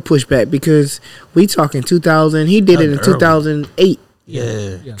was still pushback because we talking 2000. He did it in 2008.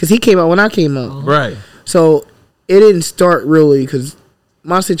 Yeah. Because he came out when I came out. Right. So it didn't start really because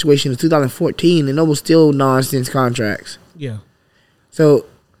my situation was 2014 and it was still nonsense contracts. Yeah. So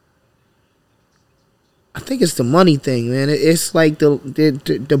I think it's the money thing, man. It's like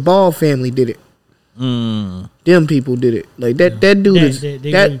the Ball family did it. Them people did it. Like that dude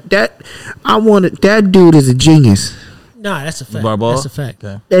that dude is a genius. Nah, that's a fact. Barball? That's a fact.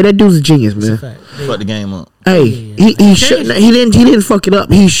 Okay. Hey, that dude's a genius, man. That's a fact. Fuck the game up. Hey, he didn't fuck it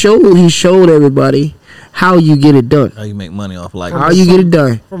up. He showed everybody how you get it done. How you make money off like how you get it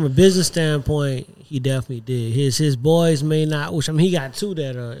done. From a business standpoint, he definitely did. His boys may not. Which I mean, he got 2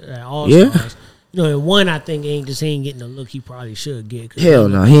 that are all stars. Yeah. You know, and one I think ain't getting the look he probably should get. Hell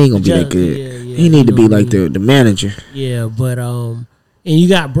no, he ain't gonna be that good. He need to be like the manager. Yeah, but and you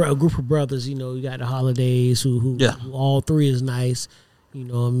got a group of brothers. You know, you got the Holidays who all 3 is nice. You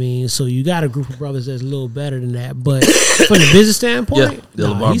know what I mean? So you got a group of brothers that's a little better than that. But from the business standpoint,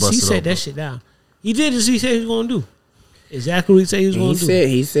 he set that shit down. He did as he said he was going to do. Exactly what he said he was going to do.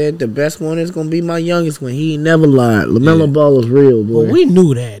 He said the best one is going to be my youngest one. He ain't never lied. LaMelo Ball was real, boy. Well, we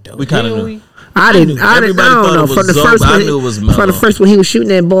knew that, though. We kind of knew. I don't know. From the first one he was shooting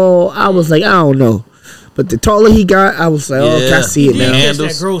that ball, I was like, I don't know. But the taller he got, I was like, okay, I see it He now. did catch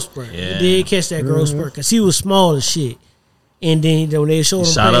that growth spurt. He did catch that growth spurt because he was small as shit. And then when they showed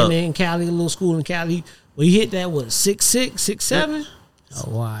him playing in Cali, a little school in Cali, well, he hit that, 6'6", 6'7"? Oh,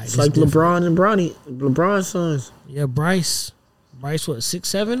 wow. It's like LeBron and Bronny. LeBron's sons. Yeah, Bryce, what,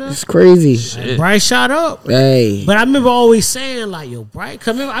 6'7" now? It's crazy. Bryce shot up. Hey. But I remember always saying, like, yo, Bryce,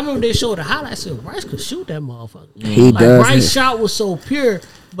 I remember they showed the highlights. Yo, Bryce could shoot that motherfucker. He does. Bryce's shot was so pure,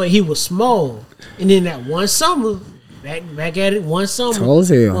 but he was small. And then that one summer, back at it, one summer, Tall as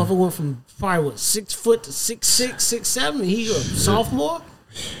hell. motherfucker went from probably, 6 foot to 6'6", 6'7". He a sophomore,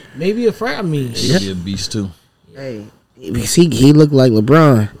 maybe a freshman. I mean, He'll be a beast too. Hey, he looked like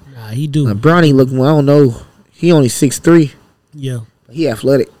LeBron. Nah, he do. LeBron, he looked, I don't know. He only 6'3". Yeah. He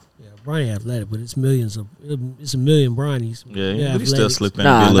athletic. Yeah, Bronny athletic, but it's a million Bronnies. Yeah, but he still slip in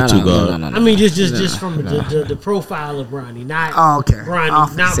Nah, and be a little too guard. I mean, just from the profile of Bronny, not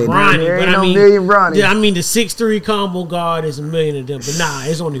Bronny, not say, Bronny. there But ain't I no mean, million Bronnies. yeah, I mean, the 6'3" combo guard is a million of them, but nah,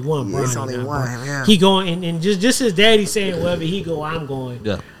 it's only one Bronny. It's only now, one. bro. Yeah. He going and just his daddy saying wherever he go, I'm going.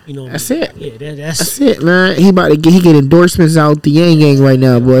 Yeah. You know, That's it. Yeah, That's it, man. He about to get endorsements out the Yang Gang right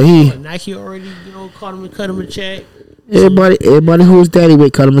now, boy. Nike already, cut him a check. Everybody who was daddy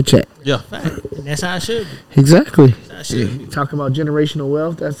with cut him a check. Yeah. And that's how it should be. Exactly. Yeah. Talking about generational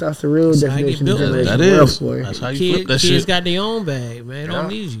wealth, that's the real That's how you definition get of built. generational That is. wealth, boy. That's how you flip that Kids shit. got their own bag, man. Don't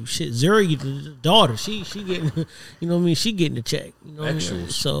need you. Shit, Zuri, the daughter, she getting, you know what I mean? She getting the check. You know what I mean?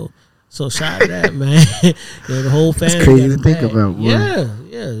 So shout out to that, man. The whole family. It's crazy got to a think bag. about, boy. Yeah.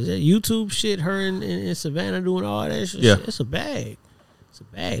 That YouTube shit, her and Savannah doing all that shit. Yeah. It's a bag.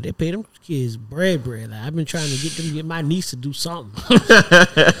 They pay them kids bread. Like, I've been trying to get my niece to do something.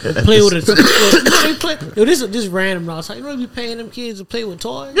 Play with it. They play. Yo, this random. I was like, you be paying them kids to play with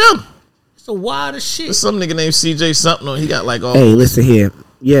toys? Yeah. It's the wildest shit. There's some nigga named CJ something on. He got like all. Hey, listen here.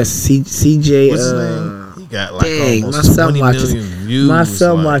 Yes, CJ. What's his name? He got like dang, almost my son 20 watches. million views. My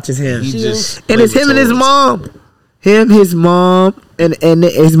son like, watches him. He just And it's play him with and his toys. mom. His mom, and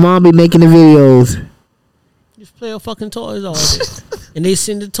his mom be making the videos. Just play with fucking toys all day. And they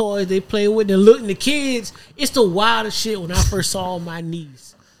send the toys, they play with them. Look, and the kids, it's the wildest shit when I first saw my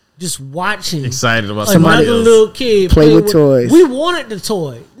niece. Just watching. Excited about another somebody else. little kid Play with toys. We wanted the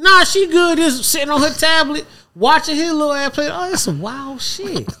toy. Nah, she good. Just sitting on her tablet, watching his little ass play. Oh, that's some wild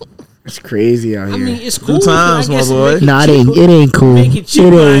shit. It's crazy out here. I mean, it's cool. times, I guess my boy. Nah, it ain't cool. Make it cheaper,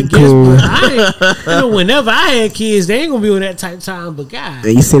 It I ain't guess. cool. But I ain't, whenever I had kids, they ain't gonna be on that type of time. But God,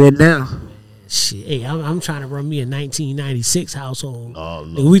 You say that now. shit, hey, I'm trying to run me a 1996 household. Oh,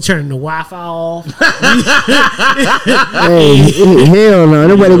 Nigga, we turning the Wi-Fi off. Hey, hell no.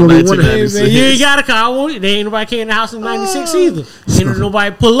 Nobody gonna be wanting. Hey, man, you ain't got a car. I want it. There ain't nobody came in the house in 96 either. Ain't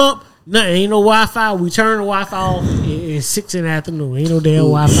nobody pull up. Nothing. Ain't no Wi-Fi. We turn the Wi-Fi off. It's 6 in the afternoon. Ain't no damn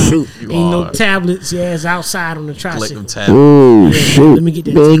Wi-Fi. shoot. Ain't no tablets. Yeah, it's outside on the Collect them tricycle. tabs. Oh shoot! let me get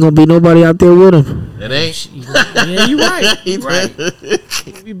that. There ain't gonna be nobody out there with him. It ain't. Yeah, you right. You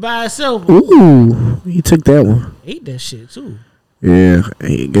right. Be by itself. Ooh, he took that one. Ate that shit too. Yeah,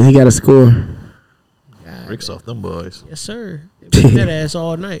 he got a score. Bricks off them boys. Yes, sir. They beat that ass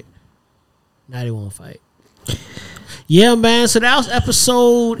all night. Now they won't fight. Yeah, man. So that was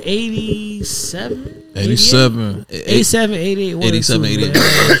episode 87? 87. 87, 88. 87, 88.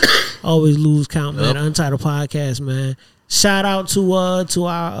 Always lose count, man. Untitled Podcast, man. Shout out to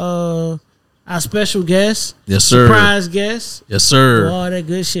our special guest. Yes, sir. Surprise guest. Yes, sir. All that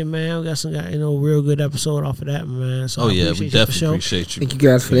good shit, man. We got some real good episode off of that, man. So We definitely appreciate you. Thank you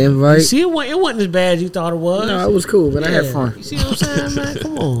guys for the invite. See, it wasn't as bad as you thought it was. No, it was cool, but I had fun. You see what I'm saying, man?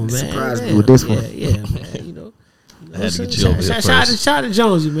 Come on, man. Surprised me with this one. Yeah, man. I had to get you over here Shout first. out to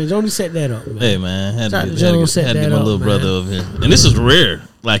Jonesy, man. Jonesy set that up, man. Hey, man. Had Shout to out get to Jones set my that little up, brother man. over here. And this is rare.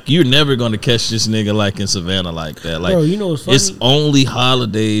 Like, you're never going to catch this nigga, like, in Savannah like that. Like, Bro, you know what's funny? it's only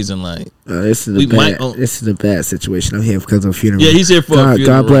holidays and, like... This is a bad situation. I'm here because of a funeral. Yeah, he's here for a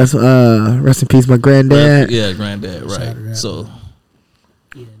funeral. God bless. Rest in peace, my granddad. Yeah, granddad, right. So...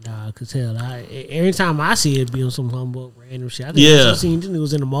 Yeah, nah, cause hell, every time I see it be on some humbug random shit. I think I've seen this nigga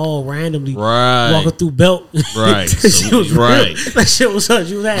was in the mall randomly walking through Belt. Right. She was right. That shit was her.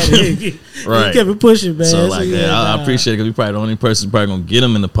 She was at it. Right. He kept it pushing, man. So like that, I nah. appreciate it because we probably the only person probably gonna get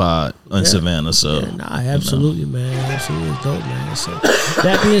him in the pod in Savannah. So Absolutely, man. Absolutely, it's dope, man. So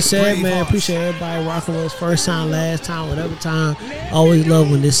that being said, man, appreciate everybody rocking with us. First time, last time, whatever time. Always love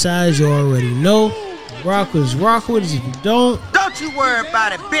when this size you already know. Rock with us. If you don't you worry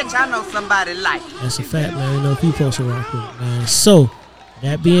about it, bitch. I know somebody like it. That's a fact, man. You know, if you supposed to rock with it, man. So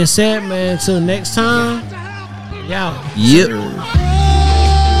that being said, man, until next time, y'all. Yep.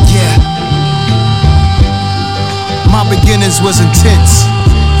 Yeah. My beginnings was intense.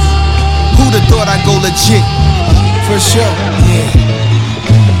 Who Who'd have thought I'd go legit? For sure.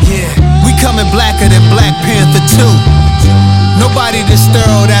 Yeah. We coming blacker than Black Panther 2. Nobody this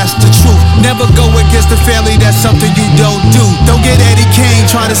thorough, that's the truth. Never go against the family, that's something you don't do. Don't get Eddie Kane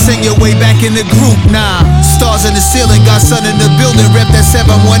trying to sing your way back in the group. Nah, stars in the ceiling, got sun in the building, rep that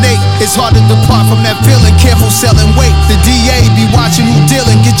 718. It's hard to depart from that feeling, careful selling weight. The DA be watching who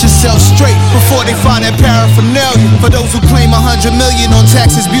dealing, get yourself straight before they find that paraphernalia. For those who claim 100 million on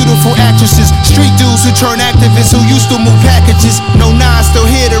taxes, beautiful actresses, street dudes who turn activists who used to move packages. No nine still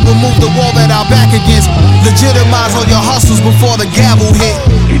here to remove the wall that our back against. Legitimize all your hustles before the gavel hit.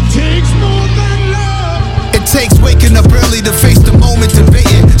 It takes more than love. It takes waking up early to face the moment,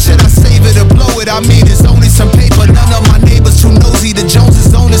 debating. Should I save it or blow it? I mean, it's only some paper. None of my neighbors too nosy. The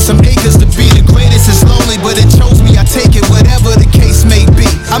Joneses owning some acres. To be the greatest is lonely, but it chose me. I take it, whatever the case may be.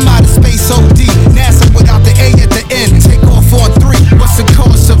 I'm out of space so deep. NASA without the A at the end. Take off on 3. What's the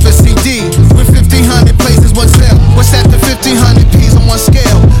cost of a CD? With 1,500 places, one sale. What's that to 1,500 P's on one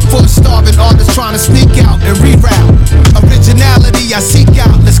scale? For a starving artist trying to sneak out and reroute. Originality I seek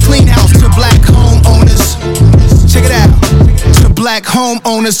out. Let's clean house to black homeowners. Check it out. To black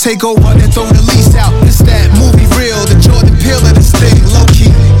homeowners take over and throw the lease out. It's that movie real, the Jordan Peele of this thing. Low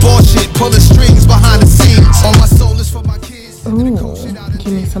key, bullshit, pulling strings behind the scenes. All my soul is for my kids. Ooh,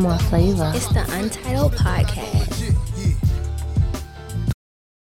 give me some more flavor. It's the Untitled Podcast.